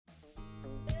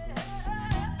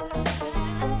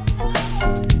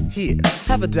Here,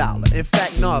 have $1. In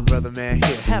fact, no, brother man,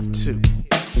 here, have two.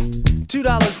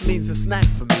 $2 means a snack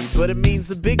for me, but it means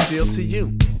a big deal to you.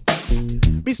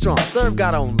 Be strong, serve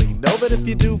God only. Know that if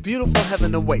you do, beautiful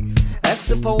heaven awaits. As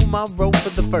the poem I wrote for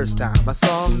the first time, I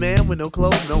saw a man with no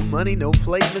clothes, no money, no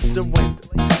plate, Mr. Wyndham.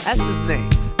 That's his name.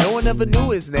 No one ever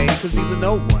knew his name, cause he's a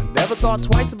no one. Never thought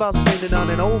twice about spending on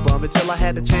an old bum until I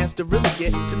had the chance to really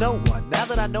get to know one. Now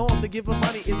that I know him, to give him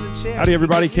money isn't sharing. Howdy,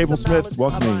 everybody. Cable Smith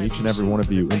welcoming each and every one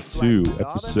of you into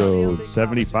episode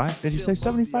 75. Did you say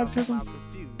 75, Chisholm?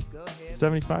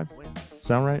 75?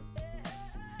 Sound right?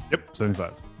 Yep,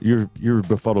 75. You're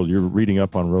befuddled. You're reading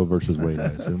up on Roe versus Wade, I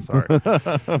assume. Sorry.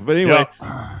 But anyway,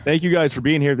 Thank you guys for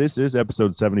being here. This is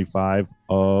episode 75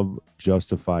 of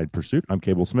Justified Pursuit. I'm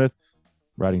Cable Smith,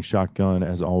 riding shotgun,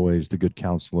 as always, the good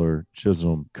counselor,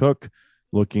 Chisholm Cook,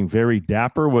 looking very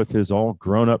dapper with his all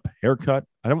grown-up haircut.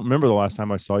 I don't remember the last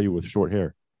time I saw you with short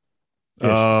hair.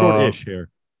 Short-ish hair.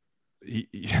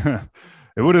 Yeah.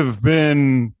 It would have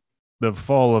been the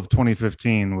fall of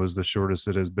 2015 was the shortest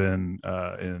it has been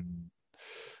in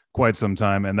quite some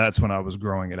time, and that's when I was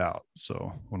growing it out.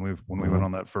 So when we went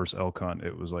on that first elk hunt,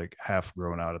 it was like half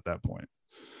grown out at that point.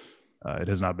 It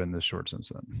has not been this short since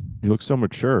then. You look so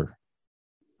mature.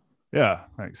 Yeah,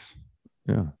 thanks.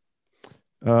 Yeah.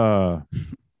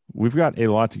 We've got a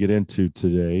lot to get into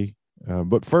today,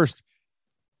 but first,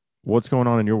 what's going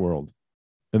on in your world?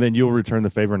 And then you'll return the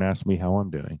favor and ask me how I'm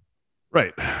doing.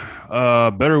 Right.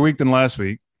 Better week than last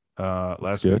week.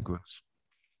 Last week was,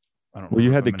 I don't know. Well,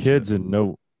 you had the kids and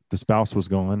the spouse was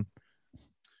gone.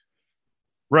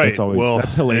 Right. That's always,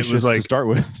 that's hellacious like, to start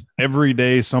with. Every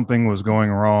day something was going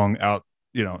wrong out,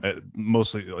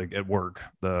 mostly like at work.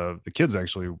 The kids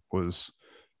actually was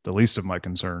the least of my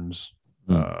concerns,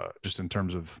 just in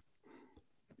terms of,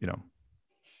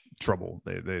 trouble.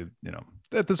 They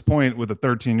at this point with a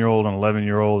 13-year-old, an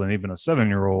 11-year-old, and even a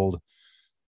 7-year-old,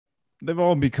 they've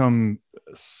all become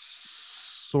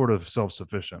sort of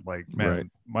self-sufficient. Like, man, right.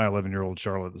 My 11-year-old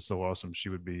Charlotte is so awesome. She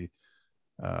would be,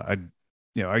 I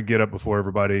get up before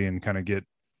everybody and kind of get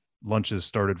lunches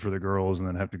started for the girls and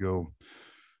then have to go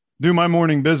do my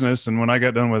morning business. And when I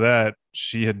got done with that,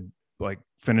 she had like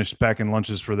finished packing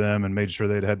lunches for them and made sure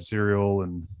they'd had cereal.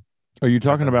 And are you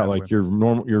talking about like your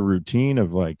routine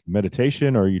of like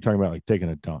meditation, or are you talking about like taking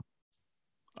a dump?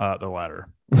 The latter.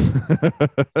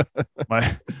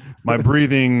 my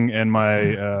breathing and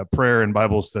my prayer and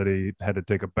Bible study had to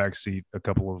take a backseat a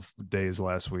couple of days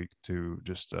last week to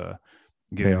just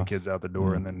getting the kids out the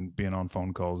door and then being on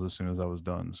phone calls as soon as I was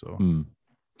done. So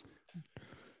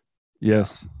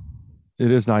yes, it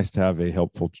is nice to have a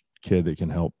helpful kid that can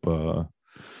help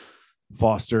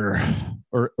foster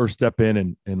or step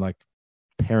in and like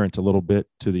parent a little bit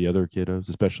to the other kiddos,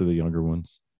 especially the younger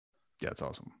ones. Yeah, it's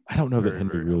awesome. I don't know that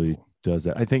Henry really helpful. Does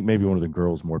that. I think maybe one of the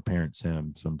girls more parents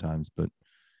him sometimes, but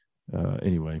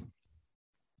anyway.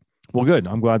 Well, good.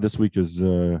 I'm glad this week is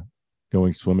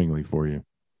going swimmingly for you.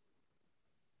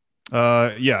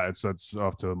 Yeah, it's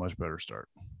off to a much better start.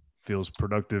 Feels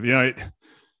productive. When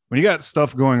you got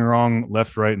stuff going wrong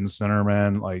left, right, and center,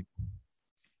 man, like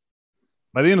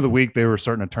by the end of the week, they were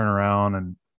starting to turn around,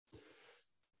 and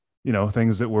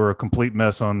things that were a complete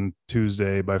mess on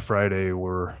Tuesday by Friday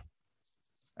were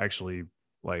actually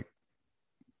like,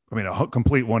 a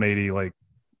complete 180, like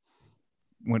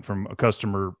went from a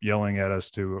customer yelling at us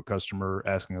to a customer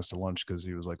asking us to lunch because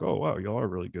he was like, oh, wow, y'all are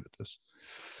really good at this.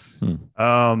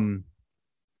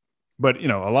 But,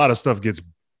 a lot of stuff gets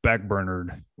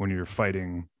backburnered when you're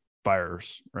fighting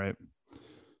fires, right?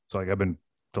 So like I've been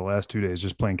the last 2 days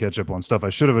just playing catch up on stuff I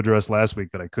should have addressed last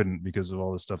week that I couldn't because of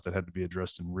all the stuff that had to be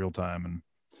addressed in real time. And,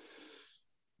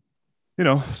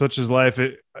 such is life.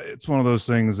 It's one of those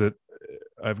things that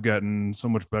I've gotten so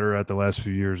much better at the last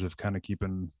few years of kind of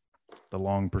keeping the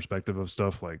long perspective of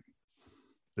stuff, like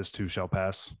this too shall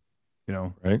pass,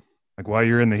 right? Like while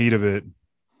you're in the heat of it,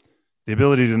 the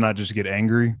ability to not just get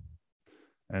angry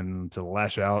and to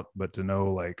lash out, but to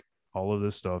know like all of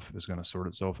this stuff is going to sort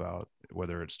itself out,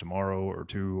 whether it's tomorrow or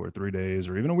 2 or 3 days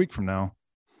or even a week from now.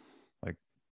 Like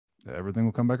everything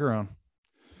will come back around.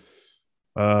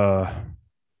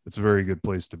 It's a very good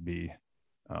place to be.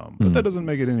 But that doesn't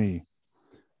make it any,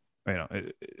 I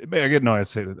take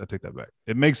that back.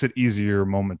 It makes it easier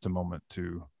moment to moment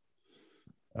to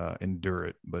endure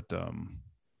it, but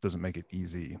doesn't make it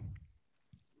easy.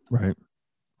 Right.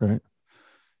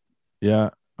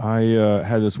 Yeah. I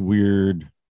had this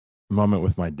weird moment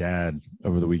with my dad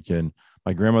over the weekend.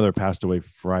 My grandmother passed away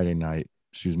Friday night.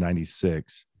 She was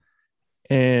 96.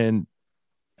 And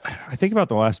I think about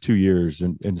the last 2 years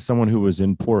and someone who was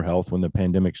in poor health when the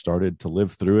pandemic started, to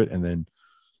live through it and then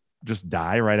just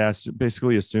die right as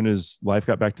soon as life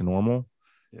got back to normal.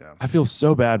 Yeah. I feel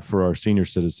so bad for our senior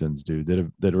citizens,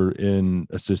 dude, that are in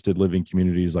assisted living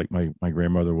communities like my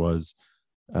grandmother was,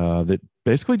 that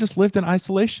basically just lived in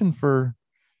isolation for,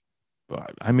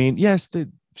 I mean, yes,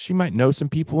 she might know some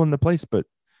people in the place, but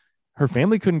her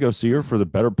family couldn't go see her for the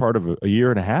better part of a year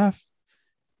and a half.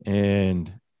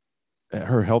 And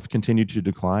her health continued to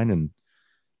decline. And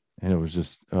it was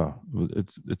just,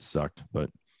 it sucked, but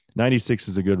 96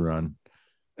 is a good run.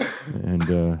 And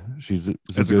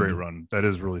that's a great run. That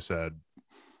is really sad.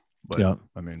 But yeah,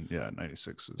 I mean, yeah,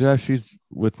 96 is. Yeah, she's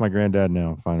with my granddad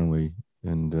now, finally,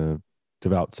 and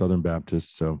devout Southern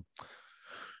Baptist. So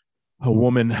a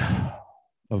woman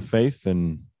of faith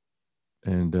and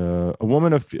a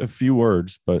woman of a few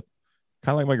words, but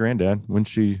kind of like my granddad. When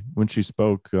she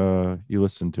spoke, you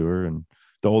listened to her. And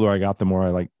the older I got, the more I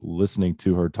like listening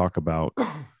to her talk about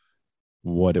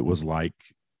what it was like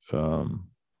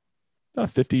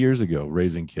 50 years ago,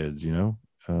 raising kids, you know.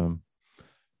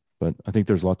 But I think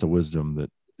there's lots of wisdom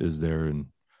that is there. And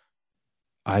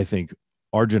I think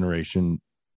our generation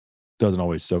doesn't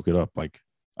always soak it up. Like,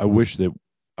 I wish that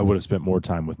I would have spent more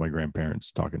time with my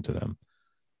grandparents talking to them.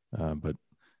 But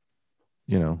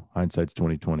you know, hindsight's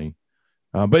 2020.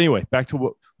 But anyway, back to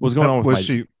what was going on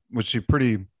with was she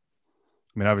pretty,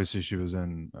 I mean, obviously she was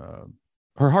in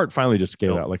her heart finally just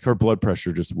scaled out. Like, her blood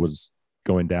pressure just was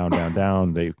going down.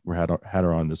 They had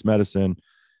her on this medicine.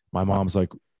 My mom's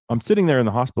like, I'm sitting there in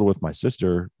the hospital with my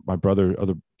sister, my brother,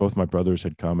 both my brothers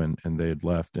had come and they had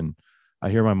left. And I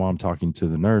hear my mom talking to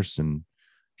the nurse, and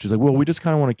she's like, well, we just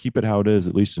kind of want to keep it how it is,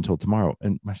 at least until tomorrow.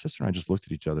 And my sister and I just looked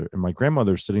at each other, and my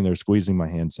grandmother's sitting there squeezing my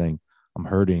hand saying, I'm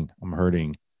hurting.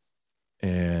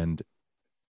 And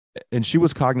she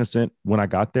was cognizant when I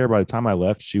got there. By the time I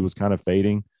left, she was kind of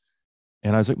fading.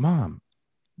 And I was like, Mom,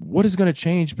 what is going to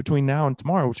change between now and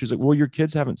tomorrow? She's like, well, your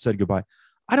kids haven't said goodbye.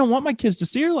 I don't want my kids to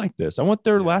see her like this. I want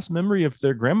their last memory of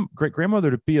their great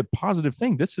grandmother to be a positive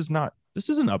thing. This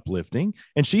isn't uplifting.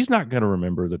 And she's not going to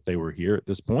remember that they were here at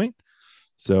this point.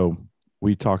 So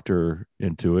we talked her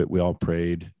into it. We all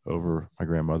prayed over my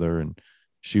grandmother, and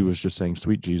she was just saying,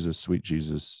 sweet Jesus, sweet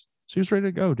Jesus. She was ready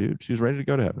to go, dude. She was ready to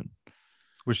go to heaven.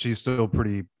 Was she still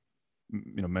pretty,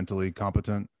 mentally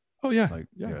competent? Oh yeah.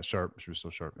 Sharp. She was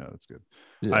still sharp. Yeah, that's good.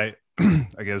 Yeah.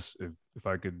 I guess if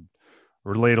I could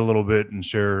relate a little bit and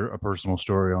share a personal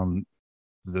story on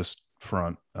this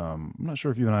front. I'm not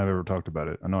sure if you and I have ever talked about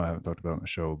it. I know I haven't talked about it on the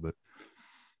show, but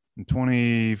in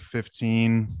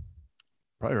 2015,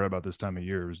 probably right about this time of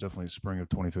year, it was definitely spring of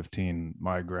 2015,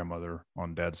 my grandmother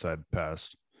on dad's side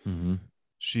passed. Mm-hmm.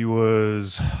 She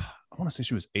was, I want to say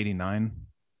she was 89.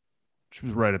 She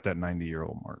was right at that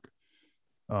 90-year-old mark.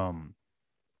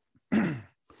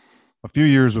 A few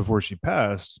years before she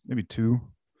passed, maybe 2,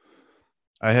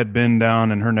 I had been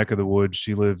down in her neck of the woods.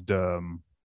 She lived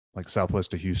like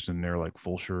southwest of Houston, near like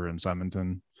Fulshire and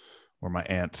Simonton, where my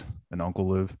aunt and uncle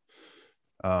live.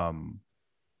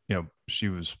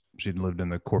 She'd lived in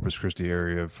the Corpus Christi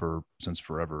area since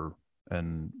forever,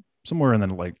 and somewhere in the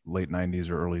like late 90s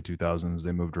or early 2000s,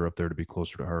 they moved her up there to be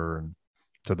closer to her and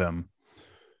to them.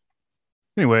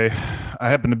 Anyway, I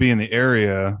happened to be in the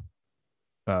area,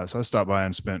 so I stopped by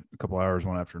and spent a couple hours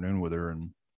one afternoon with her.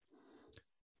 And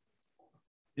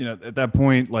at that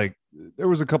point, like, there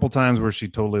was a couple times where she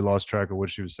totally lost track of what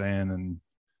she was saying and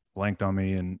blanked on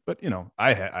me. But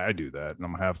I do that, and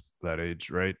I'm half that age,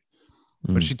 right?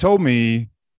 Mm. But she told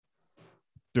me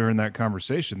during that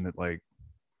conversation that, like,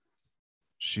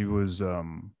 she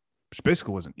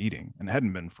basically wasn't eating and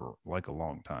hadn't been for like a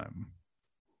long time,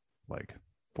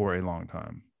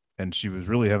 and she was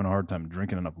really having a hard time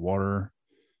drinking enough water,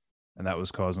 and that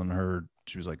was causing her.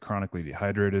 She was like chronically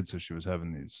dehydrated, so she was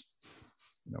having these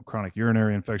chronic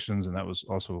urinary infections, and that was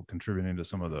also contributing to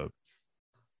some of the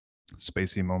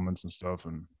spacey moments and stuff.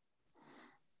 And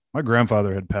my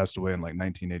grandfather had passed away in like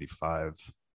 1985,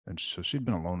 and so she'd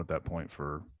been alone at that point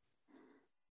for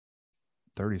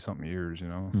 30 something years,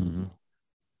 Mm-hmm.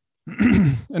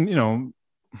 And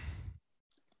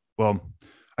well,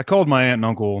 I called my aunt and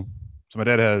uncle. So my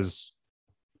dad has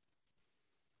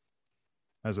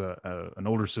an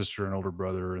older sister, an older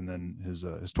brother, and then his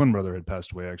twin brother had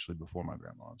passed away actually before my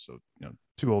grandma. So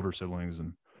 2 older siblings,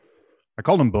 and I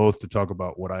called them both to talk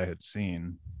about what I had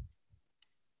seen.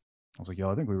 I was like, yo,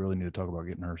 I think we really need to talk about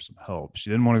getting her some help. She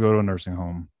didn't want to go to a nursing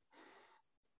home.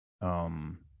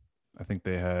 I think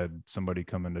they had somebody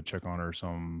come in to check on her,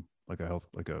 like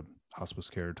a hospice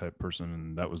care type person,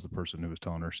 and that was the person who was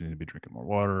telling her she needed to be drinking more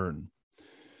water. And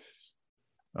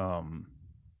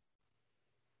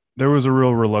there was a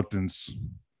real reluctance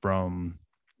from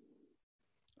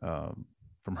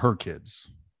her kids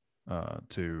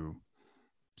to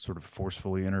sort of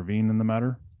forcefully intervene in the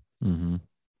matter. Mm-hmm.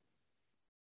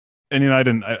 And, you know, I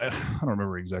don't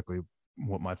remember exactly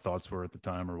what my thoughts were at the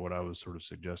time or what I was sort of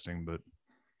suggesting, but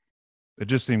it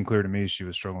just seemed clear to me she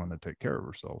was struggling to take care of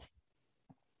herself.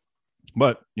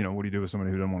 But, you know, what do you do with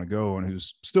somebody who doesn't want to go and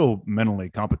who's still mentally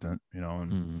competent, you know?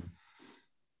 And,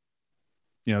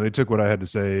 you know, they took what I had to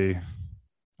say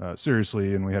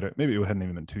seriously. And we had maybe it hadn't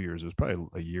even been 2 years. It was probably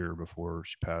a year before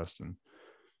she passed. And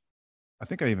I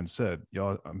think I even said,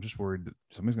 y'all, I'm just worried that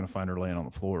somebody's going to find her laying on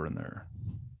the floor in there.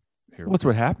 Well, that's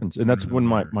what happens. And that's when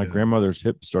my grandmother's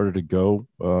hip started to go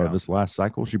this last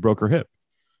cycle. She broke her hip.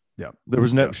 Yeah. There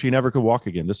was she never could walk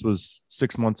again. This was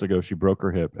 6 months ago. She broke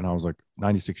her hip. And I was like,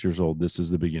 96 years old. This is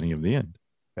the beginning of the end.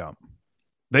 Yeah.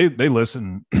 They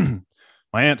listen.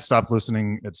 My aunt stopped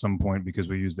listening at some point because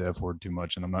we used the F word too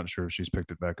much. And I'm not sure if she's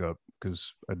picked it back up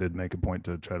because I did make a point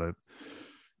to try to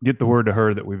get the word to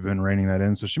her that we've been reining that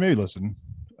in. So she may listen.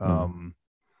 I'm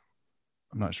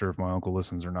not sure if my uncle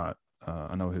listens or not.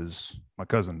 I know my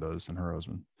cousin does and her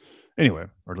husband. Anyway,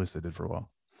 or at least they did for a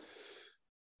while.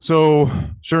 So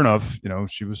sure enough, you know,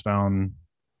 she was found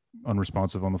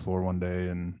unresponsive on the floor one day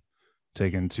and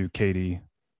taken to Katy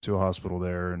to a hospital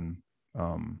there. And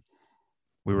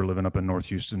we were living up in North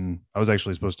Houston. I was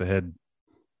actually supposed to head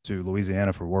to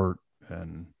Louisiana for work.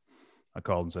 And I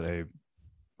called and said, hey,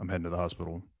 I'm heading to the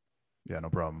hospital. Yeah,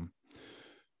 no problem.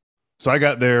 So I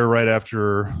got there right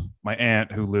after my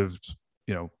aunt, who lived,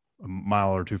 you know, a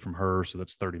mile or two from her. So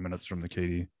that's 30 minutes from the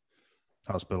Katy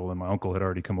hospital. And my uncle had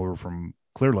already come over from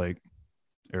Clear Lake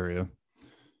area.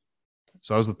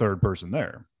 So I was the third person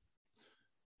there.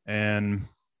 And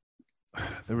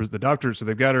there was the doctor. So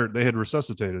they had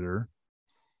resuscitated her,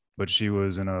 but she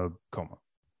was in a coma.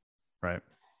 Right.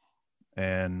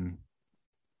 And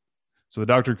so the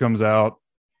doctor comes out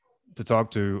to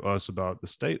talk to us about the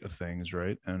state of things.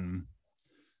 Right. And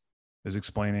is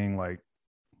explaining, like,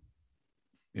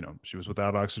 you know, she was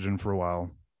without oxygen for a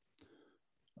while.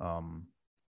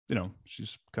 You know,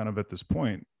 she's kind of at this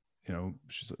point, you know,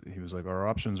 he was like, our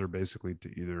options are basically to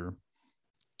either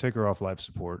take her off life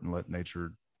support and let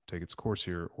nature take its course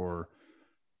here, or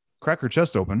crack her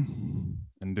chest open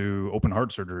and do open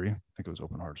heart surgery. I think it was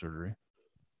open heart surgery.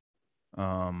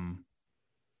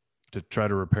 To try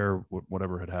to repair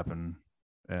whatever had happened.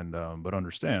 And, but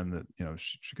understand that, you know,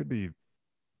 she could be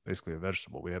basically a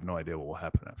vegetable. We have no idea what will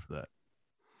happen after that.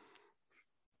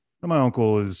 And my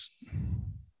uncle is,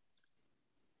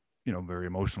 you know, very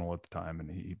emotional at the time. And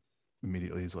he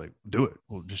immediately is like, do it.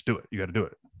 Well, just do it. You got to do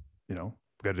it. You know,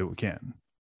 we got to do what we can.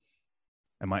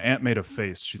 And my aunt made a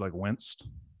face. She like winced.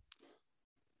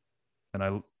 And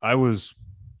I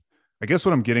guess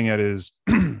what I'm getting at is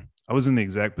I was in the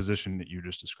exact position that you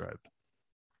just described.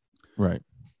 Right.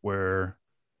 Where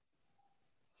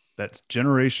that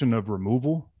generation of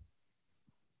removal,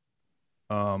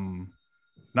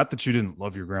 not that you didn't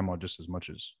love your grandma just as much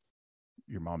as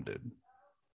your mom did,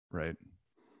 right?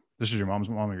 This is your mom's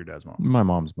mom or your dad's mom? My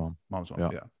mom's mom. Mom's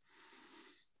mom, yeah.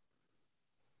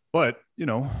 But, you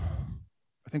know,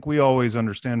 I think we always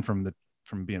understand from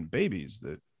being babies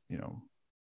that, you know,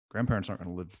 grandparents aren't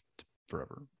going to live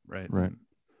forever, right? Right. And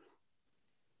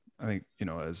I think, you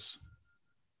know,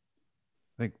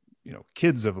 you know,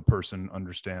 kids of a person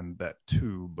understand that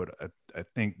too, but I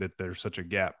think that there's such a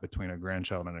gap between a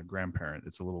grandchild and a grandparent.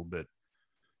 It's a little bit,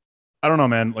 I don't know,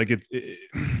 man. Like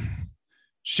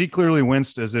she clearly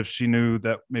winced as if she knew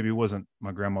that maybe wasn't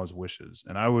my grandma's wishes.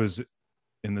 And I was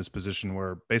in this position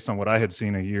where, based on what I had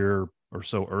seen a year or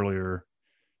so earlier,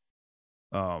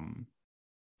 and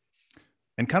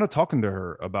kind of talking to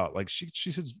her about, like,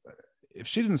 she said, if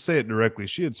she didn't say it directly,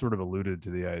 she had sort of alluded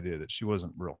to the idea that she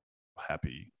wasn't real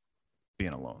happy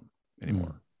being alone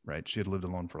anymore. Right. She had lived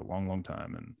alone for a long, long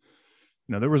time. And,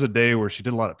 you know, there was a day where she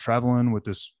did a lot of traveling with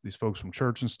these folks from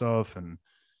church and stuff. And,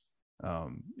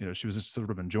 you know, she was just sort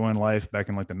of enjoying life back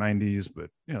in like the 90s, but,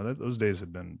 you know, those days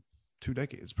had been 2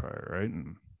 decades prior. Right.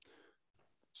 And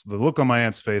so the look on my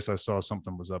aunt's face, I saw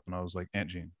something was up, and I was like, Aunt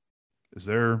Jean,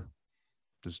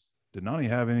 did Nani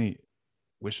have any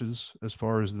wishes as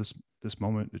far as this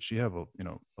moment? Did she have a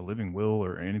living will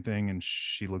or anything? And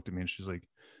she looked at me and she's like,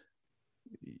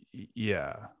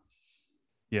 yeah,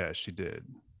 she did.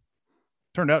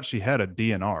 Turned out she had a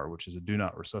DNR, which is a do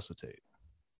not resuscitate.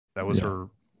 That was her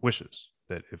wishes,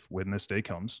 that when this day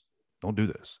comes, don't do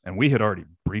this. And we had already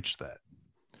breached that.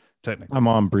 Technically, my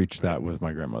mom breached that with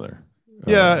my grandmother.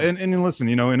 Yeah. And listen,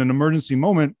 you know, in an emergency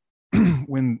moment,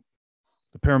 when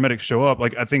the paramedics show up,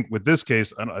 like, I think with this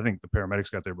case, I think the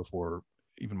paramedics got there before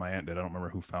even my aunt did. I don't remember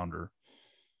who found her.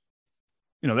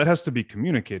 You know, that has to be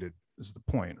communicated, is the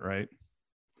point, right?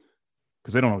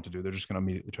 because they don't know what to do. They're just going to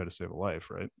immediately try to save a life,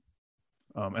 right?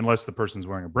 Unless the person's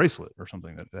wearing a bracelet or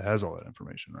something that has all that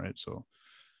information, right? So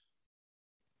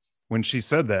when she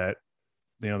said that,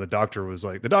 the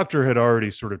doctor had already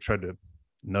sort of tried to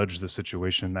nudge the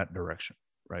situation in that direction,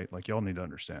 right? Like, y'all need to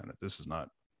understand that this is not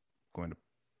going to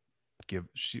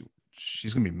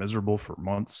she's going to be miserable for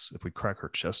months if we crack her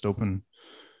chest open.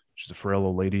 She's a frail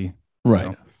old lady.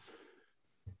 Right.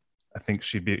 I think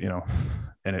she'd be,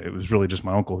 and it was really just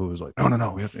my uncle who was like,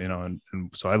 no, we have to, and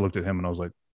so I looked at him and I was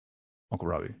like, Uncle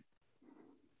Robbie,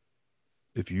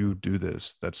 if you do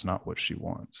this, that's not what she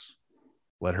wants.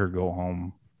 Let her go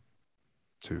home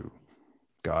to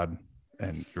God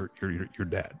and your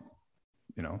dad.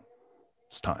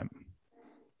 It's time.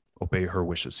 Obey her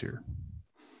wishes here.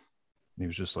 And he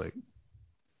was just like,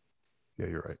 yeah,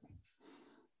 you're right.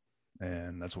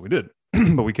 And that's what we did.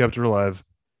 But we kept her alive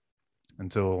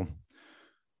until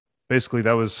basically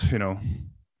that was,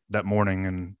 that morning.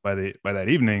 And by that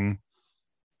evening,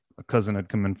 a cousin had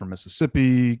come in from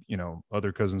Mississippi,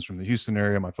 other cousins from the Houston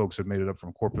area. My folks had made it up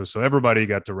from Corpus. So everybody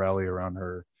got to rally around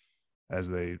her as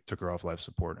they took her off life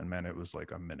support. And man, it was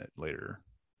like a minute later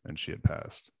and she had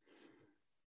passed.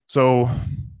 So,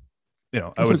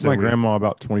 I would say my grandma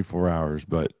about 24 hours,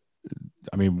 but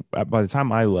I mean, by the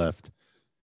time I left,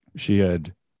 she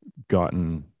had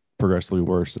gotten progressively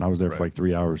worse, and I was there for like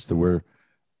 3 hours to where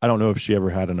I don't know if she ever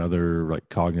had another like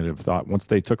cognitive thought. Once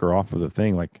they took her off of the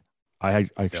thing, like I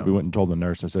actually went and told the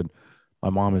nurse, I said, my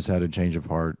mom has had a change of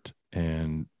heart,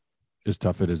 and as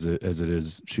tough as it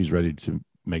is, she's ready to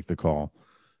make the call.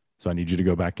 So I need you to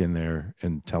go back in there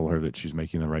and tell her that she's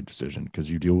making the right decision, because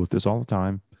you deal with this all the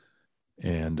time.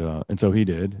 And so he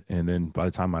did. And then by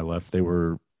the time I left, they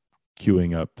were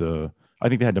queuing up I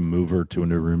think they had to move her to a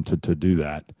new room to do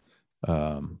that.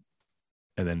 And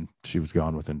then she was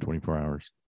gone within 24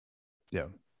 hours. Yeah.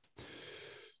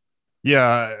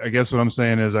 Yeah. I guess what I'm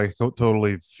saying is I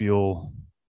totally feel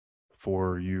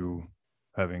for you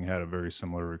having had a very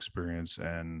similar experience,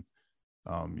 and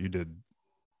you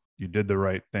did the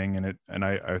right thing in it. And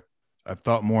I've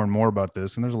thought more and more about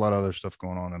this, and there's a lot of other stuff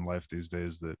going on in life these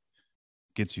days that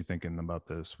gets you thinking about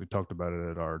this. We talked about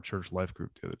it at our church life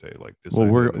group the other day. Like this. Well,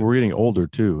 we're getting older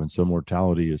too, and so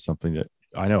mortality is something that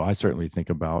I know I certainly think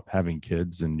about. Having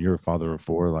kids, and you're a father of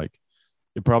 4, like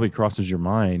it probably crosses your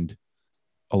mind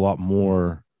a lot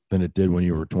more than it did when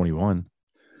you were 21.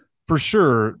 For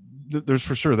sure, there's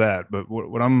for sure that. But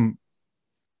what I'm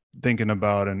thinking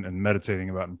about and meditating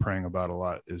about and praying about a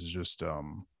lot is just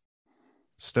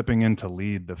stepping in to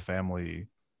lead the family.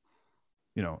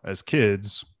 As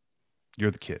kids,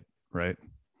 you're the kid, right?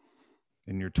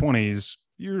 In your 20s,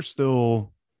 you're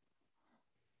still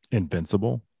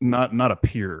invincible, not a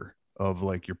peer of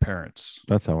like your parents.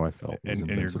 That's how I felt. And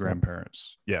your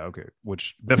grandparents. Yeah. Okay.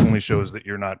 Which definitely shows that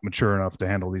you're not mature enough to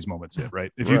handle these moments yet,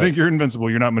 right? If you think you're invincible,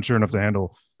 you're not mature enough to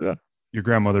handle your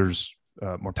grandmother's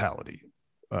mortality,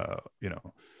 but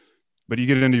you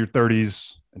get into your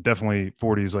 30s and definitely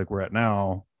 40s like we're at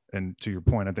now. And to your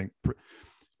point, I think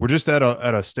we're just at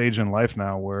a stage in life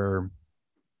now where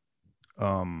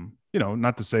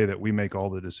not to say that we make all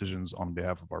the decisions on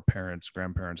behalf of our parents,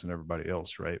 grandparents, and everybody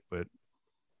else, right? But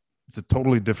it's a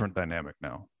totally different dynamic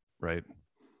now, right?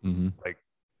 Mm-hmm. Like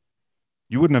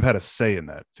you wouldn't have had a say in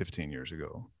that 15 years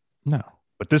ago. No.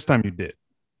 But this time you did.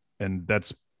 And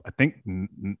that's, I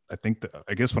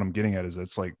guess what I'm getting at is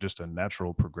it's like just a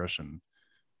natural progression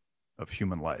of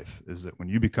human life, is that when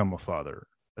you become a father,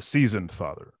 a seasoned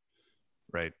father,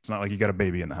 right? It's not like you got a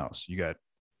baby in the house. You got,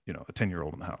 a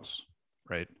 10-year-old in the house,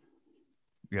 right?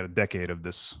 We got a decade of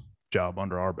this job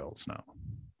under our belts now.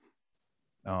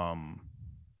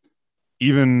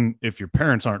 Even if your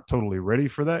parents aren't totally ready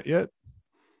for that yet,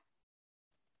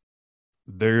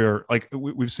 they're like,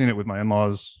 we've seen it with my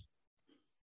in-laws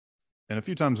and a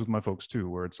few times with my folks too,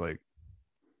 where it's like,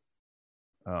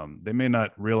 they may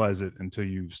not realize it until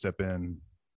you step in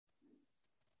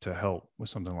to help with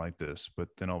something like this, but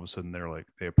then all of a sudden they're like,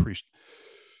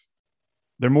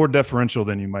 they're more deferential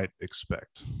than you might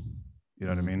expect. You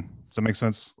know what I mean? Does that make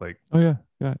sense? Like, oh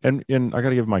yeah. And I got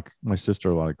to give my sister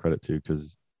a lot of credit too,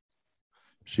 because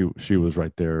she was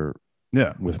right there.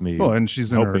 Yeah, with me. Well, and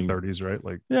she's helping, in her 30s, right?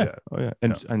 Like, yeah. Oh yeah.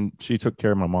 And she took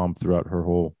care of my mom throughout her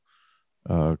whole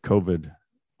COVID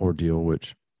ordeal.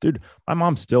 Which, dude, my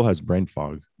mom still has brain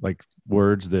fog, like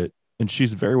words that, and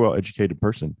she's a very well educated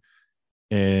person.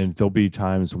 And there'll be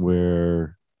times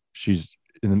where she's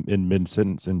in mid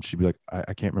sentence and she'd be like,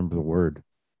 I can't remember the word.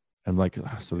 I'm like,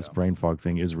 so this brain fog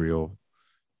thing is real.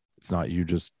 It's not you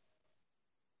just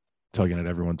tugging at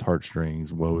everyone's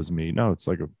heartstrings. Woe is me. No, it's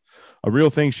like a real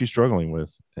thing she's struggling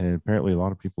with. And apparently a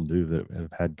lot of people do that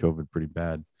have had COVID pretty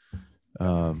bad.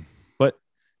 But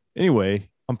anyway,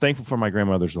 I'm thankful for my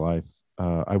grandmother's life.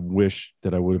 I wish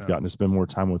that I would have gotten to spend more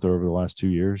time with her over the last 2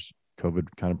 years. COVID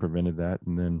kind of prevented that.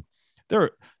 And then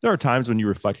there are times when you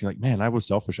reflect, you're like, man, I was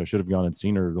selfish. I should have gone and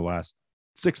seen her the last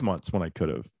 6 months when I could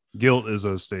have. Guilt is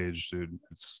a stage, dude.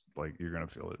 It's like you're gonna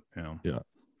feel it, you know.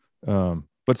 Yeah.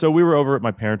 But so we were over at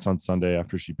my parents on Sunday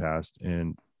after she passed,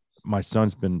 and my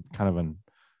son's been kind of an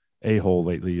a-hole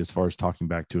lately as far as talking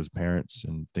back to his parents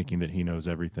and thinking that he knows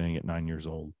everything at 9 years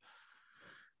old.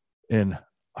 And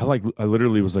I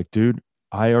literally was like, dude,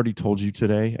 I already told you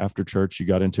today after church, you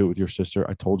got into it with your sister.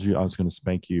 I told you I was going to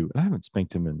spank you. And I haven't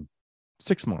spanked him in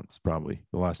 6 months, probably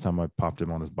the last time I popped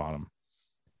him on his bottom.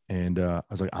 And I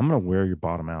was like, I'm going to wear your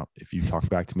bottom out if you talk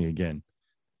back to me again.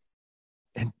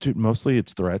 And dude, mostly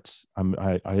it's threats.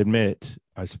 I admit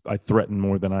I threaten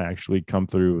more than I actually come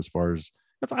through as far as,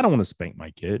 because I don't want to spank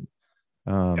my kid.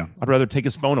 I'd rather take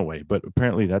his phone away, but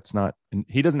apparently that's not, and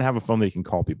he doesn't have a phone that he can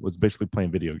call people. It's basically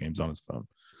playing video games on his phone.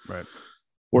 Right.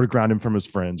 Or to ground him from his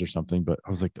friends or something. But I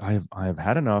was like, I have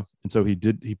had enough. And so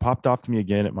he popped off to me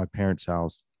again at my parents'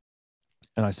 house.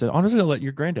 And I said, I'm just going to let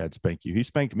your granddad spank you. He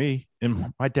spanked me.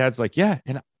 And my dad's like, yeah.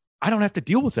 And I don't have to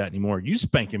deal with that anymore. You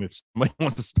spank him if somebody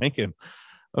wants to spank him.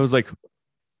 I was like,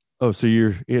 oh, so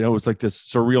it was like this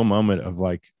surreal moment of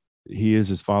like, he is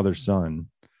his father's son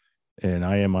and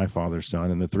I am my father's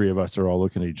son. And the three of us are all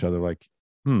looking at each other like,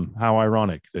 how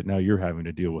ironic that now you're having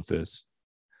to deal with this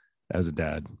as a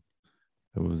dad.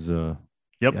 It was,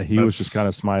 he was just kind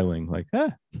of smiling like,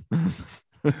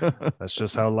 that's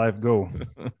just how life go.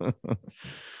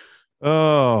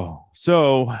 Oh,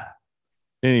 so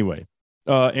anyway,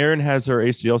 Erin has her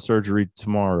ACL surgery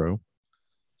tomorrow.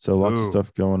 So lots of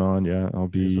stuff going on. Yeah, I'll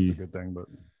be. That's a good thing, but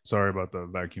sorry about the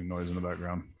vacuum noise in the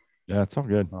background. Yeah, it's all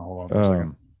good. Hold on for a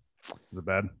second. Is it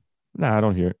bad? Nah, I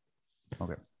don't hear it.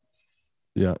 Okay.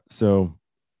 Yeah, so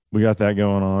we got that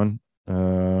going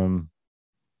on.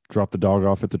 Drop the dog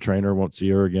off at the trainer. Won't see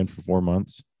her again for 4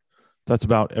 months. That's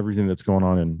about everything that's going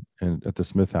on in at the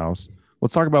Smith house.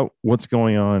 Let's talk about what's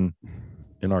going on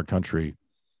in our country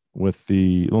with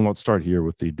let's start here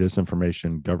with the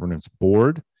Disinformation Governance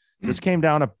Board. This came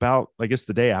down about, I guess,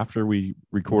 the day after we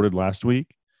recorded last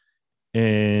week.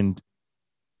 And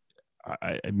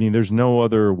I mean, there's no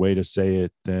other way to say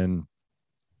it than,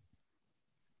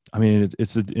 I mean,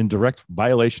 it's in direct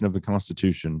violation of the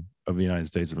Constitution of the United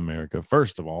States of America.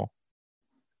 First of all,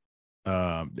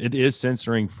 it is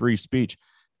censoring free speech.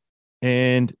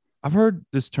 And I've heard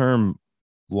this term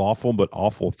lawful but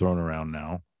awful thrown around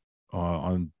now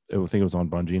I think it was on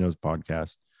Bongino's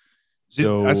podcast.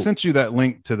 So I sent you that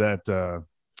link to that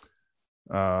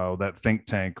think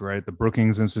tank, right? The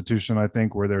Brookings Institution, I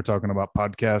think, where they're talking about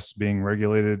podcasts being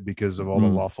regulated because of all the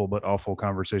lawful but awful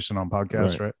conversation on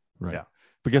podcasts, right? Right. Yeah.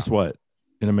 But guess what?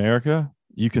 In America,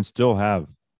 you can still have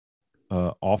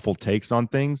awful takes on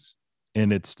things,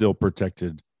 and it's still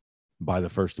protected by the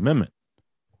First Amendment.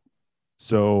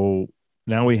 So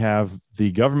now we have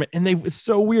the government, and it's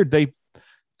so weird. They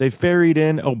ferried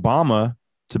in Obama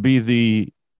to be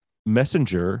the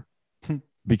messenger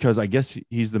because I guess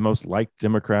he's the most liked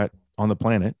Democrat on the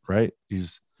planet, right?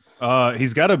 He's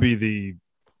got to be the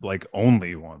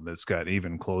only one that's got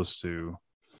even close to,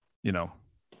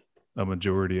 a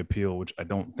majority appeal, which I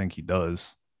don't think he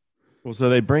does. Well, so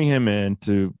they bring him in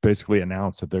to basically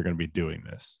announce that they're going to be doing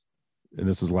this. And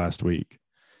this was last week.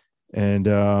 And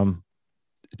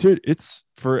dude, it's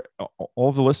for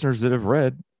all the listeners that have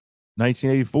read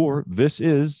 1984. This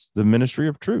is the Ministry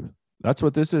of Truth. That's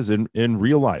what this is in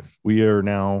real life. We are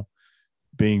now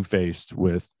being faced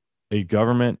with a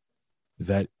government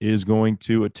that is going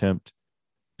to attempt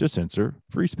to censor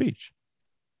free speech.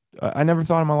 I never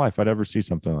thought in my life I'd ever see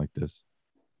something like this.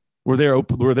 Where they're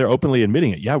openly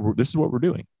admitting it. Yeah, this is what we're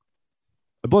doing.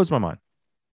 It blows my mind.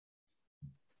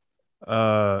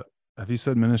 Have you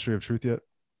said Ministry of Truth yet?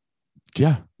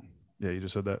 Yeah. Yeah, you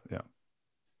just said that. Yeah.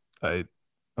 I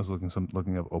was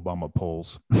looking up Obama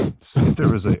polls. So there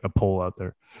was a poll out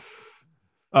there.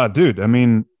 Dude, I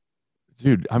mean,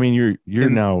 you're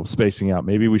now spacing out.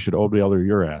 Maybe we should OBL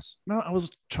your ass. No, I was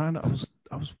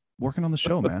working on the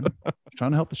show, man.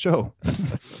 Trying to help the show.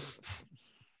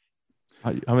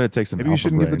 I'm going to take some. Maybe you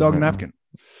shouldn't give the dog a napkin.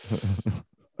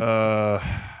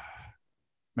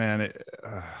 Man,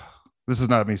 this is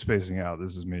not me spacing out.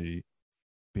 This is me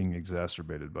being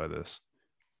exacerbated by this.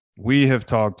 We have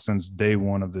talked since day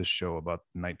one of this show about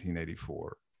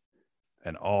 1984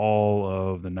 and all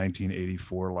of the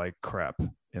 1984 like crap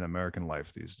in American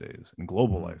life these days and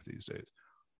global life these days.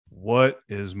 What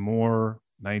is more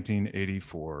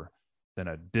 1984 than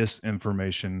a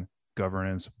Disinformation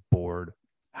Governance Board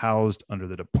housed under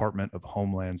the Department of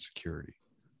Homeland Security?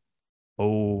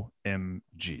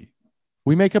 OMG.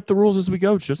 We make up the rules as we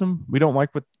go, Chisholm. We don't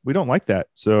like that.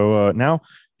 So now,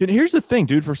 and here's the thing,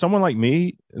 dude. For someone like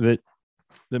me that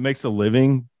makes a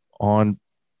living on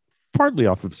partly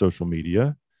off of social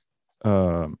media,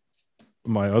 my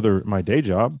day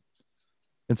job,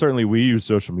 and certainly we use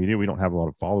social media. We don't have a lot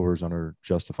of followers on our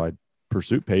Justified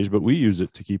Pursuit page, but we use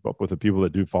it to keep up with the people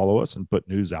that do follow us and put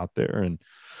news out there. And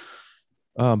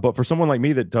but for someone like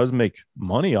me that does make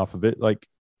money off of it, like,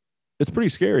 it's pretty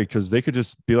scary because they could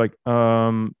just be like,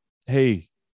 hey,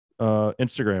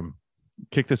 Instagram,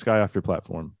 kick this guy off your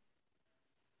platform.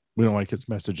 We don't like his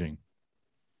messaging.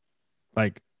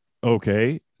 Like,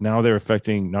 okay, now they're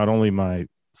affecting not only my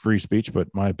free speech,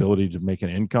 but my ability to make an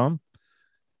income.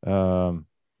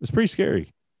 It's pretty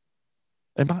scary.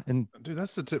 And dude,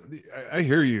 that's the tip. I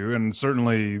hear you and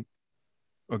certainly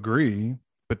agree.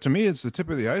 But to me, it's the tip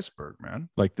of the iceberg, man.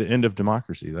 Like the end of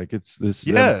democracy. Like it's this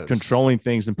them controlling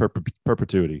things in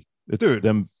perpetuity. It's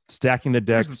them stacking the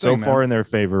deck so far in their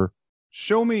favor.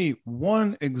 Show me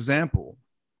one example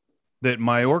that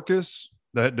Mayorkas,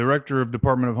 that director of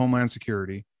Department of Homeland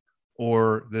Security,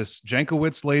 or this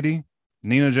Jankowicz lady,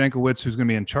 Nina Jankowicz, who's going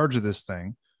to be in charge of this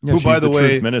thing, who, by the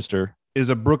way, minister, is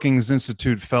a Brookings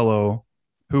Institute fellow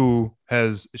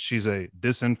she's a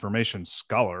disinformation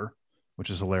scholar, which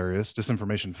is hilarious,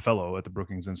 disinformation fellow at the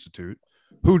Brookings Institute,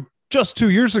 who just 2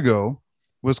 years ago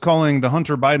was calling the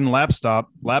Hunter Biden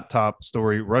laptop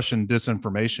story Russian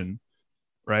disinformation,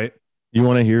 right? You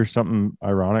want to hear something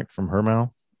ironic from her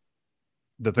mouth?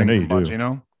 The thing from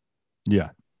Bongino?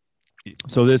 Yeah.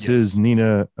 So this is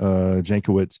Nina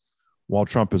Jankowicz while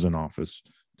Trump is in office.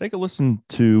 Take a listen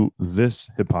to this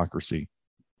hypocrisy.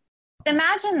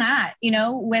 Imagine that,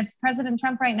 with President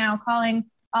Trump right now calling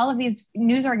all of these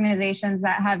news organizations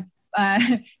that have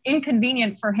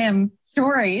inconvenient for him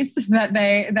stories that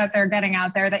they're getting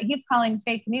out there, that he's calling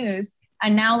fake news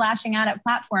and now lashing out at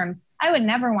platforms. I would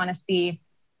never want to see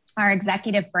our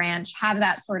executive branch have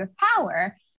that sort of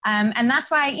power. And that's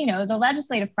why, the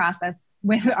legislative process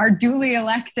with our duly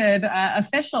elected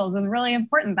officials is really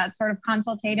important. That sort of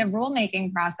consultative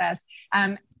rulemaking process.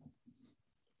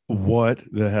 What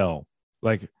the hell?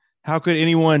 Like, how could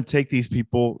anyone take these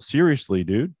people seriously,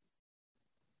 dude?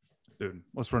 Dude,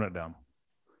 let's run it down.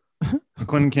 The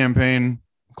Clinton campaign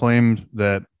claimed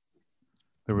that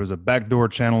there was a backdoor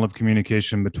channel of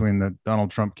communication between the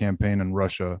Donald Trump campaign and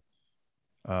Russia,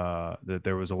 that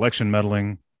there was election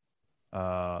meddling,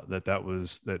 that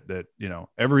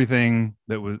everything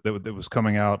that was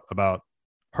coming out about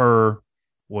her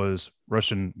was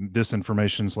Russian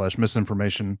disinformation /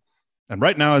 misinformation. And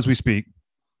right now, as we speak,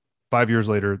 5 years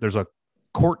later, there's a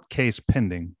court case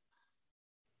pending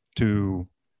to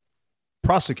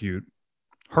prosecute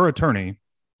her attorney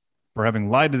for having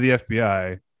lied to the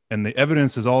FBI, and the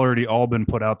evidence has already all been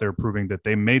put out there proving that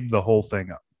they made the whole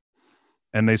thing up.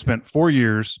 And they spent 4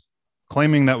 years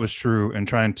claiming that was true and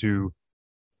trying to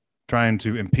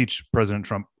impeach President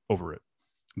Trump over it.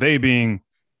 They being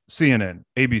CNN,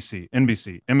 ABC,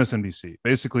 NBC, MSNBC,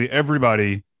 basically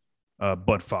everybody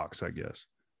but Fox, I guess.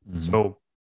 Mm-hmm. So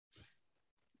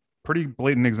pretty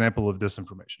blatant example of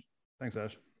disinformation. Thanks,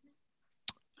 Ash.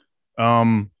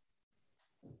 Then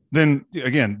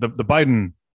again, the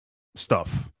Biden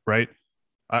stuff, right?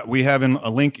 We have a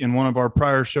link in one of our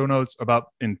prior show notes about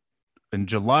in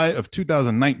July of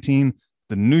 2019,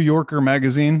 the New Yorker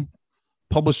magazine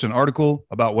published an article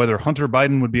about whether Hunter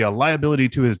Biden would be a liability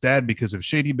to his dad because of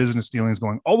shady business dealings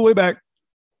going all the way back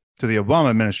to the Obama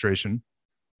administration.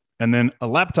 And then a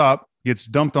laptop gets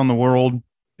dumped on the world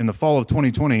in the fall of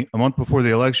 2020, a month before the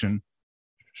election,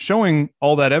 showing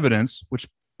all that evidence, which,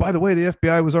 by the way, the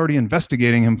FBI was already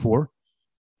investigating him for.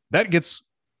 That gets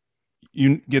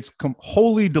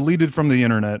wholly deleted from the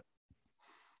internet.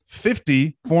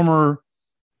 50 former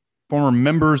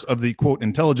members of the, quote,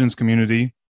 intelligence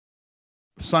community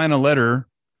sign a letter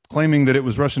claiming that it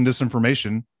was Russian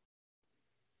disinformation.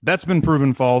 That's been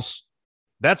proven false.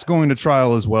 That's going to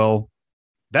trial as well.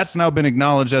 That's now been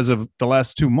acknowledged as of the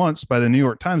last 2 months by the New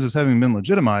York Times as having been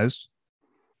legitimized.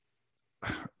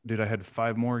 Dude, I had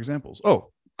 5 more examples.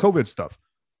 Oh, COVID stuff.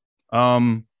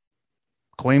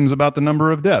 Claims about the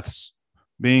number of deaths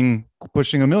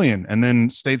pushing 1 million. And then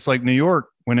states like New York,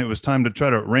 when it was time to try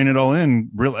to rein it all in,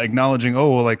 really acknowledging,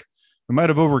 we might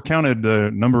have overcounted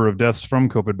the number of deaths from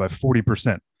COVID by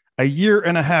 40%. A year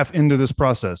and a half into this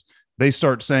process, they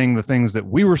start saying the things that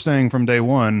we were saying from day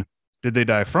one. Did they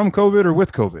die from COVID or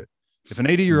with COVID? If an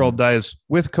 80-year-old dies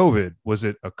with COVID, was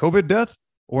it a COVID death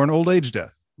or an old age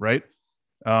death, right?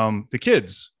 The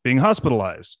kids being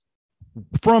hospitalized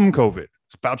from COVID.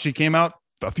 Fauci came out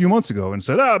a few months ago and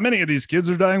said, many of these kids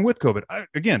are dying with COVID.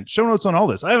 Again, show notes on all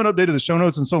this. I haven't updated the show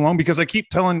notes in so long because we keep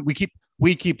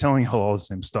telling you all the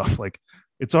same stuff. Like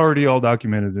it's already all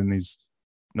documented in these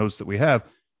notes that we have.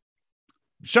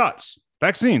 Shots,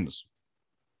 vaccines.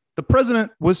 The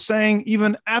president was saying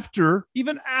even after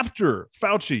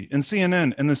Fauci and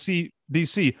CNN and the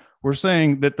CDC were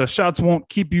saying that the shots won't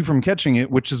keep you from catching it,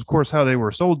 which is of course how they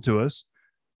were sold to us,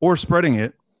 or spreading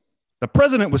it. The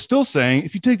president was still saying,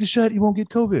 if you take the shot, you won't get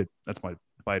COVID. That's my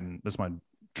Biden. That's my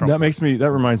Trump.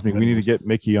 That reminds me, we need to get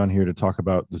Mickey on here to talk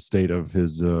about the state of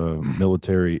his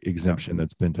military exemption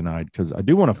that's been denied. Because I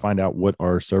do want to find out what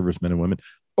our servicemen and women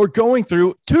are going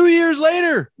through 2 years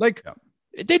later. Like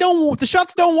the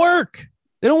shots don't work.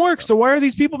 They don't work. So why are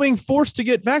these people being forced to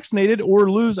get vaccinated or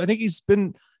lose? I think he's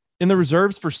been in the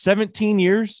reserves for 17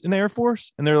 years in the Air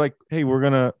Force. And they're like, hey, we're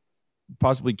going to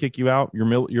possibly kick you out.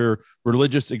 Your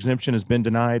religious exemption has been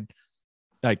denied.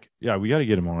 Like, yeah, we got to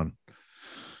get him on.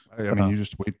 I mean, you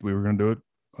just wait. We were going to do it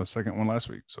a second one last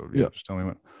week. So yeah, just tell me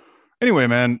when. Anyway,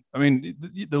 man, I mean,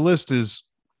 the list is,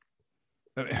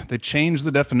 they changed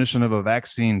the definition of a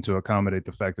vaccine to accommodate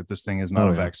the fact that this thing is not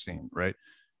a vaccine, right?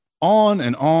 On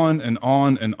and on and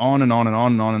on and on and on and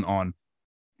on and on and on.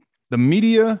 The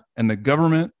media and the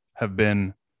government have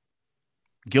been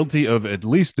guilty of at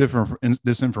least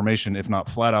disinformation, if not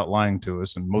flat out lying to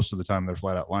us. And most of the time they're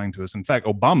flat out lying to us. In fact,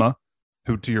 Obama,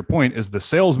 who to your point is the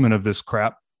salesman of this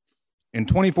crap, in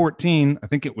 2014, I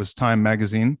think it was Time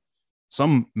magazine,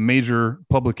 some major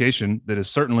publication that is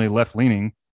certainly left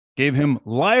leaning, gave him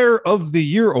Liar of the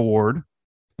Year award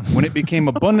when it became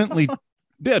abundantly,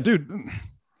 dude.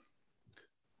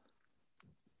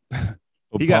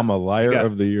 Obama Liar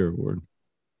of the Year award.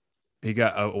 He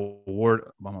got an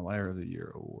award, Obama Liar of the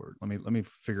Year award. Let me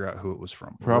figure out who it was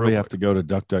from. Probably have to go to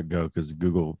DuckDuckGo because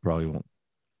Google probably won't.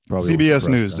 CBS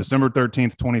News, December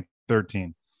 13th,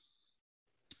 2013.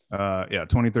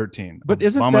 2013. But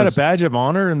isn't that a badge of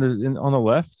honor on the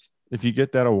left? If you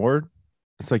get that award,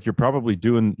 it's like you're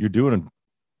doing a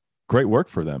great work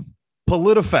for them.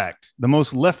 PolitiFact, the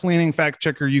most left-leaning fact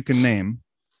checker you can name,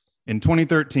 in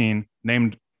 2013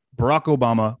 named Barack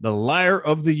Obama the Liar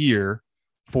of the Year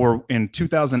in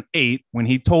 2008 when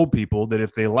he told people that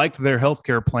if they liked their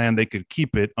healthcare plan, they could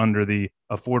keep it under the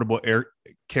Affordable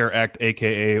Care Act,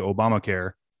 aka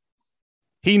Obamacare.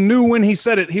 He knew when he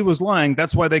said it, he was lying.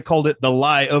 That's why they called it the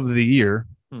Lie of the Year.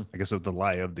 I guess it was the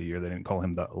Lie of the Year. They didn't call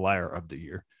him the Liar of the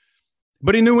Year.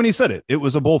 But he knew when he said it. It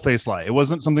was a bull-faced lie. It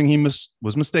wasn't something he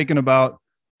was mistaken about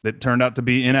that turned out to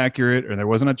be inaccurate or there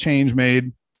wasn't a change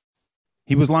made.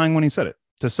 He was lying when he said it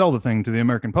to sell the thing to the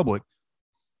American public.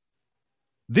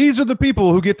 These are the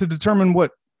people who get to determine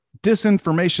what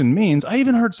disinformation means. I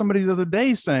even heard somebody the other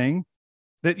day saying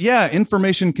that,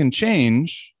 information can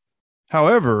change.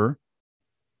 However,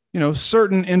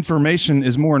 certain information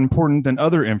is more important than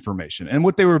other information. And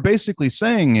what they were basically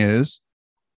saying is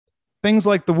things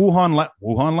like the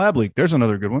Wuhan lab leak. There's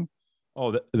another good one.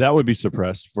 Oh, that would be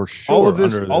suppressed for sure. All of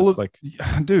this,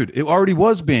 dude, it already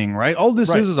was being, right? All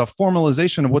this is a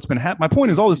formalization of what's been happening. My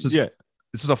point is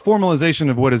this is a formalization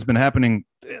of what has been happening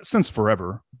since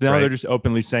forever. Now they're just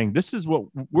openly saying, this is what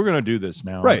we're going to do this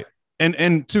now. Right.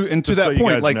 And to that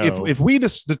point, like if we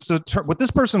what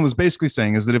this person was basically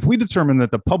saying is that if we determine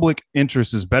that the public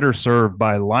interest is better served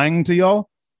by lying to y'all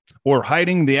or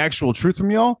hiding the actual truth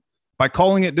from y'all by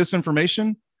calling it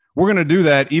disinformation, we're going to do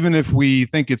that even if we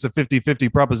think it's a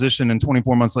 50-50 proposition and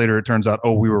 24 months later it turns out,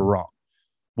 we were wrong.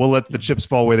 We'll let the chips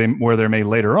fall where they're made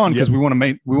later on because we want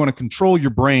to control your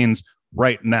brains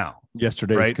right now.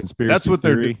 Yesterday's conspiracy. That's what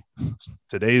theory. They're doing.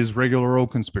 Today's regular old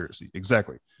conspiracy.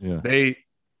 Exactly. Yeah.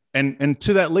 And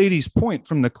to that lady's point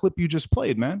from the clip you just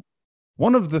played, man,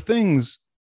 one of the things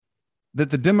that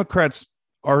the Democrats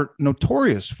are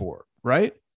notorious for,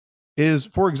 right, is,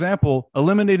 for example,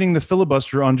 eliminating the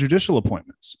filibuster on judicial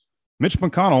appointments. Mitch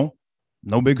McConnell,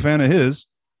 no big fan of his,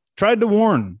 tried to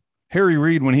warn Harry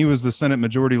Reid when he was the Senate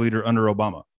Majority Leader under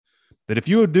Obama that if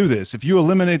you do this, if you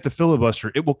eliminate the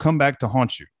filibuster, it will come back to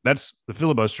haunt you. That's the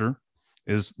filibuster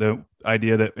is the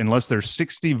idea that unless there's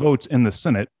 60 votes in the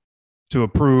Senate to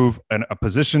approve a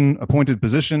appointed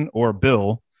position or a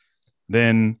bill,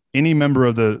 then any member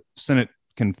of the Senate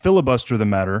can filibuster the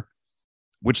matter,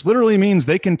 which literally means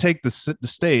they can take the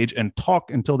stage and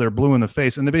talk until they're blue in the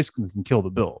face, and they basically can kill the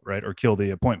bill, right, or kill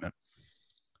the appointment.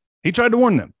 He tried to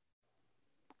warn them.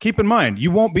 Keep in mind,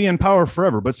 you won't be in power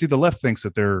forever. But see, the left thinks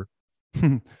that the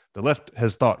left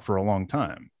has thought for a long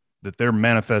time that their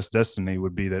manifest destiny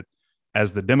would be that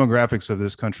as the demographics of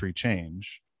this country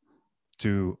change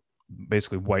to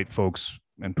basically white folks,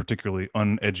 and particularly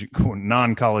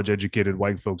non-college educated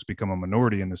white folks become a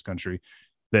minority in this country,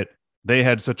 that they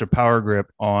had such a power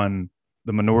grip on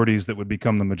the minorities that would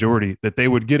become the majority that they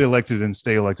would get elected and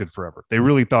stay elected forever. They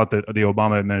really thought that the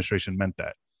Obama administration meant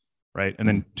that, right? And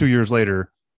then 2 years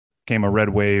later came a red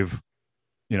wave,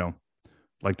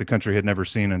 like the country had never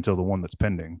seen until the one that's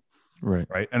pending.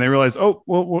 Right. And they realized, oh,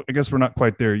 well, I guess we're not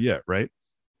quite there yet, right?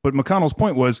 But McConnell's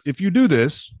point was, if you do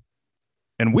this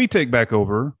and we take back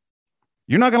over,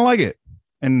 you're not going to like it.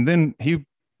 And then he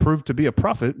proved to be a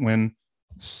prophet when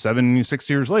 7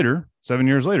 years later,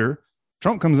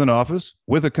 Trump comes into office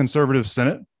with a conservative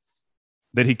Senate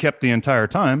that he kept the entire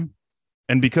time.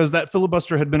 And because that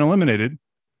filibuster had been eliminated,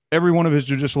 every one of his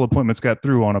judicial appointments got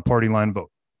through on a party line vote.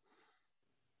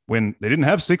 When they didn't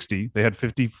have 60, they had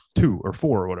 52 or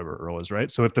 4 or whatever it was,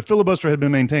 right? So if the filibuster had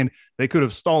been maintained, they could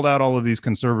have stalled out all of these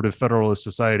conservative Federalist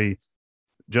Society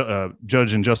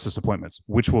judge and justice appointments,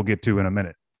 which we'll get to in a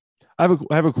minute. I have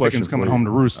a question. Dickens coming home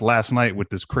to roost last night with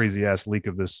this crazy ass leak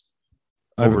of this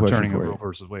overturning of Roe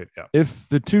versus Wade. Yeah. If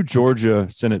the 2 Georgia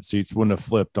Senate seats wouldn't have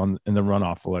flipped in the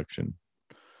runoff election,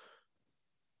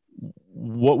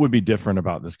 what would be different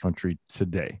about this country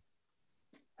today?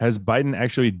 Has Biden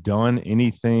actually done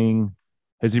anything?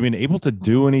 Has he been able to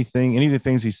do anything? Any of the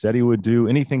things he said he would do?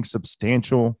 Anything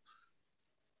substantial?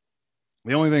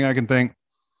 The only thing I can think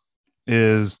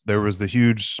is there was the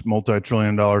huge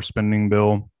multi-trillion-dollar spending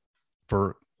bill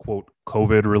for, quote,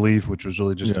 COVID relief, which was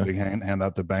really just a big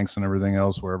handout to banks and everything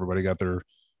else, where everybody got their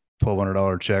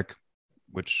 $1,200 check,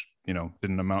 which,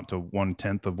 didn't amount to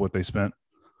 1/10 of what they spent.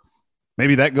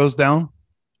 Maybe that goes down.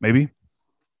 Maybe.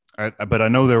 But I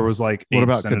know there was like what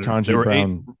about Ketanji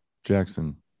Brown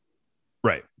Jackson?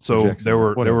 Right. So Jackson, there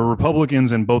were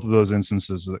Republicans in both of those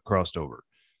instances that crossed over.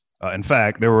 In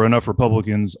fact, there were enough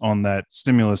Republicans on that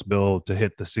stimulus bill to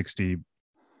hit the 60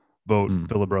 vote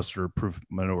filibuster proof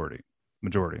majority.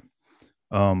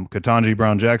 Ketanji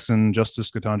Brown Jackson,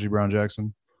 Justice Ketanji Brown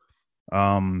Jackson.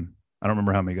 I don't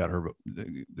remember how many got her,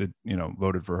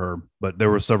 voted for her, but there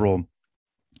were several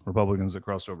Republicans that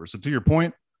crossed over. So to your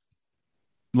point,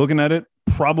 looking at it,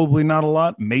 probably not a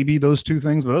lot, maybe those 2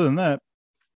 things. But other than that,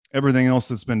 everything else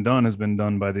that's been done has been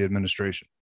done by the administration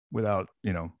without,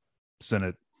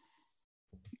 Senate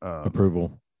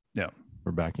approval. Yeah.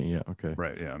 Or backing. Yeah. Okay.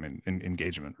 Right. Yeah. I mean,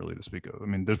 engagement really to speak of. I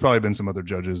mean, there's probably been some other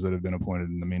judges that have been appointed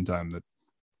in the meantime that,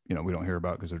 we don't hear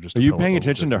about because they're just. Are you paying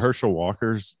attention to Herschel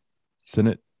Walker's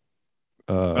Senate?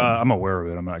 I'm aware of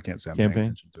it. I can't say I'm paying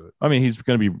attention to it. I mean, he's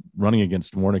going to be running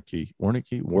against Warlock.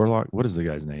 What is the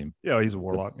guy's name? Yeah, he's a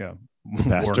warlock. Yeah,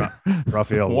 pastor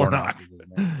Raphael Warnock.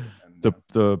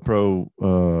 The pro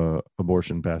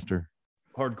abortion pastor,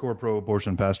 hardcore pro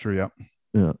abortion pastor. Yeah.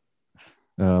 Yeah.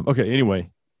 Okay. Anyway,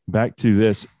 back to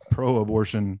this pro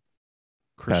abortion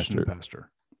Christian pastor.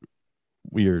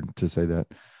 Weird to say that.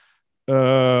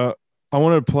 I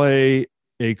want to play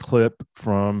a clip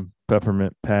from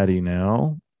Peppermint Patty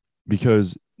now,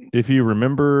 because if you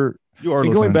remember, you are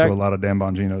listening to a lot of Dan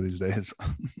Bongino these days.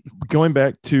 Going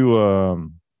back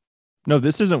to no,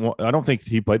 this isn't. I don't think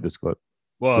he played this clip.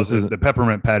 Well, this is the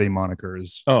Peppermint Patty moniker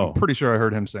is. Oh, I'm pretty sure I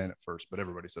heard him saying it first, but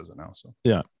everybody says it now. So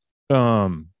yeah.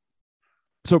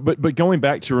 So, but going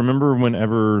back to remember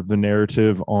whenever the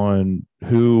narrative on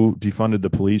who defunded the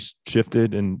police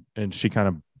shifted, and she kind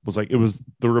of was like, it was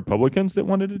the Republicans that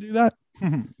wanted to do that.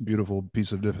 Beautiful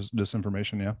piece of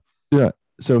disinformation. Yeah. Yeah.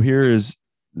 So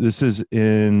this is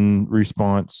in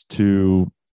response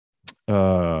to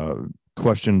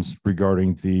questions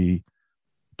regarding the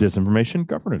Disinformation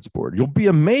Governance Board. You'll be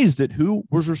amazed at who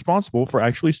was responsible for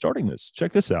actually starting this.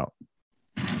 Check this out.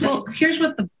 So here's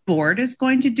what the board is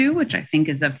going to do, which I think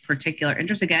is of particular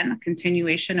interest. Again, a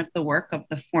continuation of the work of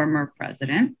the former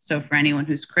president. So for anyone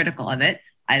who's critical of it,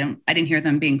 I didn't hear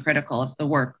them being critical of the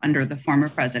work under the former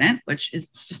president, which is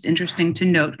just interesting to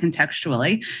note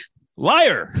contextually.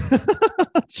 Liar.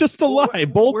 Just a lie.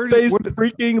 Bold-faced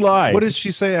freaking lie. What did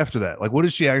she say after that? Like, what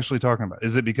is she actually talking about?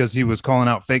 Is it because he was calling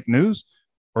out fake news?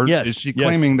 Or is she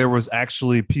claiming there was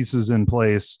actually pieces in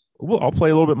place? Well, I'll play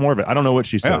a little bit more of it. I don't know what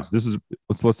she says. Yeah.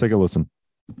 Let's take a listen.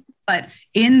 But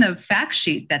in the fact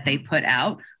sheet that they put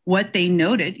out, what they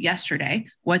noted yesterday,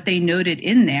 what they noted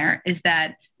in there is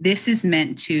that this is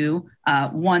meant to,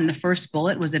 the first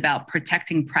bullet was about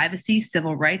protecting privacy,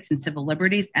 civil rights, and civil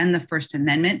liberties, and the First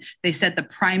Amendment. They said the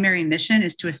primary mission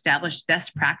is to establish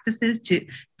best practices to ensure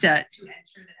that.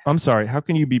 I'm sorry. How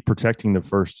can you be protecting the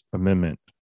First Amendment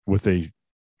with a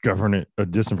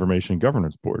disinformation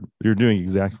governance board? You're doing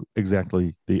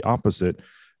exactly the opposite.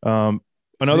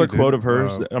 Another quote of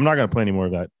hers. I'm not going to play any more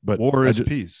of that. But war is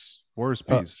peace. War is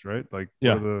peace, right? Like,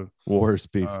 war is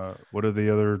peace. What are the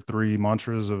other 3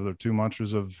 mantras of the 2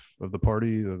 mantras of the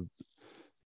party?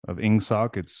 of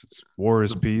Ingsoc. It's war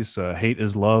is peace, hate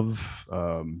is love.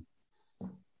 The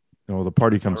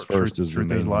party comes first.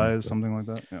 Truth is lies, something like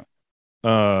that.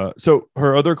 Yeah. So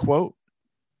her other quote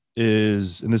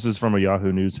is, and this is from a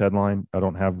Yahoo News headline. I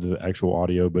don't have the actual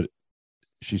audio, but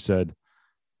she said,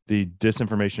 the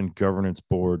Disinformation Governance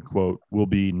Board, quote, will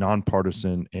be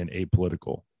nonpartisan and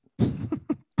apolitical.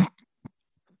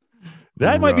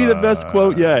 That might be the best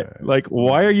quote yet. Like,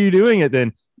 why are you doing it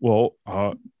then? Well,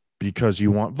 because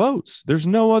you want votes. There's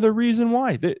no other reason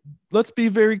why. Let's be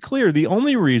very clear. The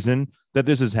only reason that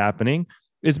this is happening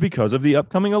is because of the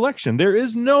upcoming election. There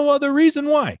is no other reason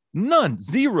why. None.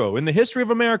 Zero. In the history of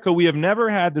America, we have never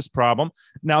had this problem.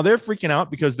 Now they're freaking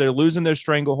out because they're losing their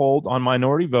stranglehold on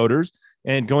minority voters.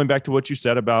 And going back to what you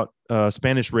said about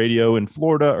Spanish radio in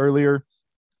Florida earlier,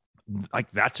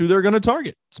 like that's who they're going to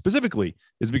target specifically,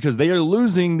 is because they are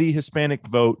losing the Hispanic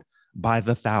vote by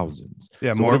the thousands.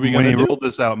 Yeah, so when he rolled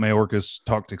this out, Mayorkas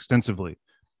talked extensively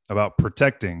about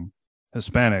protecting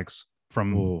Hispanics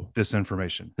from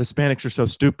disinformation. Hispanics are so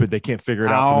stupid they can't figure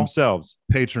it out for themselves.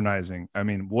 Patronizing. I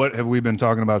mean, what have we been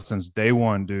talking about since day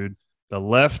one, dude? The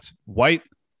left, white,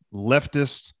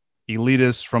 leftist,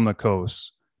 elitists from the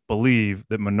coast believe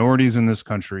that minorities in this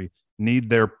country need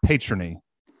their patrony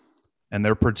and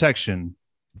their protection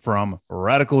from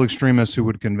radical extremists who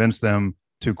would convince them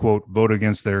to, quote, vote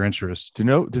against their interests.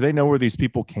 Do they know where these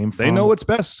people came from? They know what's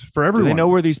best for everyone. Do they know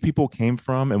where these people came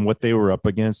from and what they were up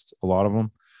against? A lot of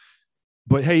them.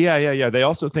 But hey, yeah. They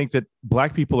also think that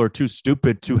black people are too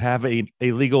stupid to have a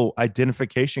legal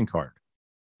identification card.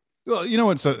 Well, you know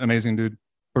what's amazing, dude?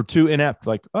 Or too inept.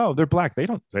 Like, oh, they're black. They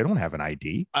don't have an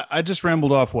ID. I just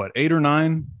rambled off 8 or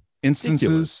 9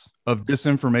 instances of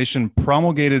disinformation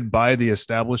promulgated by the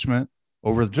establishment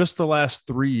over just the last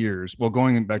 3 years. Well,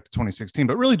 going back to 2016,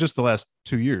 but really just the last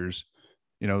 2 years,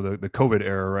 the COVID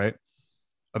era, right?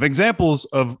 Of examples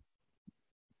of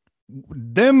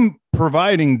them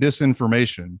providing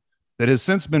disinformation that has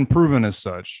since been proven as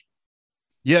such.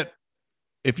 Yet,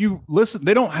 if you listen,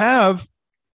 they don't have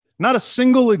not a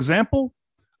single example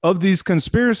of these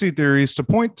conspiracy theories to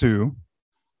point to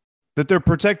that they're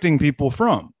protecting people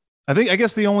from. I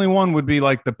guess the only one would be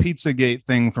like the Pizzagate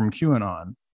thing from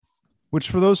QAnon, which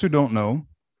for those who don't know,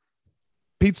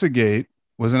 Pizzagate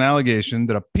was an allegation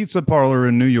that a pizza parlor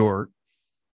in New York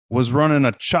was running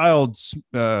a child's,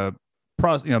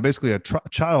 basically a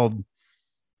child,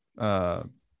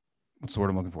 what's the word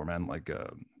I'm looking for, man? Like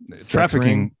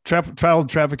trafficking, child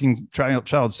trafficking,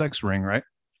 child sex ring, right?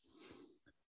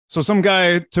 So some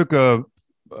guy took a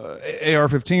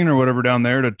AR-15 or whatever down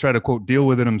there to try to, quote, deal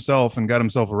with it himself and got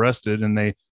himself arrested.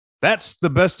 And that's the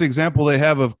best example they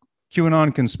have of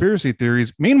QAnon conspiracy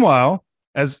theories. Meanwhile,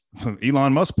 as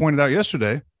Elon Musk pointed out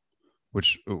yesterday,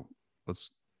 which,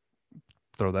 let's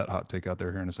throw that hot take out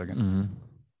there here in a second. Mm-hmm.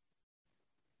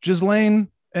 Ghislaine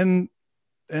and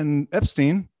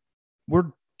Epstein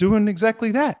were doing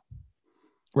exactly that.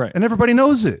 Right. And everybody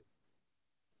knows it.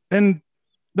 And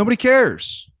nobody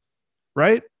cares.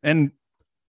 Right. And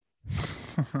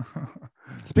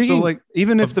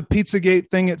even if the Pizzagate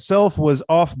thing itself was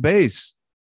off base,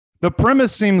 the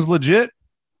premise seems legit.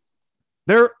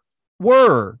 There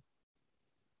were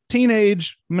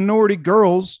teenage minority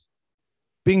girls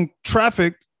being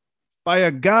trafficked by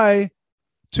a guy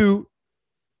to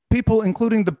people,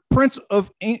 including the Prince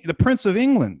of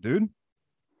England, dude.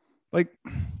 Like,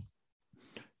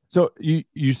 so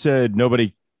you said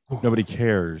nobody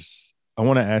cares. I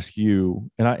want to ask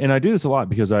you, and I do this a lot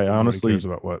because I honestly cares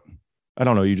about what? I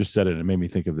don't know. You just said it. It made me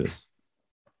think of this.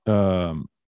 Nobody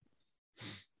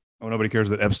cares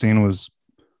that Epstein was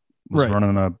right.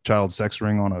 running a child sex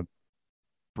ring on a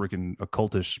freaking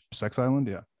occultish sex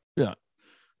island. Yeah.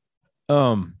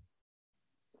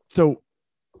 So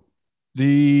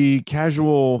the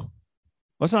casual,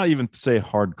 let's not even say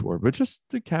hardcore, but just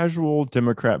the casual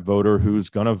Democrat voter who's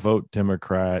going to vote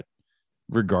Democrat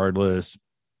regardless,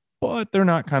 but they're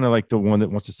not kind of like the one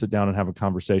that wants to sit down and have a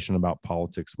conversation about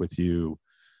politics with you.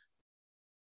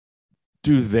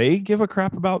 Do they give a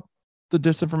crap about the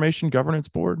Disinformation Governance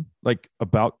Board? Like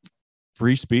about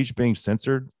free speech being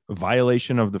censored, a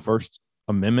violation of the First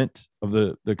Amendment of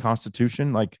the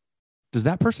Constitution? Like, does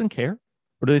that person care?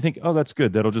 Or do they think, oh, that's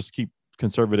good, that'll just keep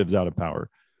conservatives out of power?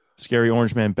 Scary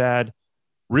orange man bad,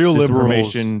 real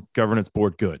liberals, Governance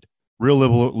Board good. Real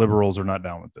liberals are not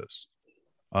down with this.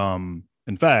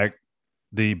 In fact,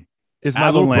 is my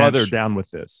little brother down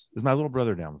with this?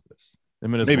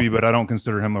 Maybe, but I don't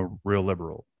consider him a real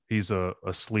liberal. He's a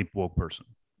sleep woke person.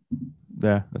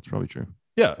 Yeah, that's probably true.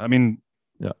 Yeah, I mean,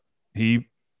 yeah.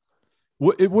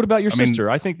 What about your sister?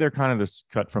 I think they're kind of this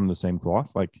cut from the same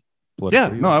cloth, like. Yeah,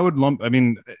 no, I would lump. I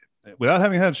mean, without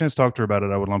having had a chance to talk to her about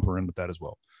it, I would lump her in with that as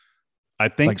well. I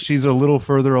think Like- she's a little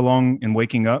further along in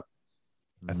waking up.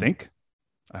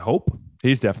 I hope.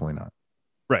 He's definitely not.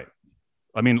 Right.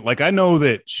 I mean, like, I know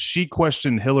that she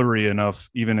questioned Hillary enough,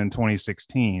 even in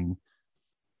 2016,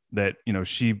 that, you know,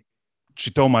 she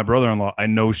told my brother-in-law, I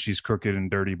know she's crooked and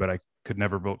dirty, but I could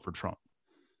never vote for Trump.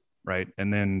 Right.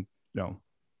 And then, you know,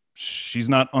 she's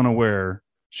not unaware.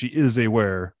 She is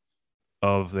aware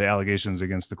of the allegations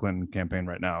against the Clinton campaign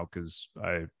right now, because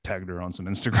I tagged her on some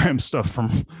Instagram stuff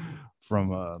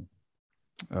from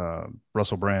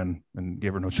Russell Brand and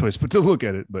gave her no choice but to look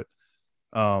at it. But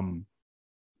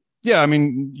yeah, I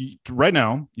mean, right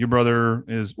now your brother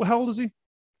is, well, how old is he?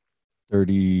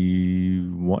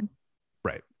 31.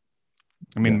 Right.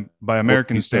 I mean, Yeah. by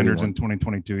American he's standards 31. in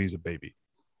 2022, he's a baby.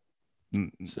 No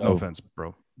So- offense,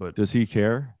 bro, but Does he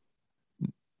care?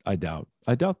 I doubt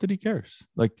that he cares.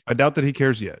 Like, I doubt that he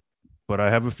cares yet. But I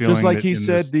have a feeling, like that he in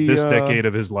said, this decade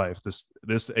of his life, this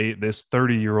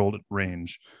 30-year-old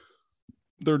range,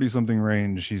 30-something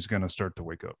range, he's gonna start to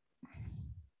wake up.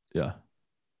 yeah.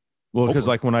 Well, because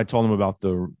Hopefully. like when I told him about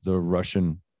the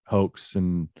Russian hoax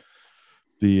and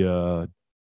the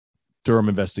Durham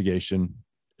investigation,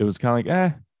 it was kind of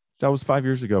like, that was 5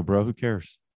 years ago, bro. Who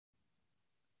cares?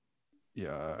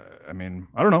 Yeah, I mean,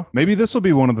 I don't know. Maybe this will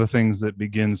be one of the things that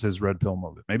begins his red pill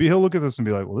moment. Maybe he'll look at this and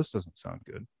be like, well, this doesn't sound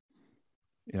good.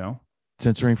 You know,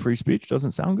 Censoring free speech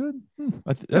doesn't sound good. yeah,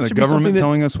 That the should be something government that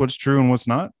telling us what's true and what's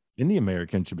not. any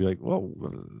American should be like, well,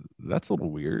 that's a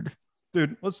little weird.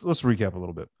 Dude, let's recap a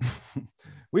little bit.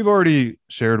 We've already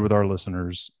shared with our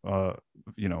listeners,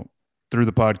 you know, through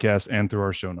the podcast and through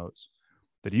our show notes,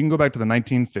 that you can go back to the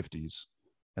 1950s,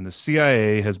 and the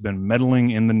CIA has been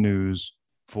meddling in the news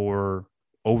for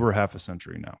over half a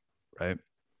century now, right?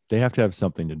 They have to have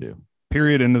something to do.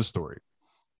 Period. End of story.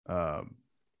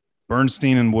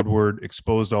 Bernstein and Woodward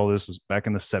exposed all this back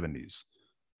in the 70s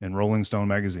in Rolling Stone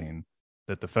magazine,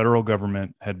 that the federal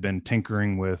government had been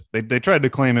tinkering with. They tried to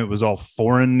claim it was all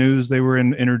foreign news they were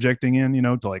interjecting in, you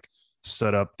know, to like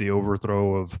set up the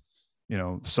overthrow of, you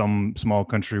know, some small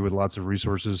country with lots of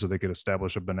resources so they could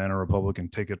establish a banana republic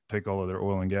and take all of their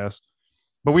oil and gas.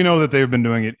 But we know that they've been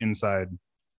doing it inside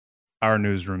our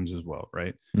newsrooms as well,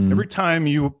 right? Mhm. Every time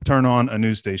you turn on a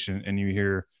news station and you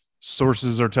hear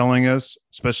sources are telling us,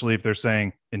 especially if they're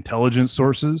saying intelligence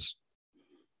sources,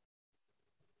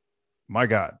 my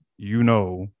God, you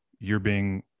know you're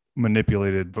being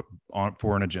manipulated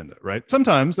for an agenda, right?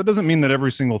 Sometimes that doesn't mean that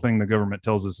every single thing the government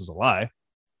tells us is a lie,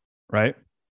 right?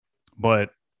 But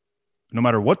no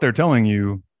matter what they're telling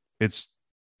you, it's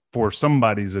for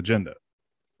somebody's agenda,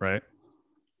 right?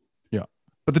 Yeah.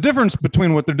 But the difference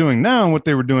between what they're doing now and what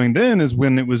they were doing then is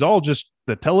when it was all just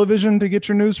the television to get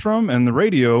your news from and the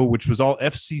radio, which was all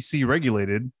FCC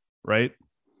regulated, right?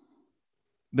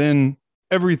 Then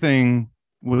everything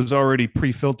was already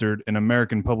pre-filtered and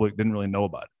American public didn't really know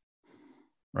about it,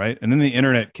 right? And then the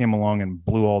internet came along and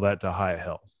blew all that to high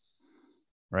hell,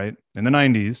 right? In the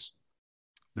 90s,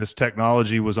 this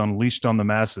technology was unleashed on the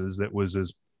masses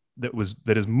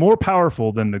that is more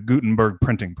powerful than the Gutenberg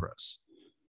printing press,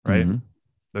 right? Mhm.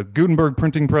 The Gutenberg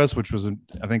printing press, which was,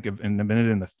 I think, invented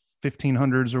in the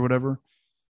 1500s or whatever,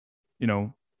 you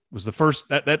know, was the first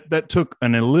that took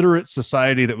an illiterate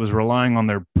society that was relying on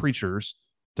their preachers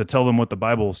to tell them what the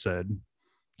Bible said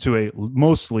to a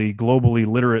mostly globally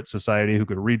literate society who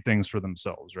could read things for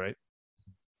themselves, right?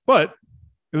 But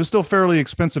it was still fairly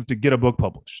expensive to get a book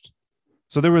published.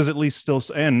 So there was at least still,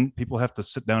 and people have to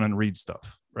sit down and read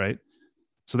stuff, right?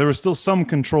 So there was still some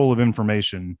control of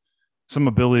information, some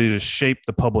ability to shape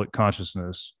the public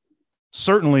consciousness.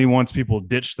 Certainly once people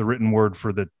ditched the written word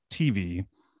for the TV,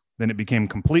 then it became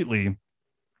completely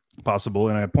possible.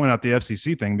 And I point out the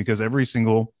FCC thing because every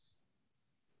single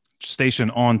station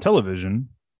on television,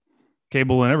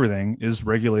 cable and everything is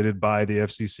regulated by the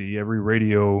FCC. Every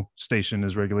radio station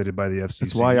is regulated by the FCC.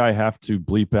 That's why I have to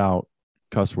bleep out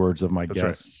cuss words of my That's right.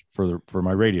 guests for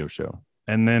my radio show.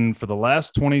 And then for the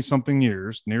last 20 something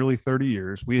years, nearly 30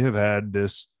 years, we have had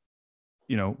this,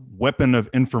 you know, weapon of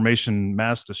information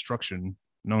mass destruction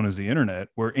known as the internet,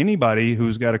 where anybody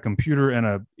who's got a computer and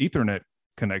a Ethernet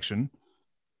connection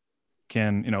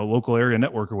can, you know, local area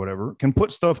network or whatever, can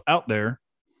put stuff out there.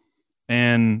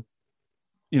 And,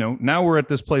 you know, now we're at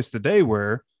this place today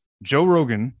where Joe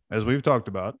Rogan, as we've talked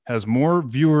about, has more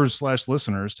viewers /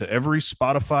 listeners to every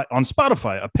Spotify,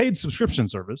 a paid subscription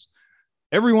service.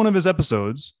 Every one of his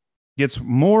episodes gets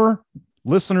more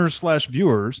listeners /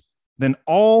 viewers than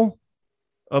all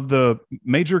of the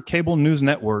major cable news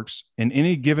networks in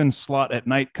any given slot at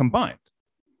night combined.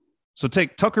 So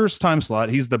take Tucker's time slot.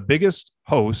 He's the biggest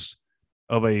host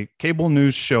of a cable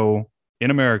news show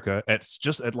in America at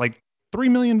like 3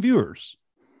 million viewers.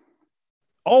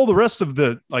 All the rest of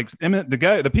the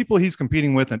people he's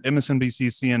competing with at MSNBC,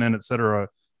 CNN, etc.,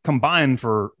 combined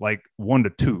for like 1 to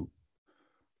 2.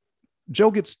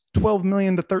 Joe gets 12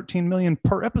 million to 13 million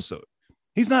per episode.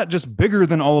 He's not just bigger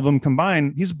than all of them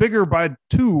combined. He's bigger by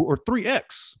 2 or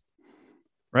 3x,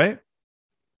 right?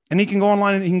 And he can go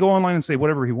online and say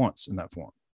whatever he wants in that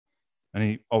form. And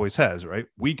he always has, right?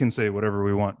 We can say whatever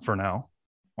we want for now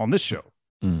on this show.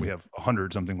 We have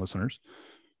 100 something listeners,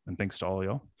 and thanks to all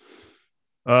y'all.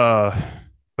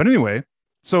 But anyway,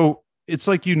 so it's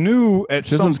like you knew at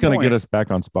Chisholm's some point, going to get us back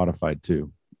on Spotify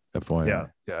too. FYI.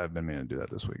 Yeah, I've been meaning to do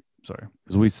that this week. Sorry,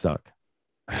 because we suck.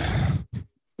 That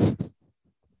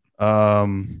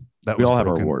we was all have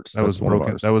broken. our warts. That was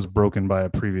broken. That was broken by a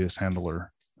previous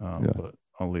handler. But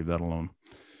I'll leave that alone.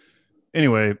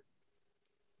 Anyway,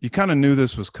 you kind of knew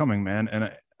this was coming, man,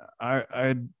 and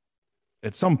I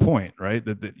at some point, right,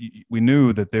 that we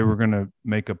knew that they were going to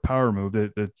make a power move.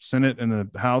 The Senate and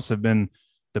the House have been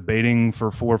debating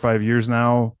for 4 or 5 years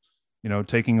now,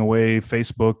 taking away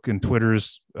Facebook and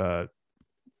Twitter's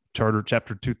Charter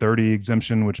Chapter 230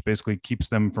 exemption, which basically keeps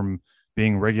them from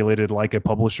being regulated like a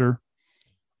publisher,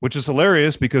 which is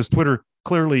hilarious because Twitter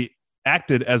clearly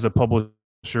acted as a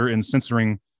publisher in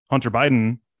censoring Hunter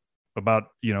Biden about,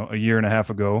 a year and a half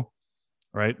ago,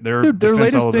 right? Their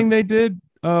latest thing they did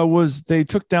was they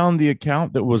took down the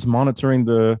account that was monitoring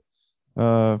the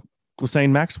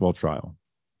Ghislaine Maxwell trial.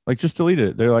 Like, just deleted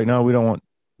it. They're like, no,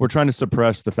 we're trying to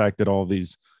suppress the fact that all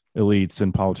these elites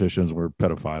and politicians were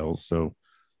pedophiles. So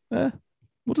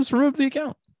we'll just remove the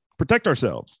account, protect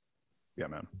ourselves. Yeah,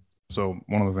 man. So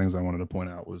one of the things I wanted to point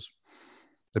out was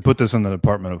they put this in the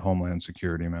Department of Homeland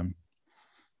Security, man.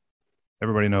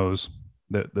 Everybody knows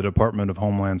that the Department of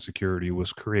Homeland Security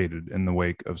was created in the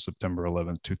wake of September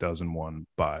 11th, 2001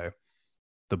 by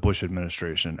the Bush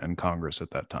administration and Congress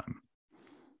at that time.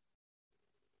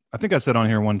 I think I said on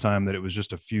here one time that it was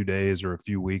just a few days or a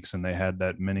few weeks and they had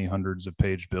that many hundreds of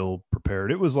page bill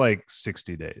prepared. It was like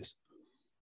 60 days.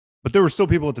 But there were still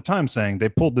people at the time saying they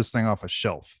pulled this thing off a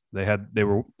shelf. They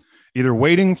were either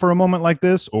waiting for a moment like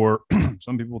this, or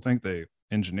some people think they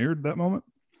engineered that moment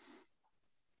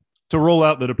to roll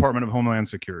out the Department of Homeland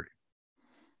Security.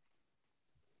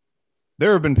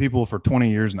 There have been people for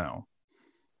 20 years now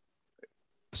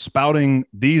spouting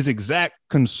these exact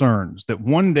concerns that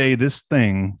one day this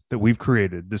thing that we've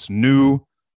created, this new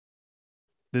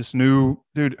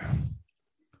dude,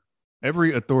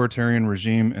 every authoritarian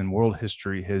regime in world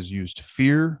history has used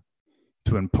fear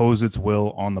to impose its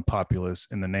will on the populace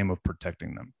in the name of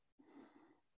protecting them.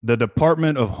 The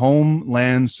Department of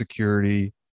Homeland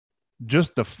Security,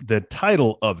 just the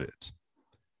title of it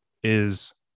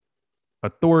is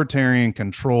authoritarian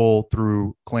control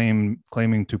through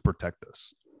claiming to protect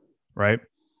us, right?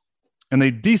 And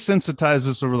they desensitized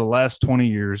us over the last 20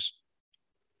 years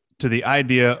to the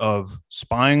idea of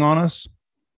spying on us,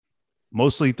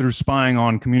 mostly through spying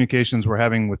on communications we're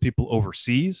having with people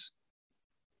overseas.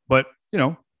 But,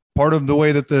 part of the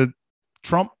way that the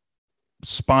Trump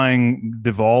spying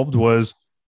devolved was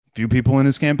few people in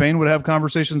his campaign would have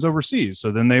conversations overseas. So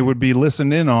then they would be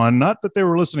listened in on, not that they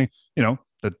were listening,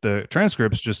 that the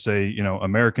transcripts just say,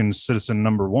 American citizen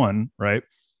number 1, right?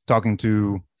 Talking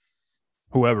to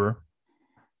whoever.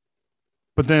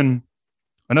 But then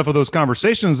enough of those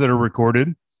conversations that are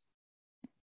recorded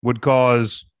would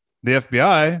cause the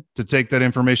FBI to take that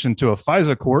information to a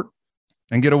FISA court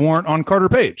and get a warrant on Carter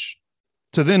Page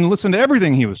to then listen to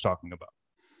everything he was talking about,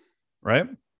 right?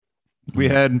 We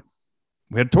had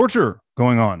torture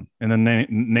going on in the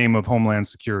name of Homeland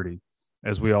Security,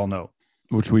 as we all know.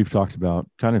 Which we've talked about,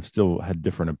 kind of still had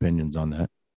different opinions on that.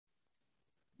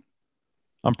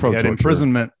 I'm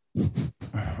pro-torture.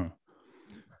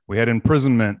 We had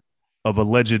imprisonment of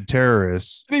alleged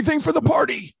terrorists. Anything for the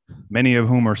party. Many of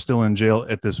whom are still in jail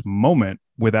at this moment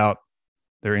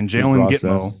they're in jail in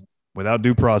Gitmo without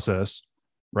due process,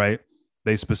 right?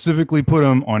 They specifically put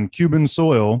them on Cuban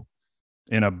soil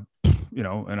in a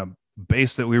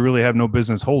base that we really have no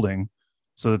business holding,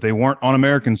 so that they weren't on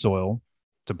American soil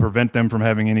to prevent them from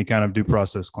having any kind of due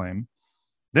process claim.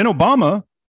 Then Obama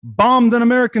bombed an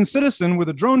American citizen with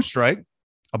a drone strike,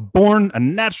 a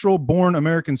natural born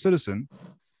American citizen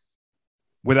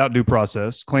without due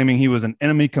process, claiming he was an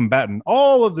enemy combatant.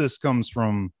 All of this comes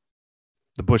from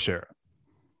the Bush era,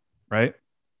 right?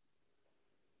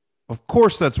 Of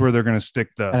course, that's where they're going to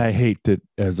stick the. And I hate that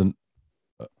as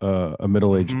a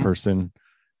middle-aged person,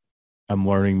 I'm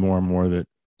learning more and more that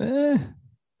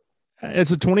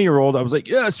as a 20-year-old, I was like,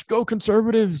 yes, go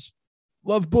conservatives,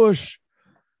 love Bush.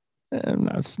 And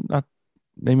that's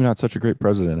maybe not such a great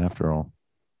president after all.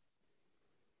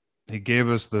 He gave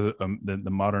us the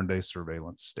modern day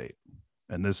surveillance state,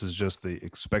 and this is just the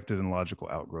expected and logical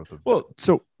outgrowth of. Well,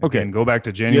 so okay, and go back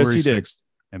to January 6th,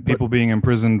 and people being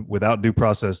imprisoned without due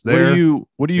process. There,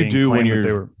 what do you do when your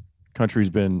were, country's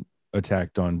been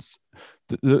attacked on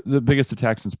the biggest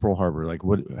attack since Pearl Harbor? Like,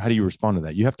 what? How do you respond to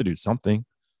that? You have to do something.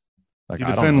 Like, you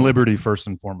defend liberty first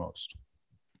and foremost.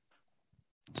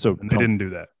 So and they didn't do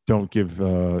that. Don't give.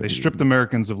 They stripped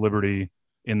Americans of liberty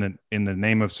in the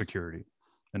name of security.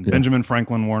 And Benjamin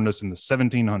Franklin warned us in the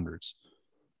 1700s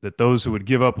that those who would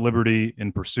give up liberty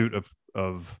in pursuit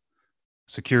of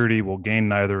security will gain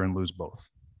neither and lose both.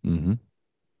 Mm-hmm.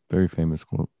 Very famous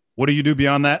quote. What do you do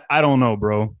beyond that? I don't know,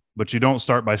 bro. But you don't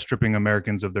start by stripping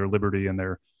Americans of their liberty and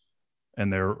their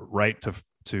right to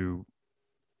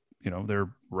their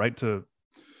right to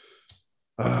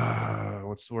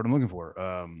what's the word I'm looking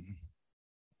for?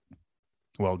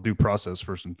 Well, due process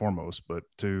first and foremost, but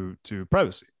to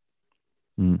privacy.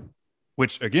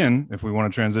 Which, again, if we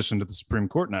want to transition to the Supreme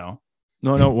Court now.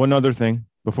 No, one other thing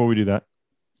before we do that.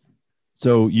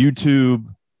 So YouTube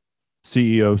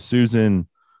CEO Susan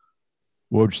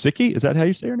Wojcicki, is that how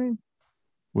you say her name?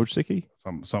 Wojcicki?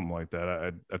 Something like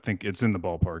that. I think it's in the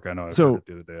ballpark. I know. I heard it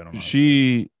the other day. I don't know.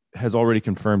 She has already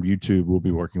confirmed YouTube will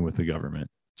be working with the government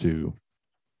with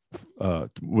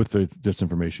the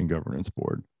Disinformation Governance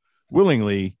Board,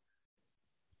 willingly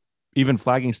even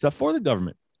flagging stuff for the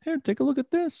government. Here, take a look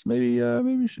at this. Maybe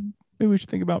we should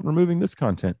think about removing this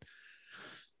content.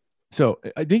 So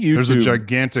I think there's a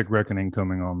gigantic reckoning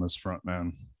coming on this front,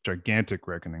 man. Gigantic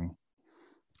reckoning.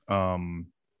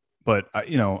 But I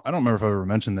don't remember if I ever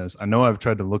mentioned this. I know I've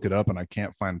tried to look it up and I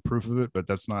can't find proof of it, but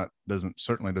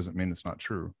certainly doesn't mean it's not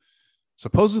true.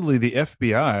 Supposedly the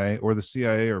FBI or the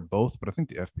CIA or both, but I think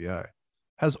the FBI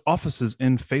has offices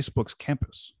in Facebook's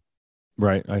campus.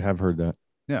 Right. I have heard that.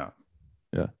 Yeah.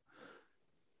 Yeah.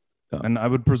 And I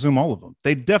would presume all of them.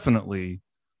 They definitely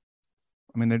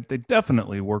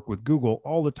work with Google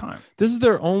all the time. This is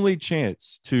their only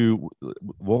chance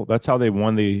that's how they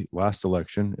won the last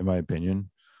election, in my opinion,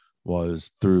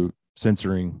 was through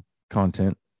censoring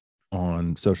content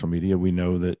on social media. We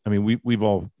know that. I mean, we've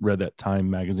all read that Time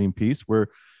magazine piece where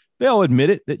they all admit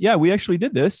it that, yeah, we actually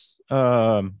did this.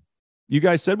 You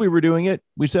guys said we were doing it.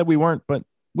 We said we weren't, but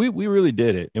we really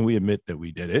did it. And we admit that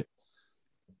we did it.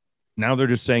 Now they're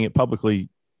just saying it publicly.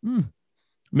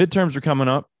 Midterms are coming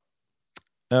up.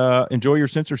 Enjoy your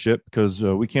censorship because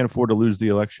we can't afford to lose the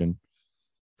election.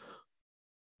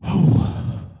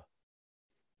 Yeah,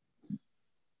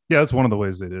 that's one of the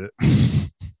ways they did it.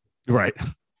 Right.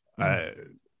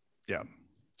 Yeah.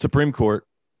 Supreme Court.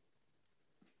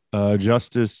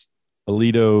 Justice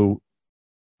Alito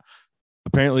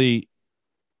apparently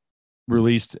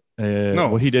released.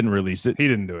 No, he didn't release it. He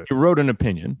didn't do it. He wrote an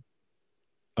opinion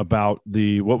about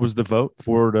what was the vote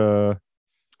for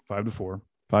 5-4.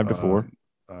 5-4.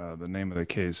 The name of the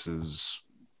case is,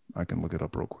 I can look it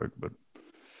up real quick, but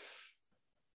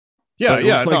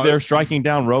they're striking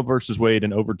down Roe versus Wade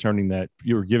and overturning that.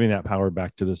 You're giving that power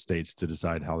back to the states to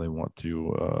decide how they want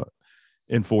to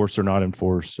enforce or not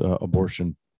enforce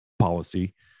abortion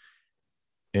policy.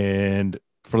 And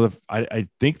I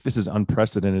think this is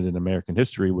unprecedented in American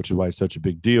history, which is why it's such a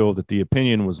big deal that the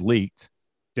opinion was leaked.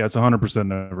 Yeah, it's 100%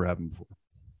 never happened before.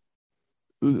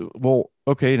 Well,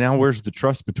 okay, now where's the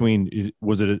trust between?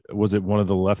 Was it one of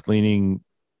the left-leaning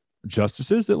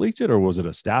justices that leaked it, or was it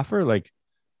a staffer? Like,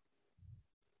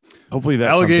 hopefully that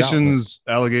allegations.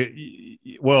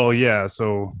 Well, yeah.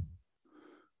 So,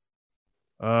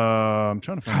 I'm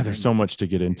trying to find. There's so much to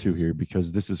get into here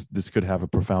because this could have a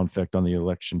profound effect on the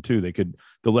election too.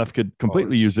 The left could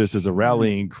completely use this as a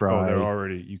rallying cry. Oh, they're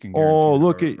already. You can. Oh,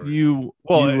 look at you!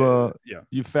 Well,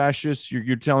 you fascists!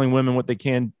 You're telling women what they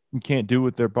can't do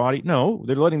with their body. No,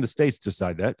 they're letting the states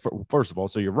decide that. First of all,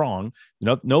 so you're wrong.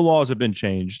 No laws have been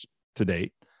changed to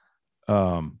date.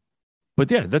 But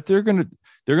yeah, that they're gonna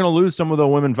lose some of the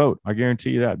women vote. I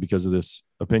guarantee you that because of this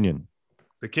opinion.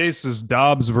 The case is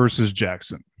Dobbs versus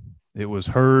Jackson. It was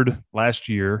heard last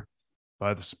year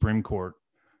by the Supreme Court.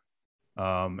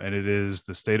 And it is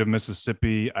the state of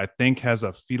Mississippi, I think, has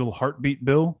a fetal heartbeat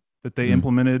bill that they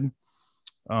implemented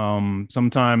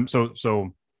sometime.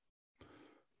 So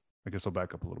I guess I'll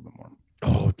back up a little bit more.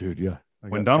 Oh, dude, yeah.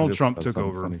 When Donald Trump took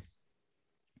over, you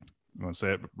want to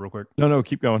say it real quick? No,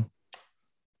 keep going.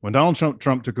 When Donald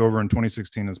Trump took over in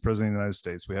 2016 as president of the United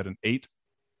States, we had an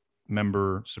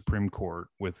 8-member Supreme Court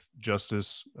with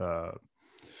Justice Antonin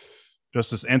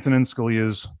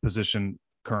Scalia's position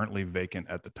currently vacant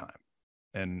at the time,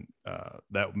 and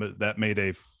that made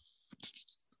it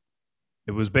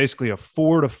was basically a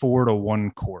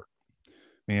 4-4-1 court,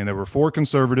 meaning there were 4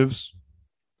 conservatives.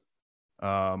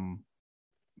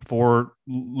 4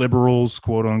 liberals,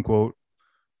 quote unquote,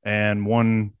 and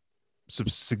 1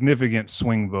 significant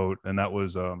swing vote, and that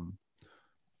was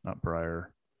not Breyer.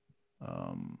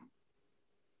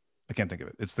 I can't think of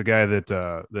it. It's the guy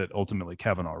that ultimately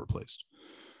Kavanaugh replaced.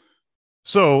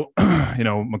 So,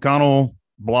 McConnell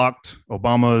blocked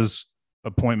Obama's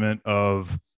appointment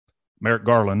of Merrick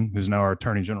Garland, who's now our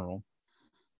Attorney General,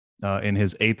 in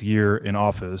his 8th year in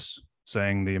office,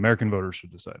 saying the American voters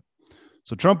should decide.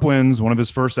 So Trump wins. One of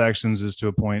his first actions is to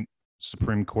appoint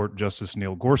Supreme Court Justice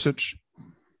Neil Gorsuch.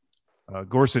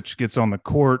 Gorsuch gets on the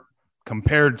court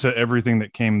compared to everything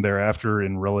that came thereafter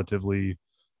in relatively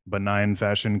benign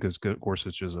fashion, because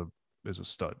Gorsuch is a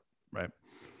stud, right?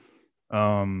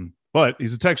 But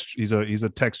he's a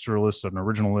textualist, an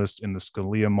originalist in the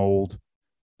Scalia mold.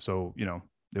 So,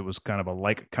 it was kind of a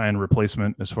like-kind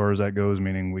replacement as far as that goes,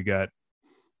 meaning we got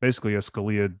basically a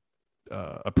Scalia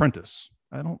apprentice.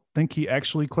 I don't think he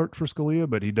actually clerked for Scalia,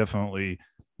 but he definitely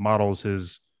models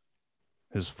his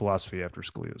philosophy after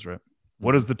Scalia's, right?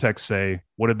 What does the text say?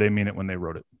 What did they mean it when they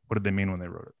wrote it? What did they mean when they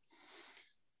wrote it?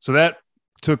 So that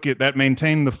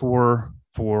maintained the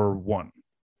 4-1.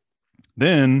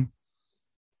 Then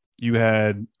you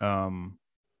had the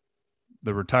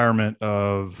retirement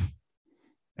of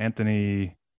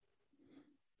Anthony,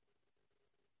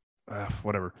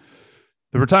 the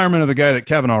retirement of the guy that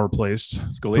Kavanaugh replaced,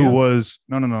 Scalia? Who was,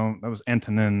 no, that was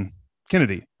Antonin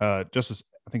Kennedy. Justice,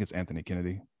 I think it's Anthony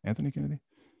Kennedy. Anthony Kennedy?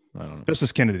 I don't know.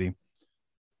 Justice Kennedy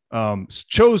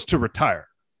chose to retire.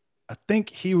 I think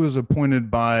he was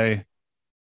appointed by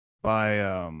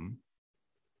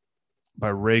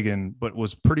Reagan, but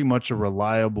was pretty much a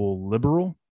reliable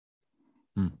liberal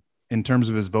in terms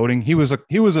of his voting. He was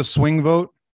a swing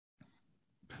vote.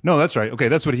 No, that's right. Okay,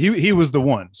 that's what he was the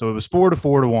one. So it was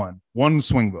 4-4-1, 1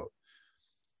 swing vote.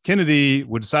 Kennedy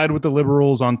would side with the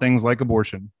liberals on things like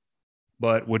abortion,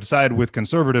 but would side with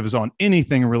conservatives on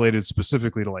anything related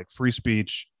specifically to like free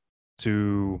speech,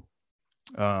 to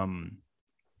I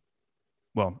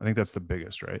think that's the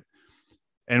biggest, right?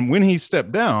 And when he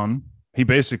stepped down, he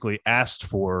basically asked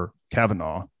for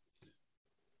Kavanaugh.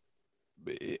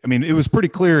 I mean, it was pretty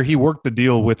clear he worked the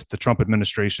deal with the Trump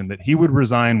administration that he would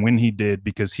resign when he did,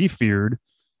 because he feared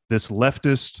this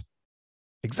leftist,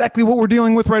 exactly what we're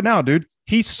dealing with right now, dude.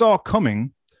 He saw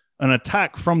coming an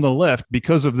attack from the left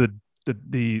because of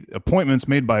the appointments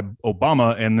made by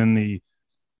Obama, and then the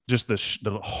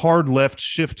hard left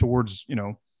shift towards,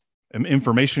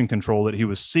 information control that he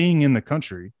was seeing in the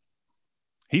country.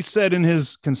 He said in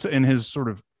his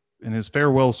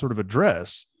farewell sort of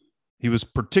address, he was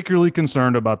particularly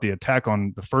concerned about the attack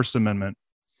on the First Amendment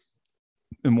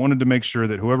and wanted to make sure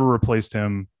that whoever replaced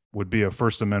him would be a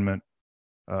First Amendment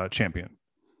champion.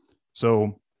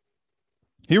 So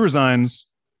he resigns.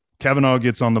 Kavanaugh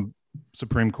gets on the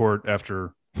Supreme Court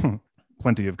after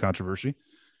plenty of controversy.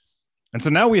 And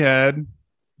so now we had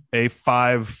a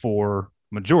 5-4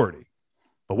 majority.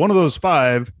 But one of those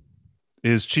 5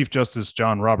 is Chief Justice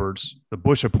John Roberts, the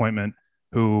Bush appointment,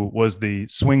 who was the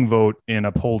swing vote in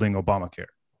upholding Obamacare,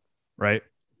 right?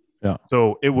 Yeah.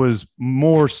 So it was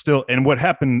more still, and what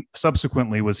happened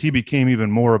subsequently was he became even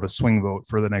more of a swing vote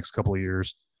for the next couple of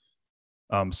years,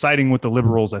 siding with the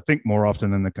liberals, I think, more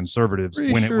often than the conservatives.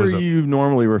 You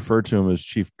normally refer to him as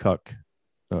Chief Cuck.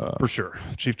 For sure.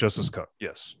 Chief Justice Cuck.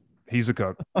 Yes. He's a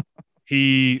cuck.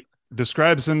 He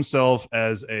describes himself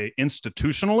as a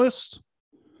institutionalist.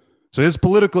 So his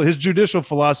judicial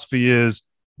philosophy is,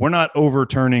 we're not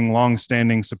overturning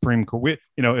longstanding Supreme Court.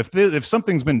 If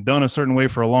something's been done a certain way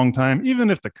for a long time, even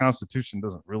if the Constitution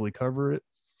doesn't really cover it,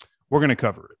 we're going to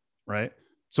cover it, right?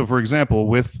 So, for example,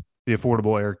 with the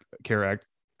Affordable Care Act,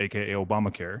 aka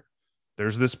Obamacare,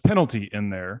 there's this penalty in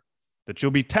there that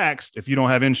you'll be taxed if you don't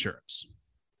have insurance,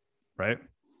 right?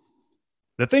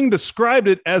 The thing described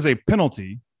it as a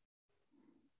penalty.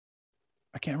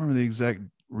 I can't remember the exact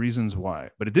reasons why,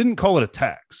 but it didn't call it a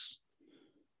tax.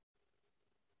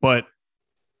 But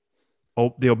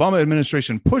the Obama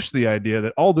administration pushed the idea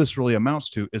that all this really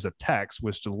amounts to is a tax,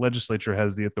 which the legislature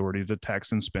has the authority to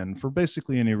tax and spend for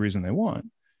basically any reason they want.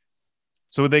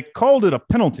 So they called it a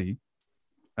penalty.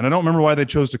 And I don't remember why they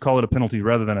chose to call it a penalty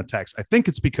rather than a tax. I think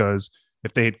it's because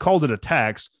if they had called it a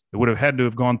tax, it would have had to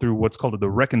have gone through what's called the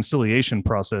reconciliation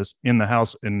process in the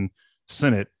House and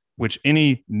Senate, which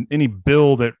any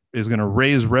bill that is going to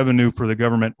raise revenue for the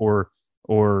government or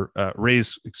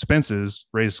raise expenses,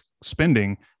 raise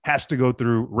spending, has to go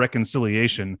through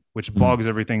reconciliation, which bogs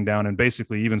everything down. And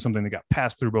basically even something that got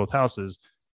passed through both houses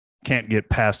can't get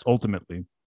passed ultimately.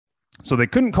 So they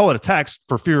couldn't call it a tax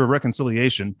for fear of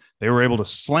reconciliation. They were able to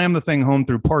slam the thing home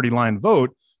through party line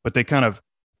vote, but they kind of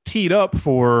teed up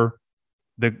for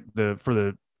for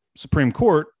the Supreme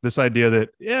Court, this idea that,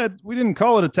 yeah, we didn't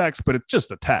call it a tax, but it's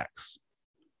just a tax.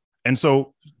 And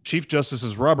so Chief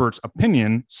Justice Roberts'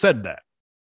 opinion said that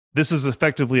this is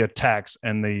effectively a tax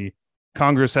and the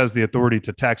Congress has the authority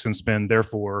to tax and spend.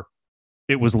 Therefore,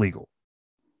 it was legal.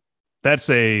 That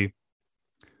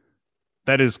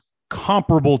is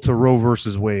comparable to Roe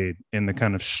versus Wade in the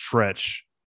kind of stretch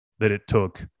that it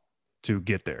took to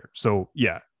get there. So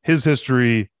yeah, his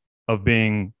history of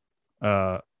being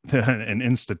an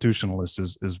institutionalist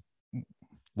is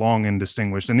long and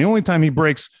distinguished. And the only time he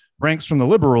breaks ranks from the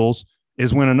liberals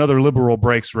is when another liberal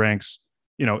breaks ranks.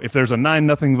 You know, if there's a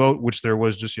 9-0 vote, which there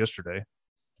was just yesterday,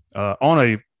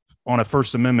 on a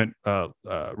First Amendment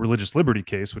religious liberty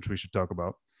case, which we should talk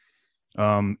about.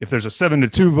 If there's a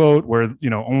 7-2 vote where, you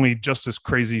know, only Justice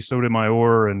Crazy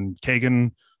Sotomayor and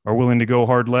Kagan are willing to go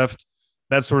hard left,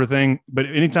 that sort of thing. But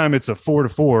anytime it's a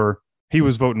 4-4, he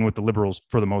was voting with the liberals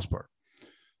for the most part.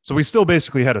 So we still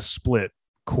basically had a split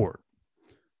court.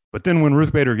 But then when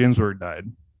Ruth Bader Ginsburg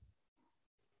died,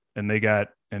 and they got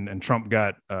and Trump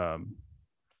got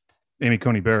Amy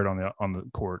Coney Barrett on the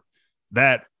court,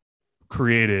 that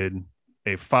created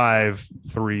a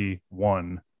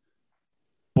 5-3-1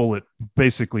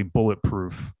 basically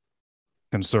bulletproof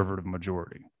conservative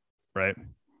majority, right?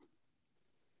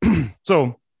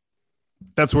 So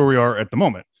that's where we are at the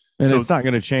moment. And so, it's not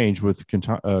going to change with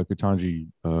Ketanji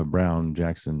Brown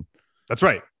Jackson. That's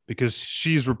right, because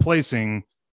she's replacing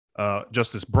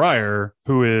Justice Breyer,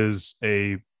 who is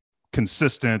a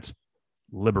consistent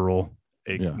liberal,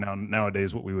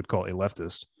 nowadays what we would call a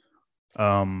leftist.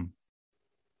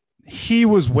 He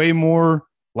was way more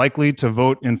likely to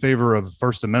vote in favor of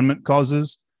First Amendment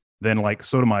causes than like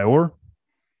Sotomayor.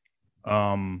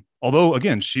 Although,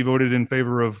 again, she voted in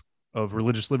favor of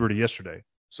religious liberty yesterday.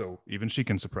 So even she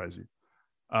can surprise you.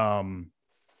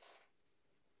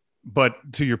 But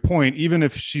to your point, even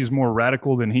if she's more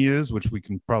radical than he is, which we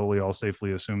can probably all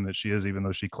safely assume that she is, even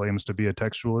though she claims to be a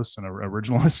textualist and an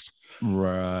originalist,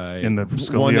 right? In the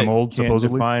Scalia mold,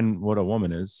 supposedly. Define what a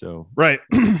woman is. So right.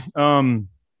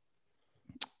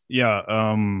 Yeah.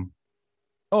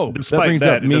 Oh, that brings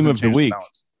up meme of the week.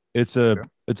 It's a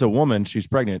woman. She's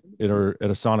pregnant at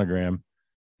a sonogram.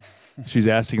 She's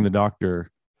asking the doctor,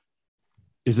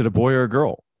 "Is it a boy or a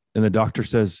girl?" And the doctor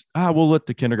says, we'll let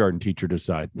the kindergarten teacher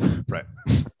decide. Right.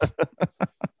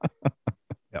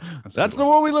 Yeah, that's the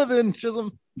world we live in,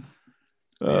 Chisholm.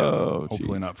 Oh,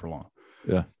 hopefully not for long.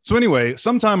 Yeah. So anyway,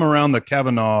 sometime around the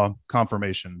Kavanaugh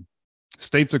confirmation,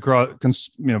 states across,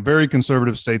 very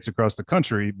conservative states across the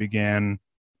country began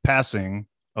passing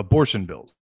abortion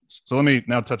bills. So let me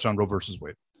now touch on Roe versus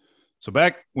Wade. So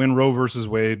back when Roe versus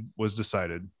Wade was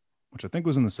decided, which I think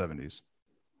was in the 70s,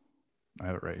 I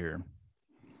have it right here.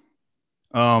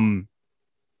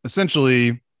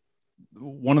 Essentially,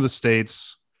 one of the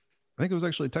states, I think it was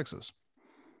actually Texas,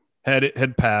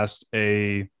 had passed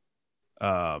basically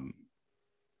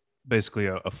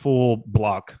a full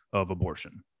block of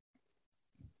abortion.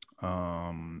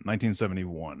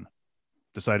 1971,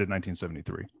 decided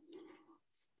 1973.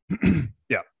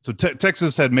 Yeah, so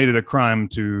Texas had made it a crime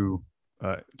to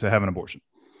have an abortion,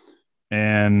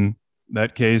 and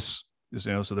that case is,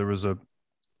 so there was a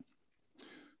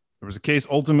case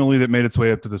ultimately that made its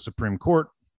way up to the Supreme Court,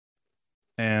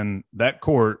 and that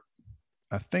court,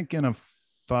 I think in a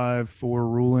 5-4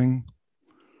 ruling,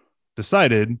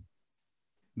 decided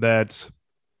that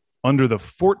under the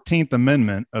 14th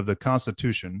Amendment of the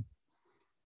Constitution,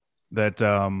 that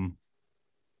a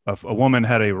woman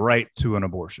had a right to an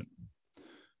abortion.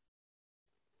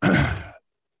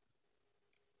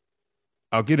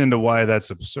 I'll get into why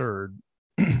that's absurd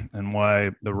and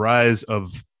why the rise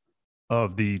of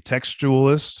the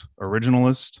textualist,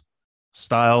 originalist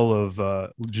style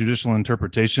of judicial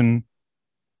interpretation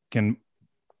can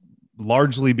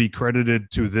largely be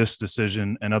credited to this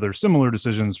decision and other similar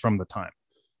decisions from the time.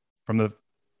 From the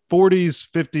 40s,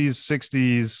 50s,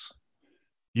 60s,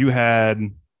 you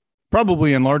had,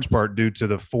 probably in large part due to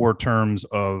the 4 terms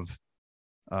of,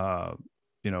 up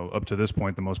to this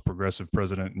point, the most progressive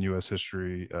president in U.S.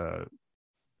 history,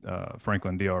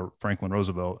 Franklin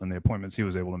Roosevelt, and the appointments he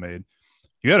was able to make.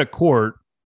 You had a court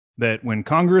that when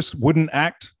Congress wouldn't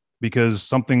act because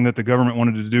something that the government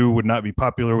wanted to do would not be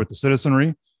popular with the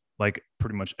citizenry, like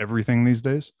pretty much everything these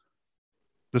days,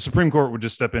 the Supreme Court would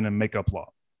just step in and make up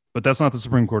law. But that's not the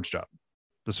Supreme Court's job.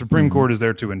 The Supreme Court is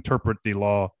there to interpret the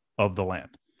law of the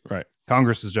land. Right.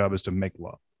 Congress's job is to make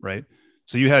law, right?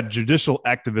 So you had judicial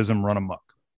activism run amok.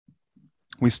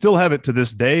 We still have it to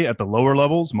this day at the lower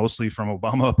levels, mostly from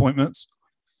Obama appointments,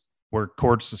 where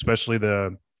courts, especially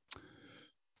the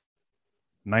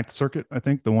Ninth Circuit, I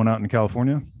think, the one out in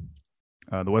California,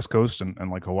 the West Coast and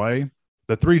like Hawaii.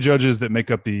 The 3 judges that make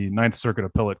up the Ninth Circuit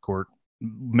Appellate Court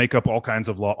make up all kinds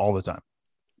of law all the time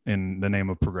in the name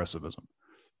of progressivism.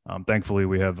 Thankfully,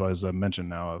 we have, as I mentioned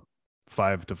now, a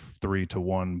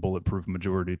 5-3-1 bulletproof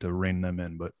majority to rein them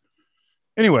in. But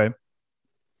anyway,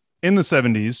 in the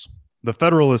 70s, the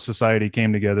Federalist Society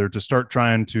came together to start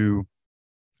trying to,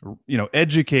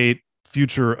 educate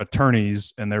future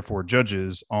attorneys and therefore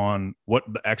judges on what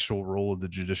the actual role of the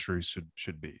judiciary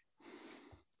should be.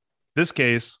 This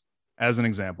case, as an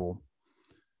example,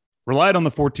 relied on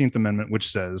the 14th Amendment, which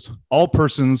says all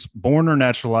persons born or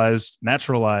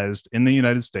naturalized in the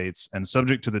United States and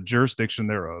subject to the jurisdiction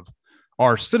thereof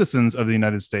are citizens of the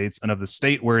United States and of the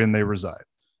state wherein they reside.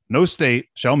 No state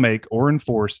shall make or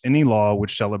enforce any law which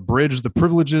shall abridge the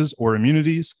privileges or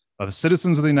immunities of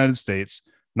citizens of the United States,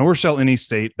 nor shall any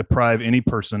state deprive any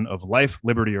person of life,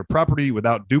 liberty, or property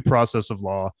without due process of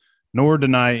law, nor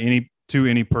deny any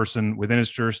person within its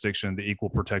jurisdiction the equal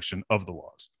protection of the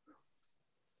laws.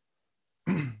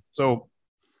 So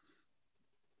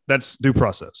that's due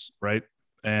process, right?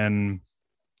 And,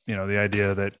 the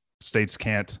idea that states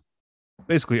can't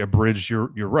basically abridge your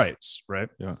rights, right?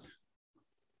 Yeah.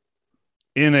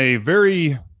 In a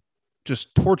very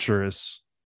just torturous,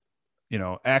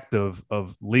 act of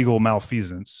legal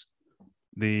malfeasance,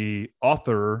 the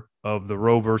author of the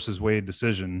Roe versus Wade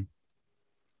decision,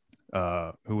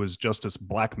 who was Justice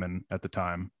Blackmun at the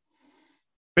time,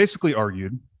 basically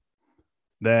argued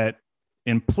that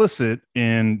implicit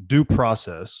in due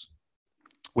process,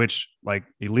 which like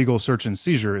illegal search and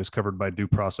seizure is covered by due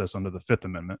process under the Fifth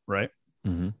Amendment, right?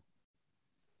 Mm-hmm.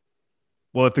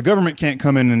 Well, if the government can't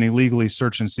come in and illegally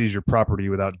search and seize your property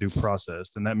without due process,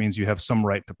 then that means you have some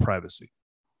right to privacy.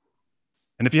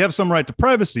 And if you have some right to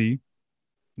privacy,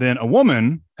 then a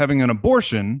woman having an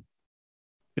abortion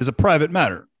is a private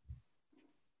matter.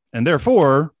 And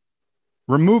therefore,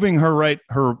 removing her right,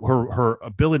 her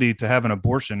ability to have an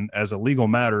abortion as a legal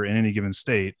matter in any given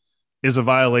state is a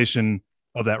violation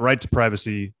of that right to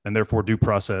privacy and therefore due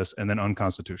process and then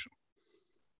unconstitutional.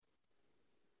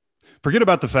 Forget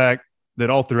about the fact that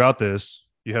all throughout this,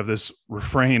 you have this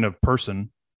refrain of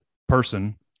person,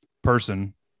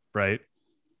 right?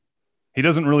 He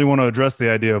doesn't really want to address the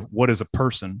idea of what is a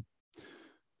person.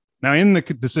 Now, in the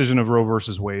decision of Roe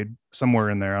versus Wade, somewhere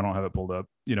in there, I don't have it pulled up,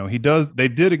 they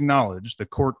did acknowledge, that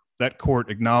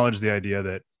court acknowledged the idea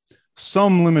that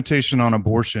some limitation on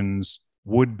abortions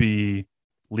would be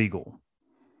legal.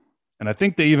 And I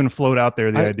think they even float out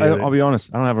there the idea. I'll be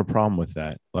honest, I don't have a problem with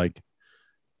that. Like,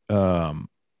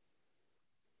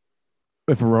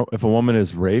 if a woman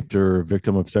is raped or a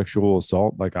victim of sexual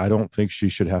assault, like, I don't think she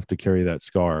should have to carry that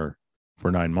scar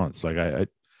for 9 months. Like, I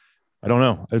don't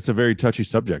know. It's a very touchy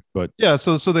subject, but yeah.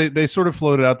 So they sort of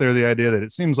floated out there the idea that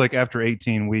it seems like after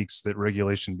 18 weeks that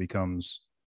regulation becomes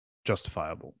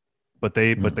justifiable. But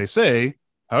they say,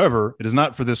 however, it is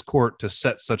not for this court to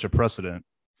set such a precedent.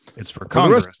 It's for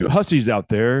Congress. The rest of you hussies out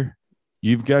there,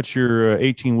 you've got your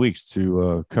 18 weeks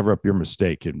to cover up your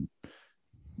mistake and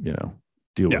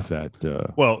deal with that.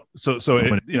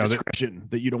 Discretion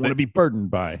that you don't want to be burdened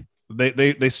by.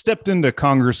 They stepped into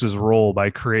Congress's role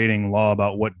by creating law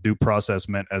about what due process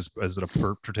meant as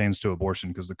it pertains to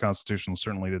abortion, because the Constitution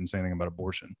certainly didn't say anything about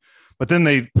abortion. But then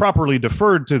they properly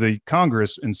deferred to the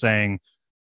Congress in saying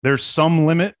there's some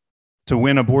limit to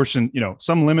when abortion,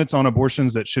 some limits on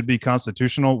abortions that should be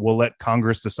constitutional. We'll let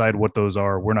Congress decide what those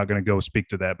are. We're not going to go speak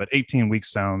to that. But 18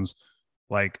 weeks sounds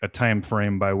like a time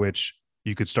frame by which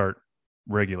you could start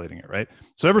regulating it, right?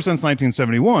 So ever since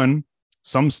 1971,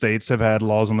 some states have had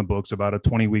laws on the books about a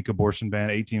 20-week abortion ban,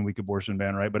 18-week abortion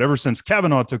ban, right? But ever since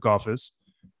Kavanaugh took office,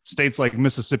 states like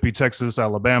Mississippi, Texas,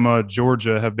 Alabama,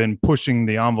 Georgia have been pushing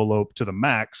the envelope to the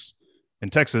max.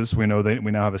 In Texas, we know that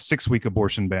we now have a 6-week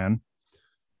abortion ban,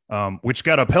 which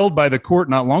got upheld by the court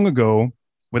not long ago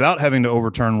without having to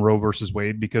overturn Roe versus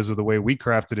Wade because of the way we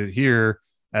crafted it here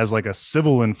as like a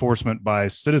civil enforcement by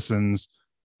citizens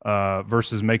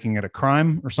versus making it a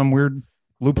crime or some weird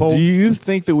loophole. Do you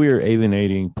think that we are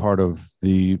alienating part of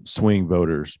the swing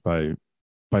voters by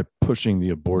pushing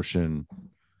the abortion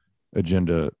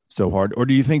agenda so hard? Or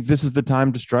do you think this is the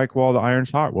time to strike while the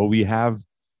iron's hot? Well, we have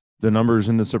the numbers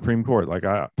in the Supreme Court. Like,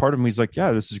 part of me is like,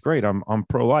 yeah, this is great. I'm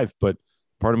pro-life, but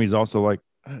part of me is also like,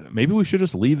 maybe we should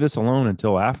just leave this alone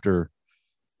until after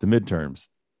the midterms.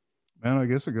 Man, I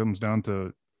guess it comes down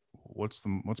to what's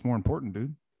more important,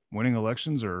 dude? Winning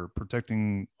elections or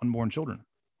protecting unborn children?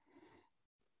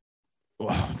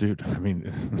 Well, dude, I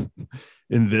mean,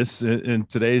 in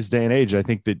today's day and age, I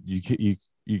think that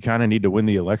you kind of need to win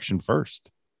the election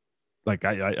first. Like,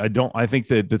 I think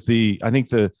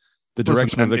the the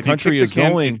direction Listen, of the if you country kick is the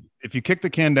can- going. If you kick the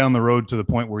can down the road to the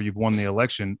point where you've won the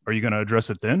election, are you going to address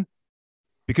it then?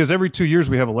 Because every 2 years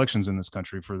we have elections in this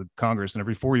country for the Congress, and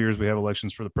every 4 years we have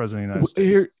elections for the president of the United States.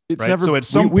 Here, it's right? never. So at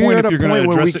some we're point, at if a you're going to point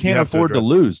where we address it, you can't have to afford to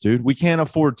address it. lose, dude. We can't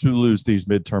afford to lose these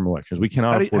midterm elections. We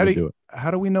cannot afford to do it.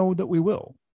 How do we know that we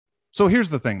will? So here's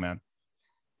the thing, man.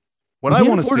 What We I can't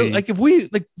want to afford see, like if we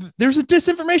like, there's a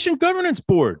disinformation governance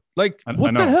board. Like, I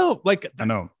what know. the hell? Like, I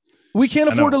know, we can't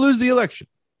I afford know. to lose the election.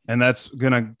 and that's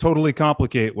going to totally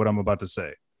complicate what I'm about to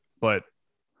say. But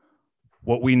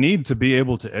what we need to be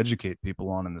able to educate people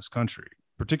on in this country,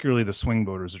 particularly the swing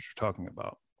voters that you're talking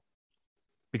about,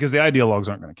 because the ideologues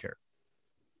aren't going to care,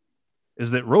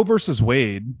 is that Roe versus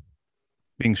Wade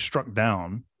being struck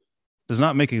down does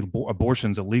not make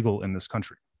abortions illegal in this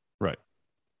country. Right.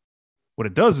 What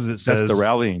it does is it says That's the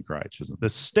rallying cry, Chisholm. the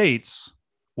states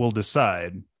will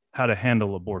decide how to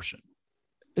handle abortion.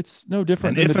 It's no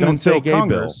different And than if the and Don't Say until Gay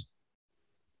Congress,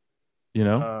 bill. You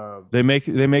know, they make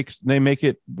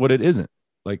it what it isn't.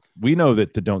 Like, we know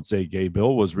that the Don't Say Gay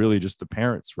bill was really just the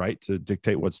parents' right to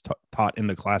dictate what's taught in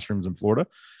the classrooms in Florida.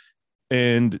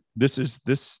 And this is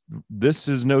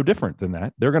no different than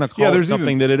that. They're going to call it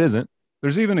something that it isn't.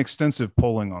 There's even extensive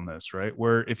polling on this, right?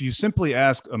 Where if you simply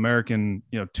ask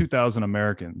 2,000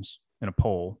 Americans in a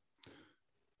poll,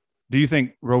 do you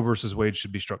think Roe versus Wade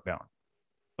should be struck down?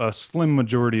 A slim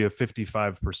majority of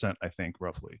 55%, I think,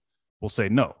 roughly, will say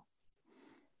no.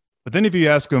 But then if you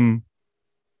ask them,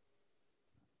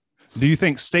 do you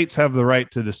think states have the right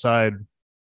to decide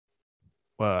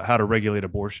how to regulate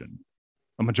abortion?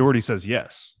 A majority says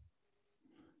yes.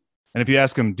 And if you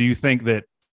ask them, do you think that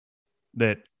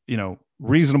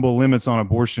reasonable limits on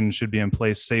abortion should be in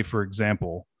place, say, for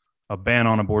example, a ban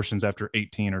on abortions after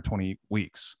 18 or 20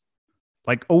 weeks?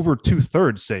 Like, over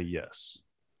 2/3 say yes,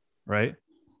 right?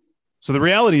 So the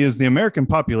reality is the American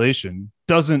population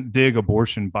doesn't dig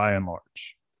abortion by and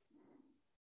large.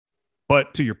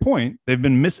 But to your point, they've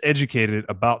been miseducated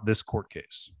about this court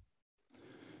case.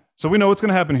 So we know what's going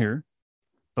to happen here.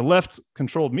 The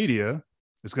left-controlled media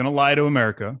is going to lie to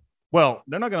America. Well,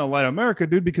 they're not going to lie to America,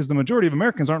 dude, because the majority of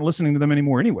Americans aren't listening to them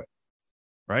anymore anyway,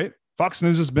 right? Fox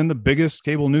News has been the biggest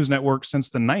cable news network since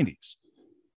the 90s.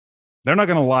 They're not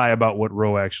going to lie about what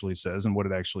Roe actually says and what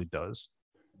it actually does.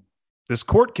 This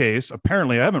court case,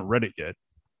 apparently, I haven't read it yet,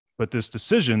 but this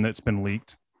decision that's been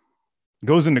leaked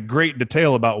goes into great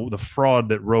detail about the fraud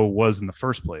that Roe was in the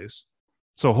first place.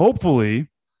 So hopefully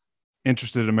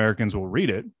interested Americans will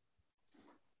read it,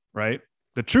 right?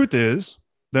 The truth is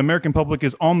the American public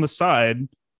is on the side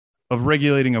of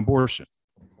regulating abortion.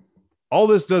 All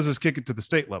this does is kick it to the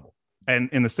state level. And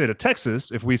in the state of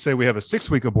Texas, if we say we have a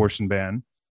 6-week abortion ban,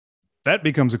 that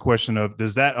becomes a question of,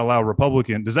 does that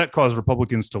cause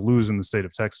Republicans to lose in the state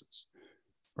of Texas,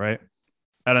 right?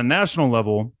 At a national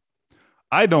level,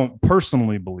 I don't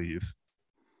personally believe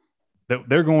that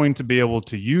they're going to be able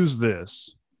to use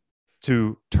this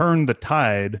to turn the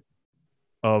tide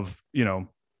of,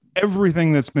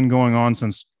 everything that's been going on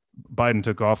since Biden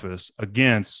took office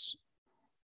against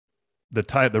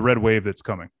the red wave that's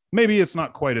coming. Maybe it's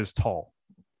not quite as tall.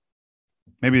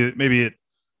 Maybe they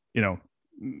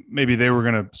were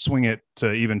going to swing it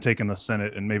to even taking the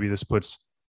Senate, and maybe this puts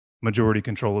majority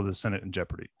control of the Senate in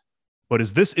jeopardy. But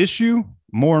is this issue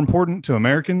more important to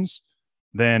Americans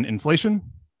than inflation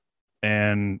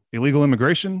and illegal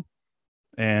immigration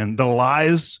and the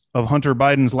lies of Hunter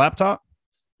Biden's laptop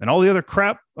and all the other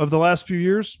crap of the last few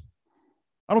years?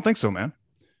 I don't think so, man.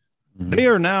 Mm-hmm. They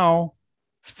are now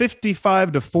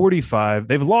 55-45.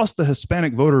 They've lost the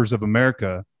Hispanic voters of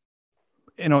America,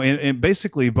 in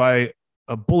basically by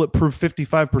a bulletproof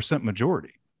 55%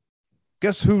 majority.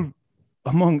 Guess who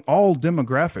among all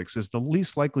demographics is the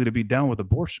least likely to be down with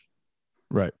abortion?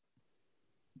 Right.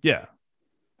 Yeah.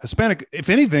 Hispanic, if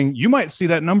anything, you might see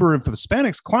that number of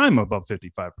Hispanics climb above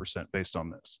 55% based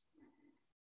on this.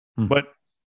 But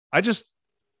I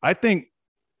think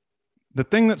the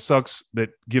thing that sucks,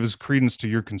 that gives credence to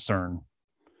your concern,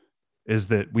 is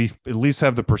that we at least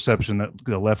have the perception that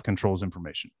the left controls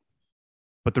information.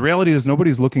 But the reality is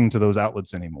nobody's looking to those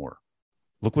outlets anymore.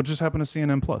 Look what just happened to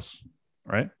CNN Plus,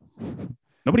 right?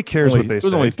 Nobody cares what they say.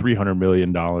 It was only $300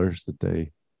 million that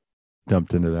they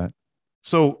dumped into that.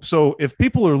 So if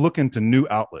people are looking to new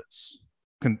outlets,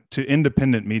 to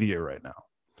independent media right now,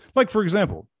 like, for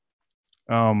example,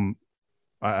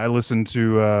 I listened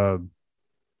to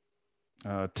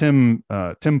Tim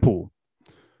Pool,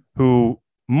 who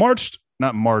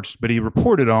not marched, but he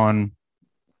reported on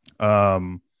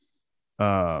what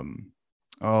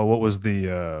was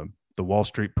the Wall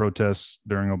Street protests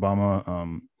during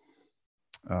Obama?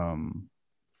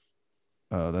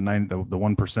 the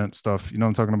 1% stuff. You know what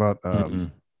I'm talking about? Mm-mm.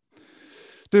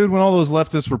 Dude, when all those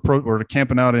leftists were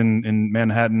camping out in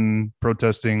Manhattan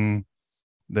protesting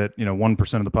that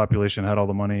 1% of the population had all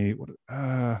the money.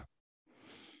 I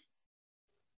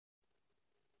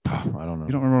don't know.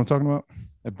 You don't remember what I'm talking about?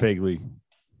 Vaguely.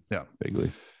 Yeah,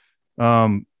 vaguely.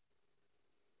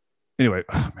 Anyway,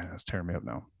 man, that's tearing me up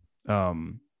now.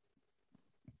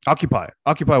 Occupy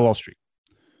Wall Street.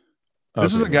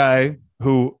 This is a guy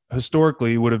who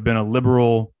historically would have been a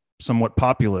liberal, somewhat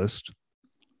populist,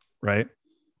 right?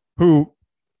 Who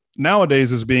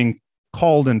nowadays is being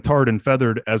called and tarred and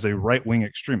feathered as a right-wing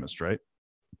extremist, right?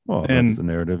 Well, that's the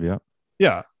narrative, yeah.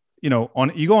 Yeah. You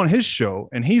go on his show,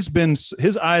 and his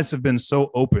eyes have been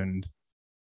so opened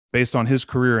based on his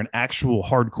career in actual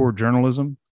hardcore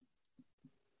journalism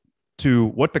to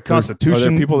what the Constitution. Are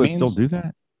there people means. that still do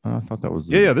that? I thought that was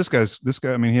This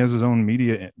guy. I mean, he has his own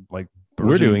media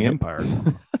we're doing empire.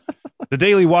 The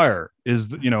Daily Wire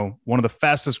is one of the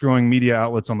fastest growing media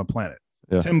outlets on the planet.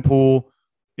 Yeah. Tim Pool.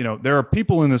 There are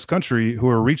people in this country who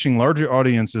are reaching larger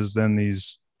audiences than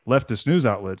these leftist news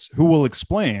outlets who will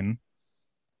explain,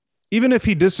 even if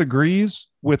he disagrees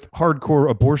with hardcore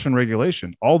abortion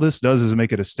regulation, all this does is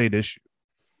make it a state issue.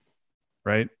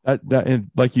 Right. That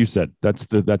like you said, that's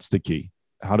the key.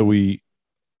 How do we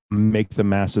make the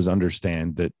masses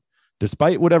understand that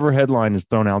despite whatever headline is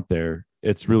thrown out there,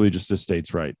 it's really just a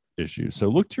states' right issue. So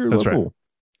look to your local.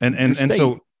 Right. And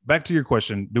so back to your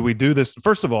question, do we do this?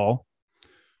 First of all,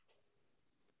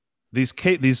 these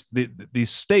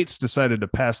states decided to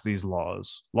pass these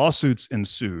laws. Lawsuits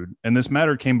ensued, and this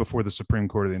matter came before the Supreme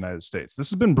Court of the United States. This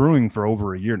has been brewing for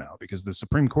over a year now because the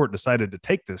Supreme Court decided to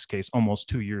take this case almost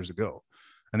 2 years ago,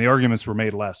 and the arguments were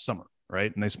made last summer,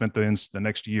 right? And they spent the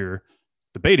next year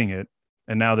debating it,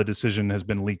 and now the decision has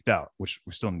been leaked out, which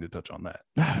we still need to touch on that.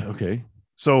 Okay.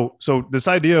 So this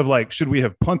idea of should we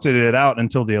have punted it out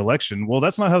until the election? Well,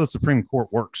 that's not how the Supreme Court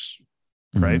works,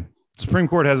 right? The Supreme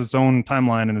Court has its own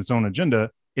timeline and its own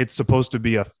agenda. It's supposed to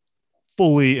be a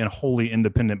fully and wholly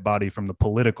independent body from the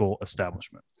political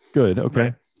establishment. Good. Okay.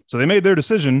 Right? So they made their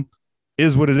decision,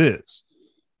 is what it is.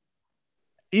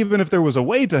 Even if there was a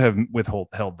way to have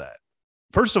held that,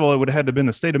 first of all, it would have had to have been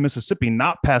the state of Mississippi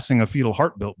not passing a fetal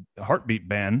heartbeat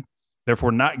ban,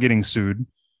 therefore not getting sued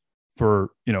for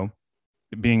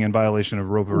being in violation of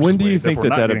Roe versus When do you Wade, think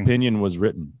that opinion was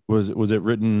written? Was it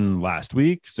written last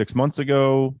week, 6 months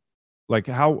ago? Like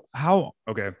how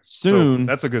okay soon? So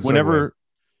that's a good whenever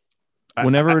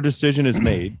a decision is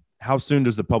made, how soon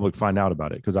does the public find out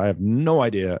about it? Because I have no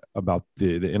idea about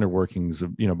the inner workings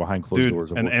of behind closed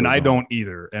doors. And I don't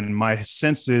either. And my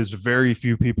sense is very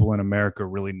few people in America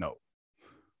really know.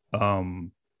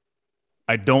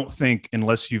 I don't think,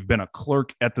 unless you've been a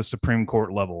clerk at the Supreme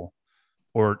Court level,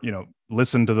 or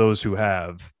listen to those who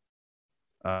have,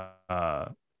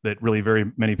 that really very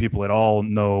many people at all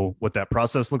know what that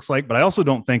process looks like. But I also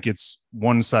don't think it's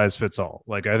one size fits all.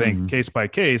 Like I think case by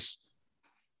case,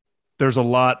 there's a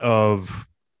lot of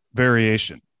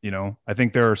variation. I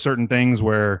think there are certain things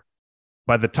where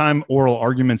by the time oral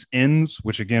arguments ends,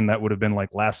 which again, that would have been like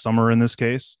last summer in this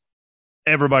case,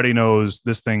 everybody knows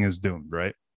this thing is doomed,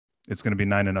 right? It's going to be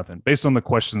 9-0 based on the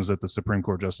questions that the Supreme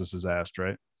Court justices asked,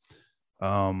 right?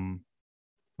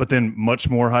 But then much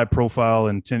more high profile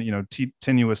and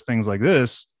tenuous things like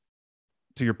this,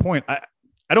 to your point, I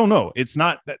don't know. It's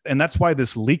not, and that's why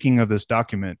this leaking of this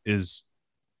document is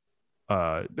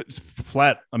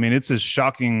flat. I mean, it's as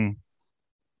shocking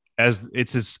as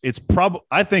it's probably,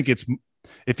 I think it's,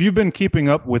 if you've been keeping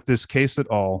up with this case at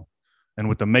all and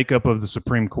with the makeup of the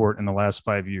Supreme Court in the last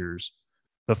 5 years,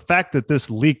 the fact that this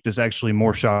leaked is actually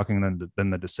more shocking than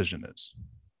the decision is.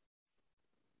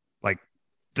 Like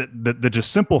the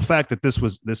just simple fact that this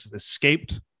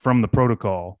escaped from the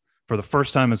protocol for the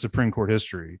first time in Supreme Court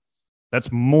history,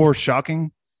 that's more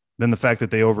shocking than the fact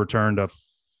that they overturned a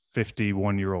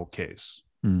 51-year-old case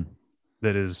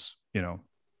that is,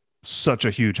 such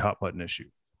a huge hot button issue,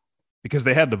 because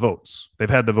they had the votes. They've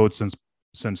had the votes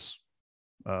since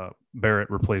Barrett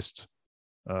replaced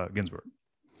Ginsburg.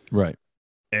 Right.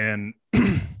 And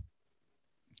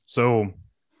so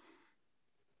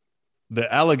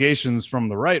the allegations from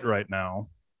the right now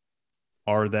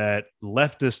are that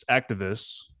leftist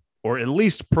activists, or at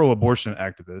least pro-abortion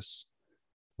activists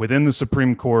within the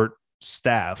Supreme Court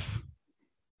staff,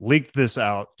 leaked this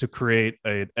out to create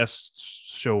a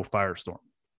show firestorm.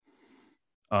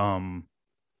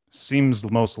 Seems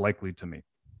most likely to me.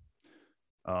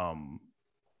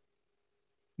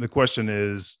 The question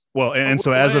is, well, and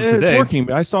so as of today, it's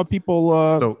working. I saw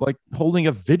people like holding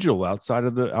a vigil outside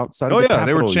of the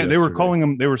Capitol. They were calling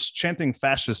them. They were chanting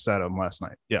fascists at them last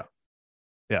night. Yeah,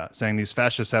 Yeah, saying these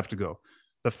fascists have to go.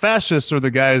 The fascists are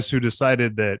the guys who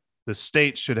decided that the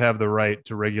state should have the right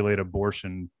to regulate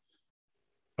abortion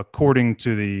according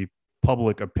to the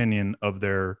public opinion of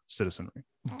their citizenry.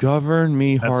 Govern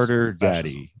me That's harder, fascism.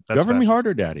 daddy. That's Govern me fascism.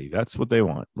 harder, daddy. That's what they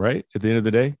want, right? At the end of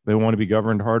the day, they want to be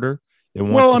governed harder. They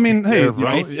want Well, to I mean, see hey, their you know,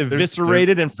 rights there's-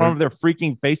 eviscerated in front there- of their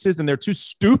freaking faces, and they're too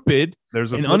stupid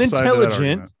There's a and flip side to that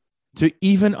unintelligent argument. to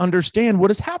even understand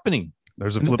what is happening.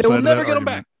 There's a And flip they side will to never that get them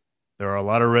argument. back. There are a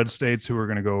lot of red states who are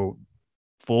going to go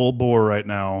full bore right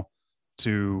now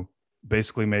to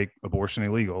basically make abortion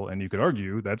illegal, and you could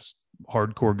argue that's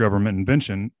hardcore government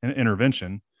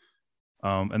intervention.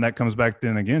 And that comes back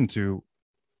then again to,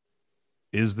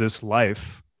 is this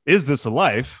life? Is this a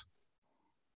life?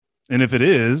 And if it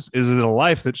is it a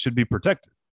life that should be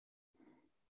protected?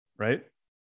 Right?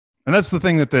 And that's the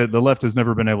thing that the left has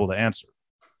never been able to answer.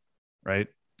 Right?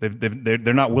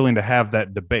 They're not willing to have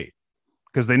that debate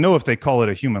because they know if they call it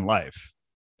a human life,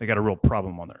 they got a real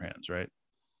problem on their hands. Right?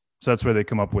 So that's where they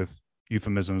come up with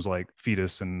euphemisms like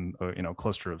fetus and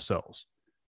cluster of cells.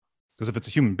 Because if it's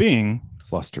a human being,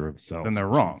 Cluster of cells. then they're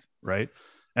wrong, right?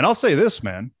 And I'll say this,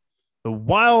 man, the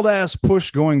wild ass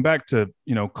push going back to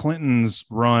Clinton's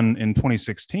run in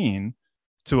 2016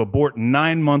 to abort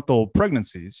 9-month-old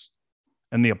pregnancies,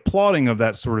 and the applauding of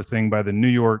that sort of thing by the New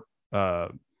York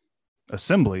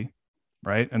Assembly,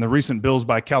 right? And the recent bills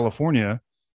by California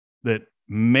that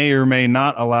may or may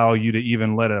not allow you to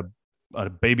even let a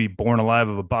baby born alive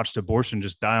of a botched abortion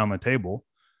just die on the table.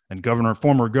 And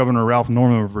former Governor Ralph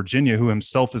Norman of Virginia, who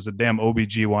himself is a damn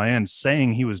OBGYN,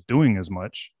 saying he was doing as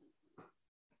much,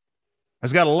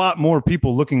 has got a lot more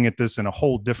people looking at this in a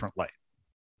whole different light,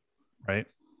 right?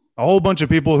 A whole bunch of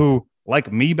people who,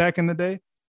 like me back in the day,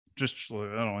 just, I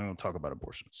don't want to talk about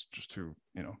abortion. It's just too,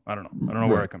 I don't know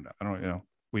where I come down. I don't,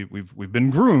 we've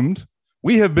been groomed.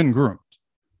 We have been groomed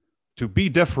to be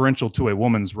deferential to a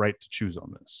woman's right to choose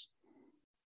on this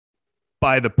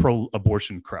by the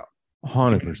pro-abortion crowd.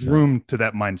 100%. Room to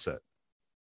that mindset.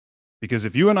 Because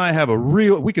if you and I have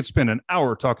we could spend an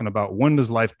hour talking about when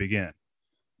does life begin.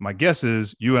 My guess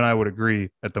is you and I would agree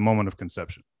at the moment of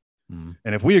conception.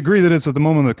 And if we agree that it's at the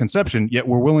moment of conception, yet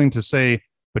we're willing to say,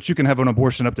 but you can have an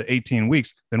abortion up to 18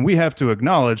 weeks, then we have to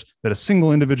acknowledge that a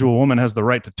single individual woman has the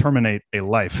right to terminate a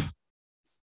life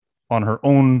on her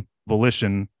own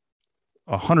volition,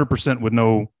 100% with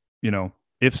no,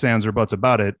 ifs, ands, or buts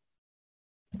about it,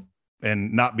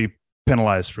 and not be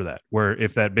penalized for that. Where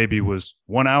if that baby was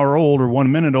 1 hour old or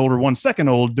 1 minute old or 1 second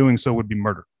old, doing so would be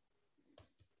murder.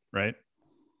 Right?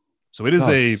 So it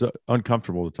is so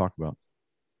uncomfortable to talk about.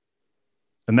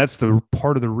 And that's the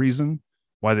part of the reason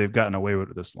why they've gotten away with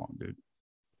it this long, dude.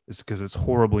 It's because it's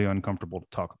horribly uncomfortable to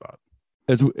talk about.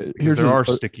 There are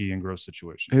sticky and gross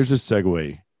situations. Here's a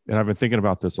segue, and I've been thinking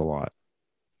about this a lot,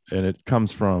 and it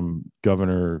comes from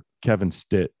Governor Kevin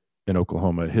Stitt in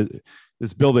Oklahoma.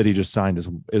 This bill that he just signed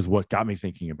is what got me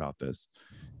thinking about this.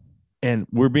 And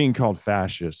we're being called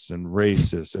fascists and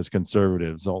racists as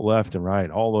conservatives, all left and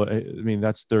right.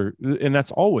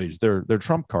 That's always their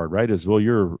trump card, right? Is, well,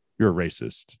 you're a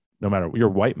racist. No matter, you're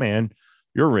a white man,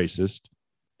 you're a racist.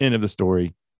 End of the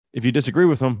story. If you disagree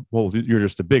with them, well, you're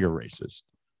just a bigger racist.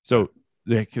 So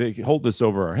they hold this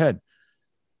over our head.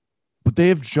 But they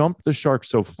have jumped the shark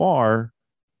so far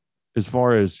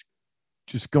as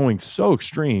just going so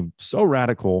extreme, so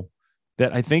radical,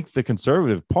 that I think the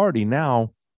conservative party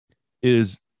now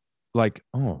is like,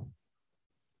 oh,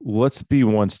 let's be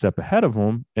one step ahead of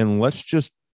them, and let's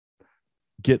just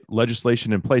get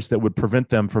legislation in place that would prevent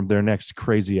them from their next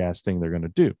crazy ass thing they're going to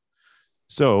do.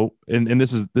 So, and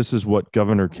this is what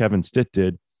Governor Kevin Stitt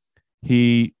did.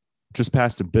 He just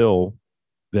passed a bill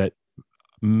that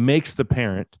makes the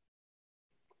parent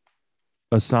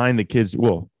assign the kids.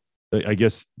 Well, I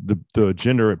guess the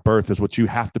gender at birth is what you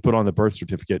have to put on the birth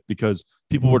certificate, because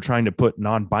people were trying to put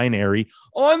non-binary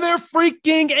on their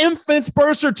freaking infant's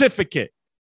birth certificate.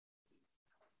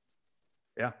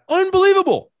 Yeah.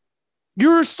 Unbelievable.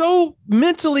 You're so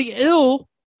mentally ill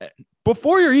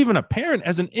before you're even a parent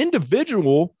as an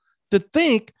individual to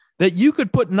think that you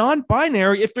could put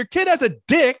non-binary if their kid has a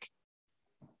dick.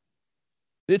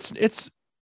 It's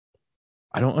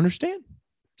I don't understand.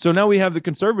 So now we have the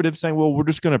conservatives saying, well, we're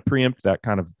just going to preempt that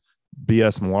kind of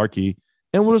BS malarkey,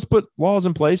 and we'll just put laws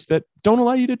in place that don't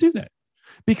allow you to do that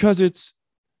because it's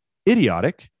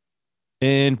idiotic.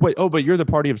 And wait, oh, but you're the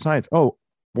party of science. Oh,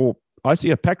 well, I see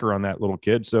a pecker on that little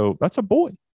kid, so that's a boy.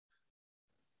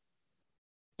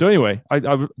 So anyway,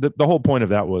 the whole point of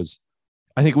that was,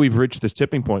 I think we've reached this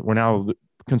tipping point where now the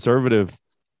conservative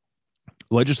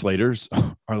legislators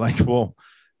are like, well,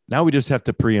 now we just have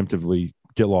to preemptively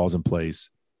get laws in place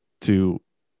to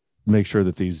make sure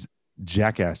that these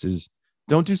jackasses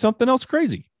don't do something else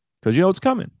crazy because you know it's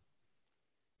coming.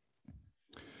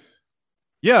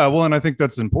 Yeah, well, and I think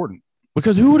that's important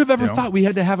Because who would have ever You know? thought we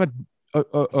had to have a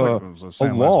It's like I was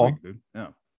saying last law. week, dude. Yeah.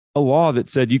 a law that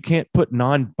said you can't put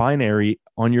non-binary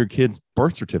on your kid's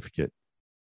birth certificate?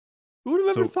 Who would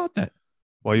have ever thought that?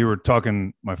 While you were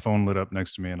talking, my phone lit up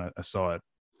next to me and I saw it.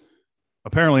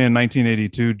 Apparently in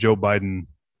 1982, Joe Biden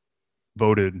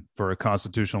voted for a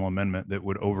constitutional amendment that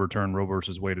would overturn Roe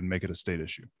versus Wade and make it a state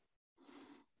issue.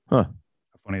 Huh.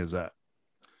 How funny is that?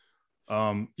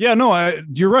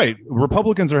 You're right.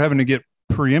 Republicans are having to get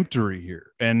preemptory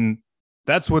here. And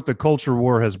that's what the culture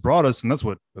war has brought us. And that's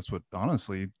what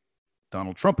honestly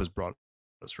Donald Trump has brought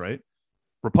us, right?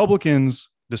 Republicans,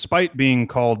 despite being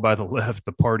called by the left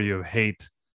the party of hate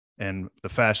and the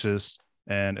fascists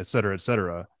and et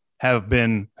cetera, have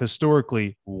been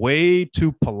historically way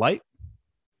too polite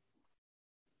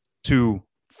to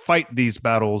fight these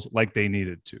battles like they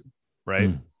needed to,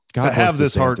 right? God To have bless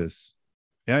this hard- DeSantis.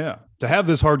 Yeah. To have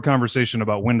this hard conversation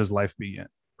about when does life begin,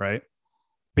 right?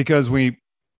 Because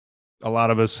a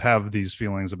lot of us have these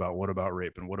feelings about what about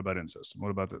rape and what about incest and what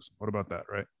about this, what about that,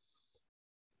 right?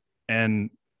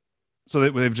 And so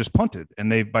they've just punted,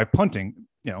 and by punting,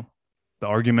 the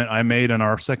argument I made in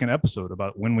our second episode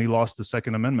about when we lost the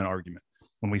Second Amendment argument,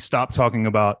 when we stopped talking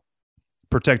about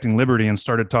protecting liberty and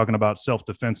started talking about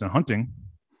self-defense and hunting,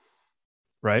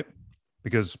 right?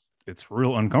 Because it's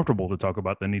real uncomfortable to talk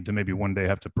about the need to maybe one day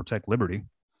have to protect liberty.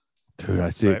 Dude, I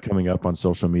see it coming up on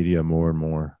social media more and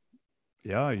more.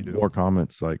 Yeah, you do. More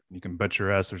comments like, You can bet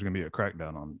your ass there's going to be a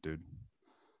crackdown on it, dude.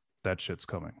 That shit's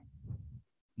coming.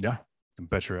 yeah. You can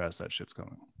bet your ass that shit's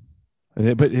coming.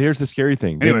 But here's the scary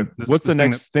thing. Anyway, Then what's the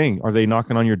next thing? Are they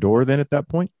knocking on your door then at that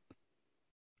point?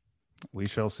 We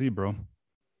shall see, bro.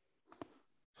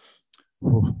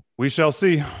 We shall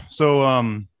see.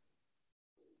 So,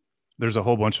 there's a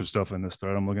whole bunch of stuff in this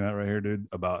thread I'm looking at right here, dude,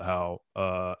 about how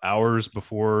hours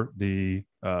before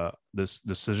this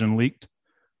decision leaked,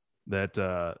 that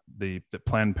the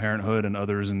Planned Parenthood and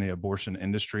others in the abortion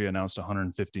industry announced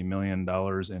 $150 million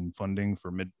in funding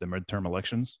for the midterm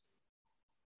elections.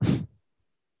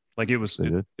 Like it was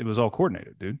all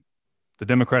coordinated, dude. The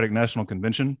Democratic National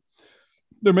Convention,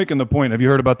 they're making the point. Have you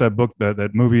heard about that book,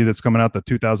 that movie that's coming out, The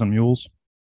 2,000 Mules?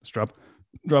 It's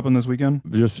dropping this weekend.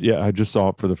 I just saw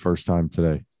it for the first time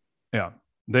today. Yeah,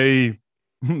 they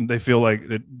feel like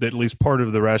that at least part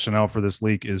of the rationale for this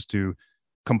leak is to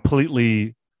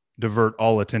completely divert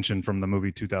all attention from the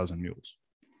movie 2,000 Mules.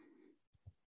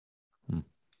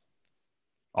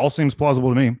 All seems plausible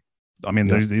to me. I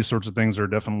mean, these sorts of things are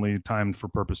definitely timed for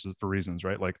reasons,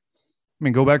 right? Like, I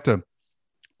mean, go back to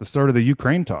the start of the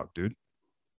Ukraine talk, dude.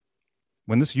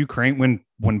 When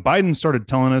Biden started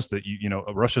telling us that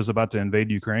Russia's about to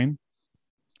invade Ukraine,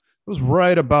 it was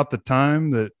right about the time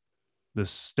that the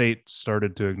state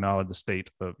started to acknowledge the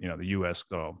state of the U.S.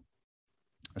 I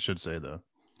should say the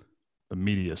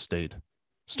media state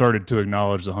started to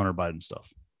acknowledge the Hunter Biden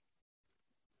stuff,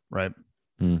 right?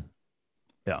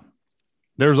 Yeah.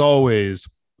 There's always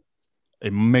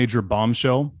a major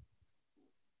bombshell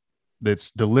that's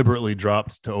deliberately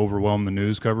dropped to overwhelm the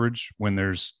news coverage when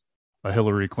there's a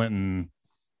Hillary Clinton,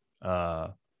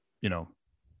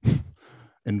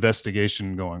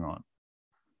 investigation going on,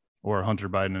 or a Hunter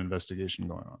Biden investigation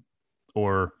going on,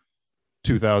 or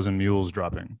 2,000 Mules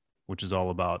dropping, which is all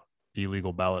about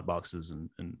illegal ballot boxes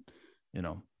and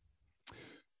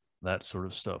that sort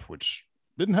of stuff, which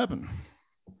didn't happen.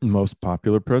 Most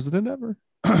popular president ever.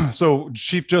 So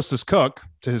Chief Justice Cuck,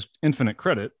 to his infinite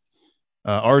credit,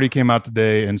 already came out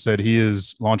today and said he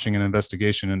is launching an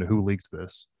investigation into who leaked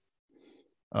this,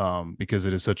 because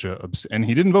it is such and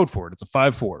he didn't vote for it. It's a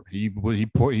 5-4. He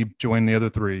joined the other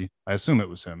three. I assume it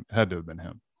was him. It had to have been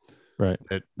him, right?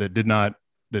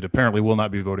 That apparently will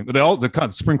not be voting. But the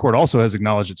Supreme Court also has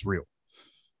acknowledged it's real,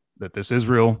 that this is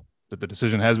real, that the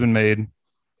decision has been made.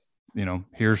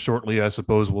 Here shortly, I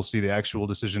suppose we'll see the actual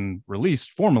decision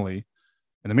released formally.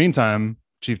 In the meantime,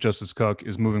 Chief Justice Cuck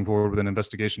is moving forward with an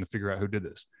investigation to figure out who did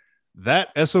this. That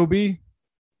SOB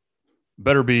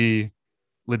better be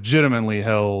legitimately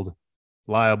held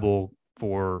liable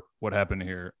for what happened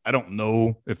here. I don't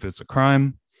know if it's a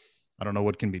crime. I don't know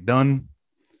what can be done.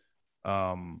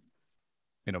 But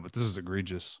this is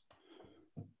egregious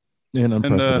and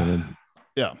unprecedented.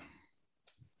 Yeah.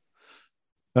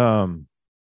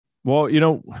 Well,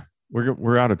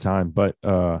 we're out of time, but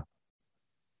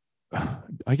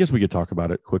I guess we could talk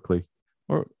about it quickly.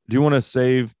 Or do you want to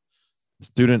save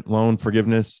student loan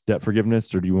forgiveness, debt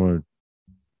forgiveness, or do you want to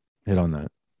hit on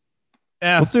that?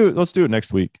 Yeah, let's do it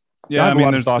next week. Yeah, I have a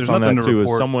lot of thoughts on that too.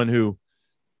 As someone who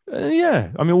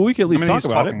Yeah, I mean, we can at least he's talk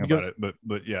about talking it. about it,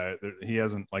 but yeah, he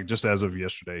hasn't, like, just as of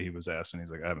yesterday, he was asked and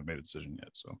he's like, I haven't made a decision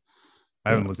yet. So I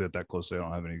haven't looked at it that closely. I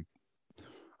don't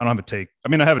have a take. I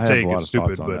mean, I have a take. It's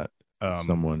stupid, but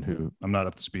someone who I'm not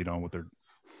up to speed on what they're.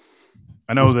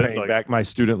 I know that, paying back my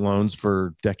student loans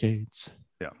for decades.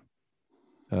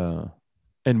 Yeah.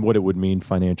 And what it would mean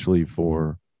financially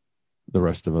for the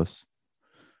rest of us.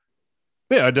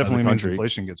 Yeah, it definitely means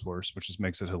inflation gets worse, which just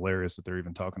makes it hilarious that they're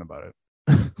even talking about it.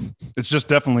 It's just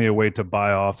definitely a way to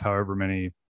buy off however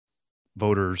many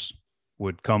voters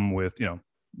would come with,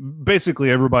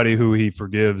 basically everybody who he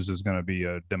forgives is going to be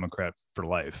a Democrat for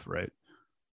life, right?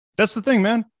 That's the thing,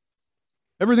 man.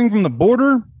 Everything from the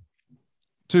border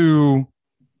to,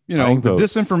 the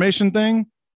disinformation thing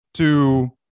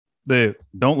to the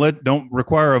don't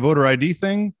require a voter ID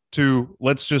thing to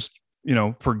let's just,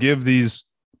 forgive these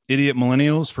idiot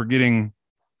millennials for going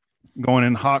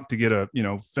in hawk to get a,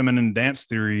 feminine dance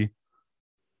theory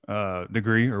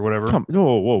degree or whatever.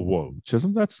 Whoa.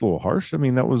 Chisholm, that's a little harsh. I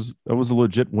mean, that was a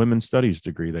legit women's studies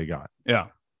degree they got. Yeah.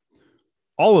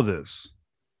 All of this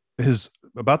is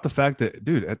about the fact that,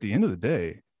 dude, at the end of the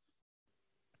day,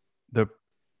 the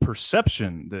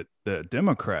perception that the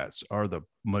Democrats are the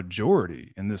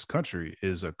majority in this country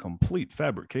is a complete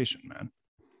fabrication, man.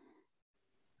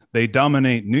 They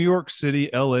dominate New York City,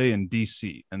 LA, and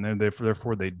DC, and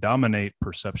therefore they dominate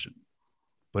perception.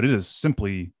 But it is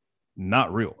simply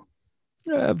not real.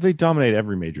 Yeah, they dominate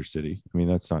every major city. I mean,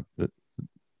 that's not that.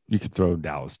 You could throw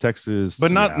Dallas, Texas,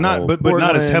 but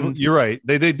not as heavily. You're right.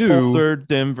 They do. Boulder,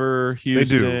 Denver,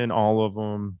 Houston, all of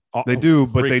them. They do,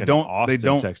 but they don't. Austin, they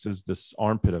don't. Texas, this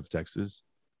armpit of Texas.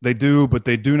 They do, but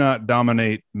they do not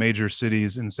dominate major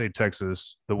cities in, say,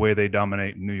 Texas the way they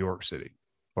dominate New York City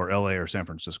or LA or San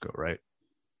Francisco, right?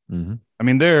 Mm-hmm. I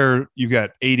mean, there you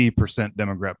got 80%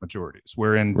 Democrat majorities,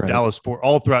 where in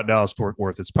all throughout Dallas-Fort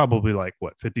Worth, it's probably like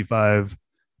 55%,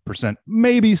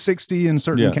 maybe 60 in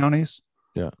certain counties.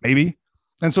 Yeah, maybe.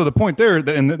 And so the point there,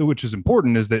 and which is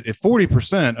important, is that if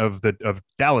 40% of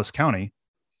Dallas County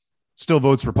still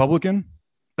votes Republican,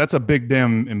 that's a big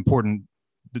damn important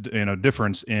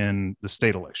difference in the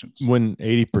state elections. When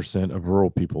 80% of rural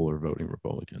people are voting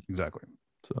Republican. Exactly.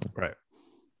 So right.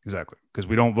 Exactly. Because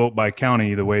we don't vote by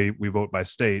county the way we vote by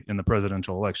state in the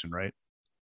presidential election, right?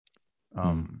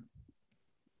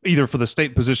 Either for the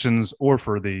state positions or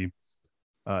for the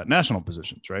national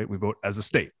positions, right? We vote as a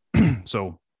state.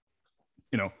 So,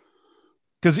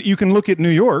 because you can look at New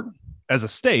York as a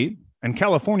state and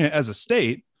California as a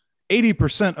state,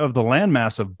 80% of the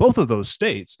landmass of both of those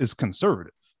states is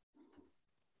conservative.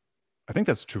 I think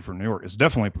that's true for New York. It's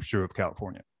definitely true of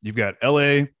California. You've got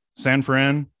LA, San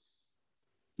Fran,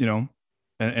 and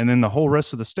then the whole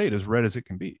rest of the state is red as it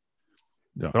can be.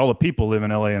 Yeah. But all the people live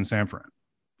in LA and San Fran.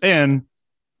 And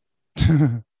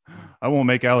I won't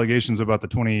make allegations about the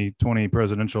 2020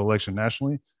 presidential election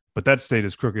nationally, but that state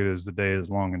is crooked as the day is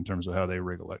long in terms of how they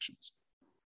rig elections.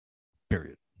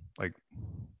 Period. Like,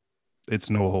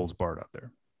 it's no holds barred out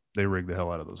there. They rig the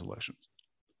hell out of those elections.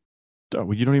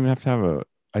 Well, you don't even have to have a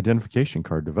identification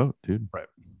card to vote, dude. Right.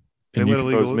 And you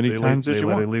can vote as many times as you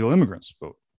want. Illegal immigrants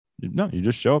vote. No, you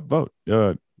just show up, vote.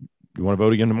 You want to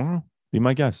vote again tomorrow? Be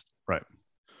my guest. Right.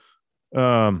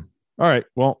 All right.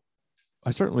 Well,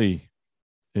 I certainly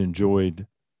enjoyed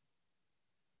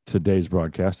today's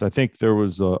broadcast. I think there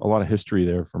was a lot of history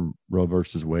there from Roe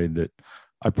versus Wade that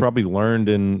I probably learned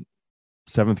in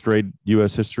 7th grade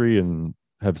U.S. history and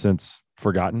have since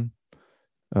forgotten.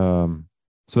 So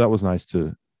that was nice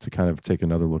to kind of take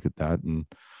another look at that and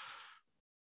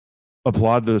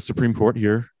applaud the Supreme Court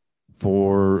here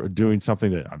for doing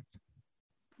something that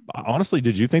honestly,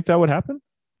 did you think that would happen?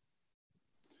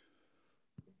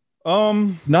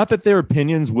 Not that their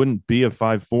opinions wouldn't be a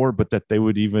 5-4, but that they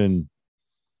would even,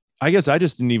 I guess I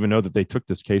just didn't even know that they took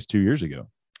this case 2 years ago.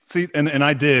 See, and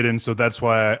I did. And so that's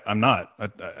why I'm not.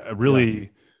 I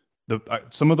really,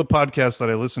 some of the podcasts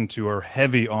that I listen to are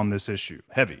heavy on this issue,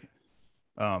 heavy.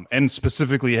 And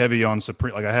specifically heavy on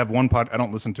Supreme. Like I have one I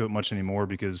don't listen to it much anymore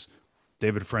because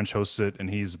David French hosts it and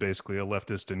he's basically a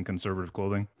leftist in conservative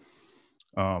clothing.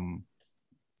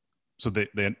 So they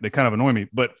kind of annoy me,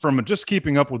 but from just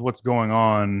keeping up with what's going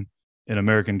on in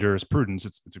American jurisprudence,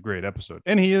 it's a great episode.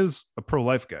 And he is a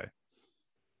pro-life guy.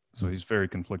 So he's very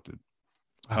conflicted.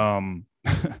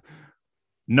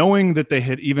 Knowing that they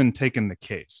had even taken the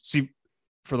case. See,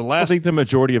 for the last, I think the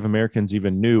majority of Americans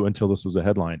even knew until this was a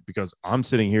headline, because I'm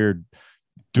sitting here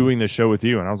doing this show with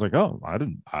you and I was like, oh, I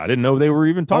didn't know they were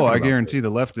even talking about I guarantee this.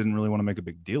 The left didn't really want to make a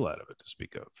big deal out of it to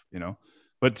speak of,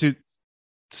 but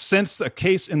since a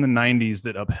case in the 90s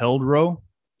that upheld Roe,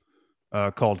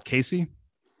 called Casey,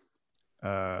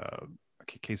 I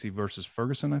Casey versus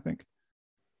Ferguson, I think.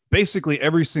 Basically,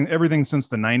 everything since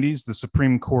the 90s, the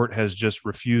Supreme Court has just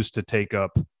refused to take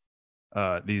up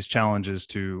these challenges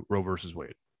to Roe versus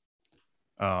Wade.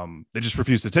 They just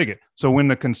refused to take it. So when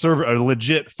a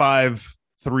legit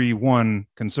 5-3-1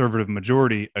 conservative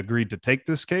majority agreed to take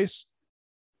this case,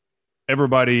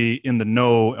 everybody in the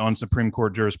know on Supreme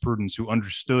Court jurisprudence who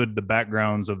understood the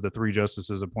backgrounds of the 3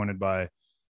 justices appointed by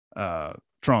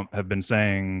Trump have been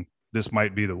saying this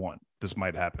might be the one. This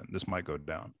might happen. This might go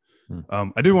down.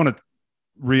 I do want to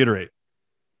reiterate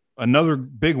another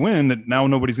big win that now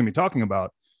nobody's going to be talking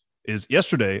about is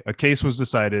yesterday a case was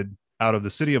decided out of the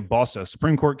city of Boston. A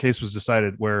Supreme Court case was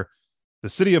decided where the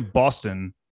city of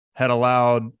Boston had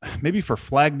allowed, maybe for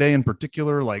Flag Day in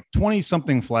particular, like 20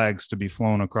 something flags to be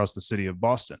flown across the city of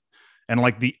Boston. And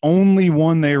like the only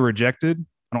one they rejected,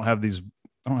 I don't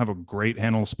have a great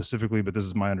handle specifically, but this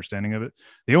is my understanding of it.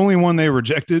 The only one they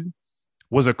rejected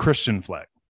was a Christian flag.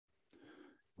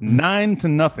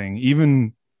 9-0,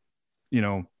 even,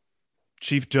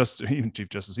 Chief Justice,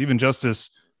 even Justice,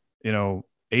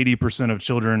 80% of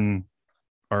children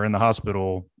are in the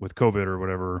hospital with COVID or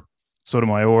whatever.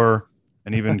 Sotomayor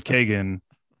and even Kagan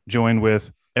joined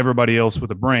with everybody else with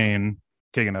a brain.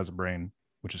 Kagan has a brain,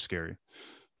 which is scary,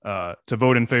 to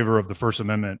vote in favor of the First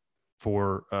Amendment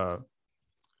for,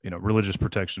 religious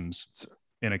protections.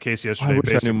 In a case yesterday, I wish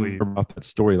basically I knew more about that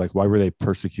story. Like, why were they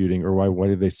persecuting, or why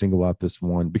did they single out this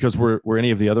one? Because were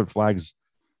any of the other flags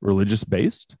religious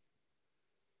based?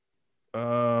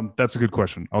 That's a good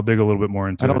question. I'll dig a little bit more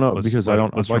into it. I don't know because I'd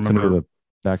like to know the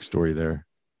backstory there.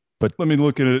 But let me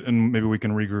look at it, and maybe we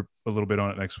can regroup a little bit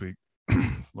on it next week.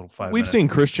 We've seen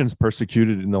Christians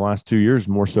persecuted in the last 2 years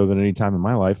more so than any time in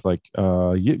my life. Like,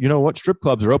 you know what? Strip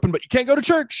clubs are open, but you can't go to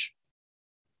church.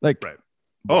 Like, right.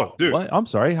 Oh, dude. What? I'm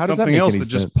sorry. How does that Something make else any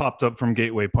that sense? just popped up from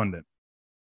Gateway Pundit.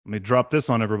 Let me drop this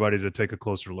on everybody to take a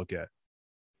closer look at.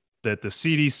 That the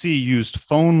CDC used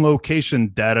phone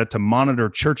location data to monitor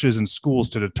churches and schools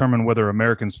to determine whether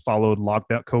Americans followed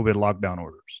COVID lockdown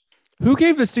orders. Who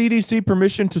gave the CDC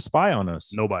permission to spy on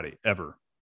us? Nobody, ever.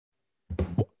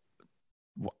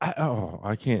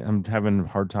 I can't. I'm having a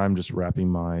hard time just wrapping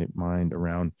my mind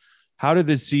around. How did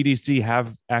the CDC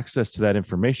have access to that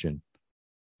information?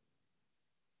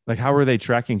 Like, how are they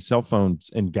tracking cell phones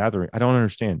and gathering? I don't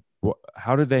understand.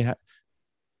 How did they have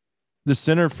the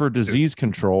Center for Disease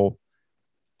Control?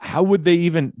 How would they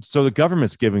even? So the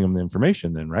government's giving them the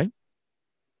information then, right?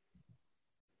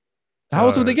 How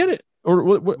else would they get it? Or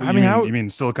what? I mean, how? You mean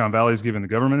Silicon Valley is giving the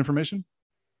government information?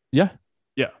 Yeah.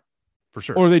 Yeah, for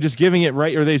sure. Or are they just giving it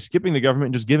right? Or are they skipping the government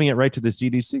and just giving it right to the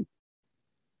CDC?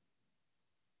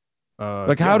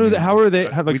 Like, how are they?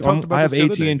 Like, I have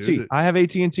AT&T. I have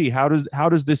AT&T. How does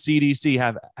the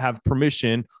CDC have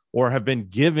permission or have been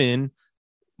given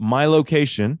my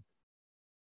location,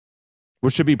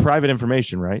 which should be private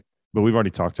information, right? But we've already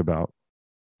talked about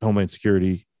Homeland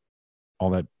Security,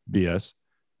 all that BS.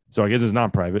 So I guess it's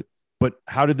not private. But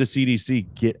how did the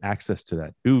CDC get access to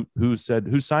that?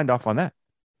 Who signed off on that?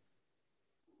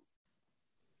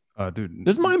 Dude,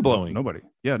 this is mind blowing. Nobody.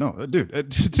 Yeah, no,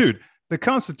 dude. The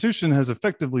Constitution has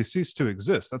effectively ceased to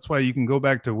exist. That's why you can go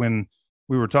back to when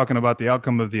we were talking about the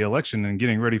outcome of the election and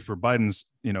getting ready for Biden's,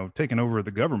 taking over the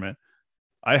government.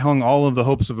 I hung all of the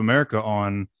hopes of America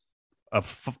on a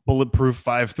bulletproof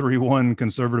 5-3-1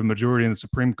 conservative majority in the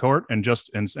Supreme Court and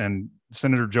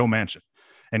Senator Joe Manchin.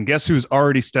 And guess who's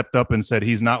already stepped up and said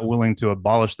he's not willing to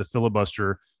abolish the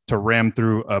filibuster to ram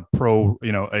through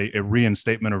a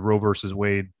reinstatement of Roe versus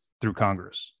Wade through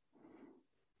Congress?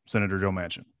 Senator Joe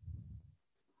Manchin.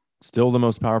 Still the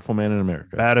most powerful man in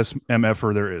America. Baddest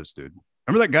MFer there is, dude.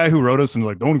 Remember that guy who wrote us and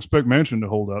like, don't expect Manchin to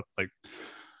hold up? Like,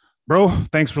 bro,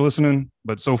 thanks for listening.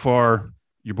 But so far,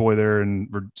 your boy there in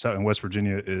West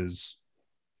Virginia is,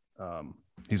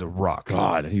 he's a rock.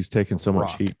 God, he's taking so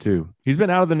much heat too. He's been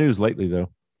out of the news lately,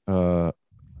 though.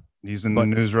 He's in the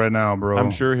news right now, bro. I'm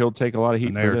sure he'll take a lot of heat.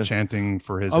 And they're chanting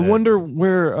for his. I wonder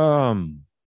where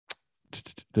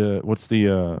what's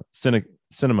the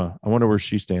Cinema. I wonder where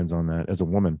she stands on that as a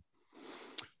woman.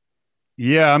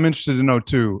 Yeah, I'm interested to know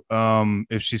too.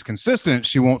 If she's consistent,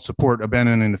 she won't support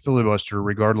abandoning the filibuster,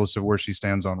 regardless of where she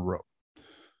stands on Roe.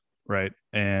 Right,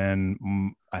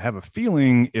 and I have a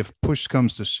feeling if push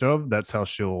comes to shove, that's how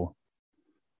she'll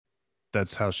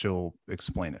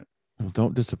explain it. Well,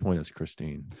 don't disappoint us,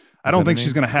 Christine. I don't think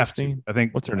she's going to have to. I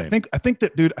think what's her name? I think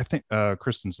that dude. I think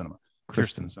Kirsten Sinema.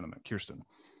 Kirsten.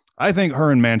 I think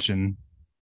her and Manchin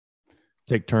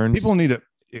take turns. People need it,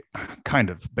 kind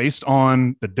of, based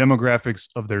on the demographics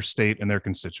of their state and their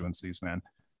constituencies, man.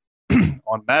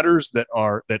 On matters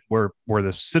where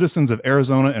the citizens of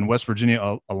Arizona and West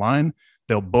Virginia align,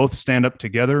 they'll both stand up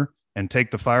together and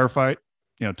take the firefight,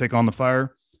 take on the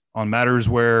fire on matters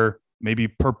where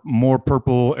maybe more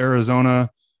purple Arizona,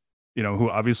 who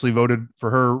obviously voted for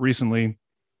her recently,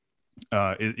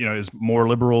 is more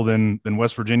liberal than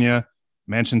West Virginia.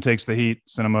 Manchin takes the heat.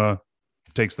 Sinema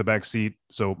takes the back seat.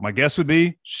 So my guess would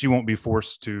be she won't be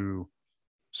forced to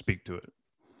speak to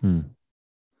it.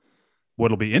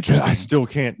 What'll be interesting. I still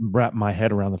can't wrap my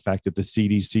head around the fact that the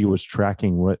CDC was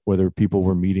tracking whether people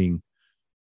were meeting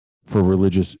for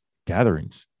religious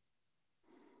gatherings.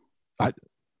 I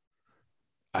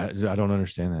don't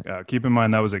understand that. Keep in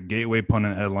mind that was a Gateway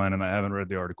Pundit headline, and I haven't read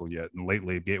the article yet. And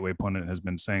lately, Gateway Pundit has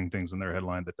been saying things in their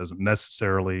headline that doesn't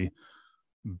necessarily,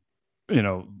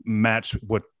 match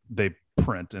what they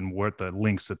print and what the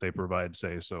links that they provide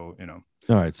say. So,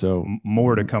 All right. So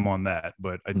more to come on that,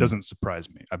 but it doesn't surprise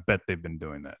me. I bet they've been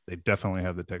doing that. They definitely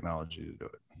have the technology to do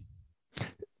it.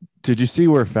 Did you see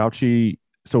where Fauci?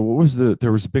 So what was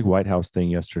there was a big White House thing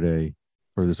yesterday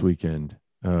or this weekend.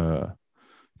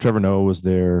 Trevor Noah was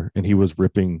there and he was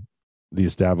ripping the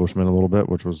establishment a little bit,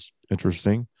 which was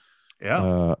interesting.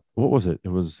 Yeah. What was it? It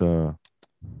was, I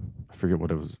forget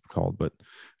what it was called, but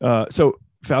so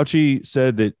Fauci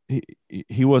said that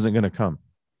he wasn't going to come.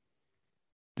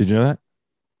 Did you know that?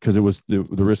 Because it was the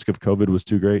risk of COVID was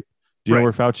too great. Do you know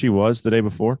where Fauci was the day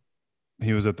before?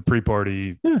 He was at the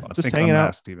pre-party. Yeah, just hanging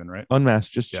unmasked out, even, right?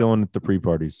 Unmasked, just chilling at the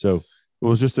pre-party. So it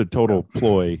was just a total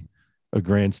ploy, a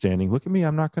grandstanding. Look at me,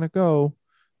 I'm not going to go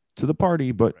to the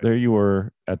party, but there you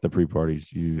were at the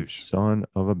pre-parties, you son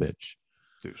of a bitch.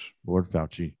 Lord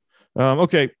Fauci.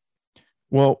 Okay,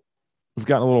 well, we've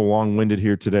gotten a little long-winded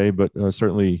here today, but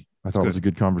certainly I thought it was a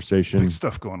good conversation. Big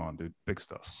stuff going on, dude. Big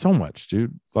stuff. So much,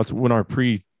 dude. When our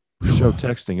pre-show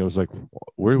texting, it was like,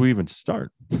 where do we even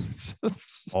start?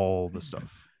 All the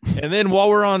stuff. And then while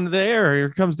we're on the air, here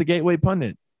comes the Gateway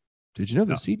Pundit. Did you know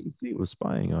the CDC was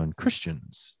spying on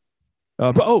Christians?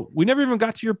 But we never even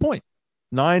got to your point.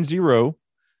 9-0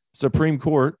 Supreme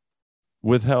Court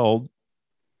withheld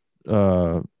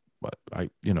freedom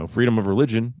of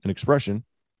religion and expression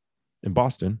in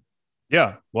Boston.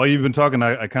 Yeah. While you've been talking,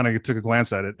 I kind of took a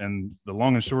glance at it, and the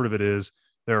long and short of it is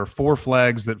there are 4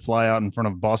 flags that fly out in front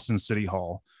of Boston City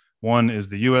Hall. One is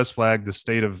the U.S. flag, the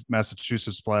state of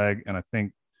Massachusetts flag, and I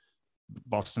think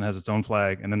Boston has its own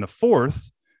flag. And then the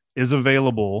 4th is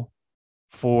available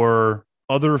for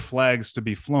other flags to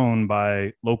be flown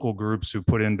by local groups who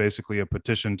put in basically a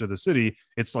petition to the city.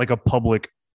 It's like a public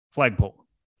flagpole,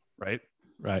 right?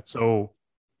 Right. So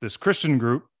this Christian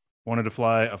group wanted to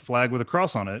fly a flag with a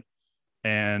cross on it.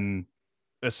 And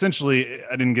essentially,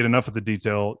 I didn't get enough of the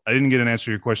detail. I didn't get an answer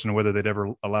to your question of whether they'd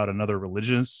ever allowed another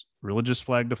religious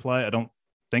flag to fly. I don't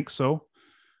think so.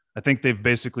 I think they've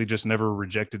basically just never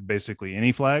rejected basically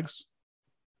any flags.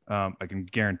 I can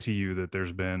guarantee you that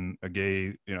there's been a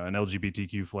gay, an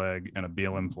LGBTQ flag and a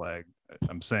BLM flag.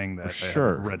 I'm saying that I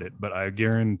haven't read it, but I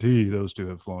guarantee those two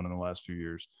have flown in the last few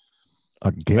years.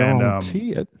 I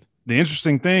guarantee it. The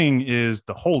interesting thing is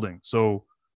the holding. So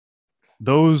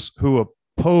those who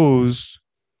opposed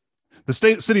the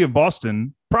city of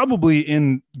Boston, probably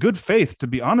in good faith, to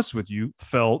be honest with you,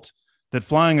 felt that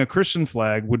flying a Christian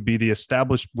flag would be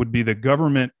the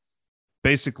government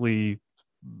basically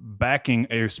backing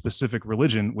a specific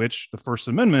religion, which the First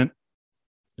Amendment,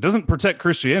 it doesn't protect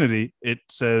Christianity. It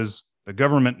says the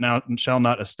government now shall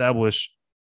not establish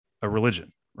a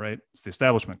religion, right? It's the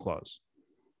Establishment Clause.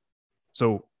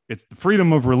 So it's the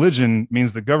freedom of religion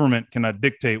means the government cannot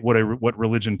dictate what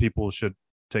religion people should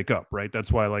take up, right?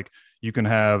 That's why you can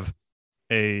have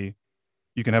a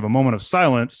moment of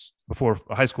silence before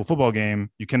a high school football game.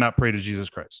 You cannot pray to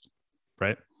Jesus Christ,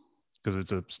 right? Because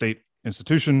it's a state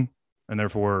institution, and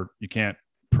therefore you can't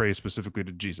pray specifically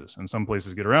to Jesus. And some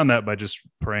places get around that by just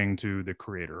praying to the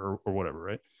creator or whatever,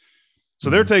 right? So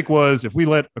their take was, if we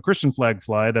let a Christian flag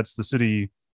fly, that's the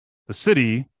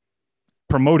city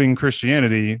promoting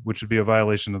Christianity, which would be a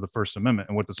violation of the First Amendment.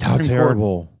 And what the Supreme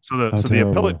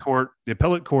Court, the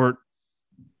appellate court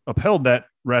upheld that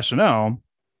rationale.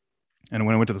 And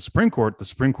when it went to the Supreme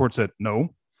Court said, no,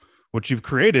 what you've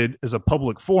created is a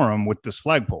public forum with this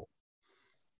flagpole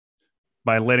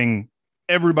by letting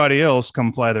everybody else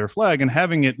come fly their flag and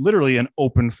having it literally an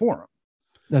open forum.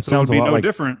 That sounds a lot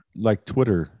different, like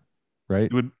Twitter, right?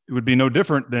 It would be no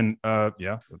different than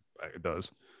it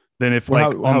does. Than if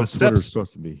on the steps Twitter's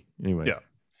supposed to be anyway. Yeah,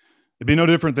 it'd be no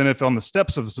different than if on the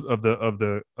steps of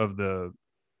the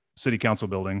city council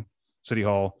building, City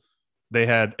Hall, they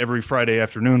had every Friday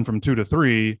afternoon from 2 to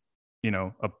 3,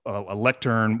 a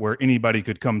lectern where anybody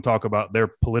could come talk about their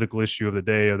political issue of the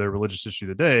day or their religious issue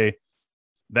of the day.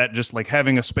 That just like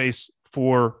having a space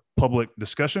for public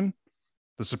discussion,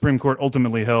 the Supreme Court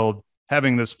ultimately held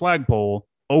having this flagpole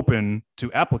open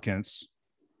to applicants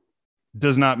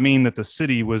does not mean that the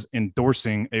city was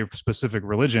endorsing a specific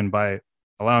religion by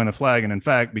allowing the flag. And in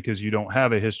fact, because you don't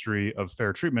have a history of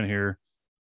fair treatment here,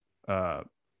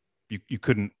 you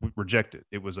couldn't reject it.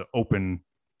 It was an open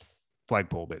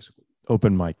flagpole, basically.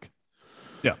 Open mic.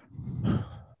 Yeah. All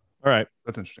right.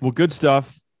 That's interesting. Well, good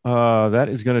stuff. That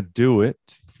is going to do it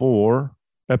for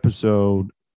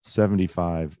episode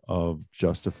 75 of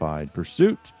Justified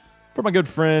Pursuit. For my good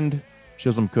friend,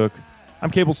 Chisholm Cook, I'm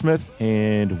Cable Smith,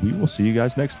 and we will see you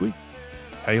guys next week.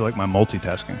 How you like my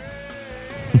multitasking?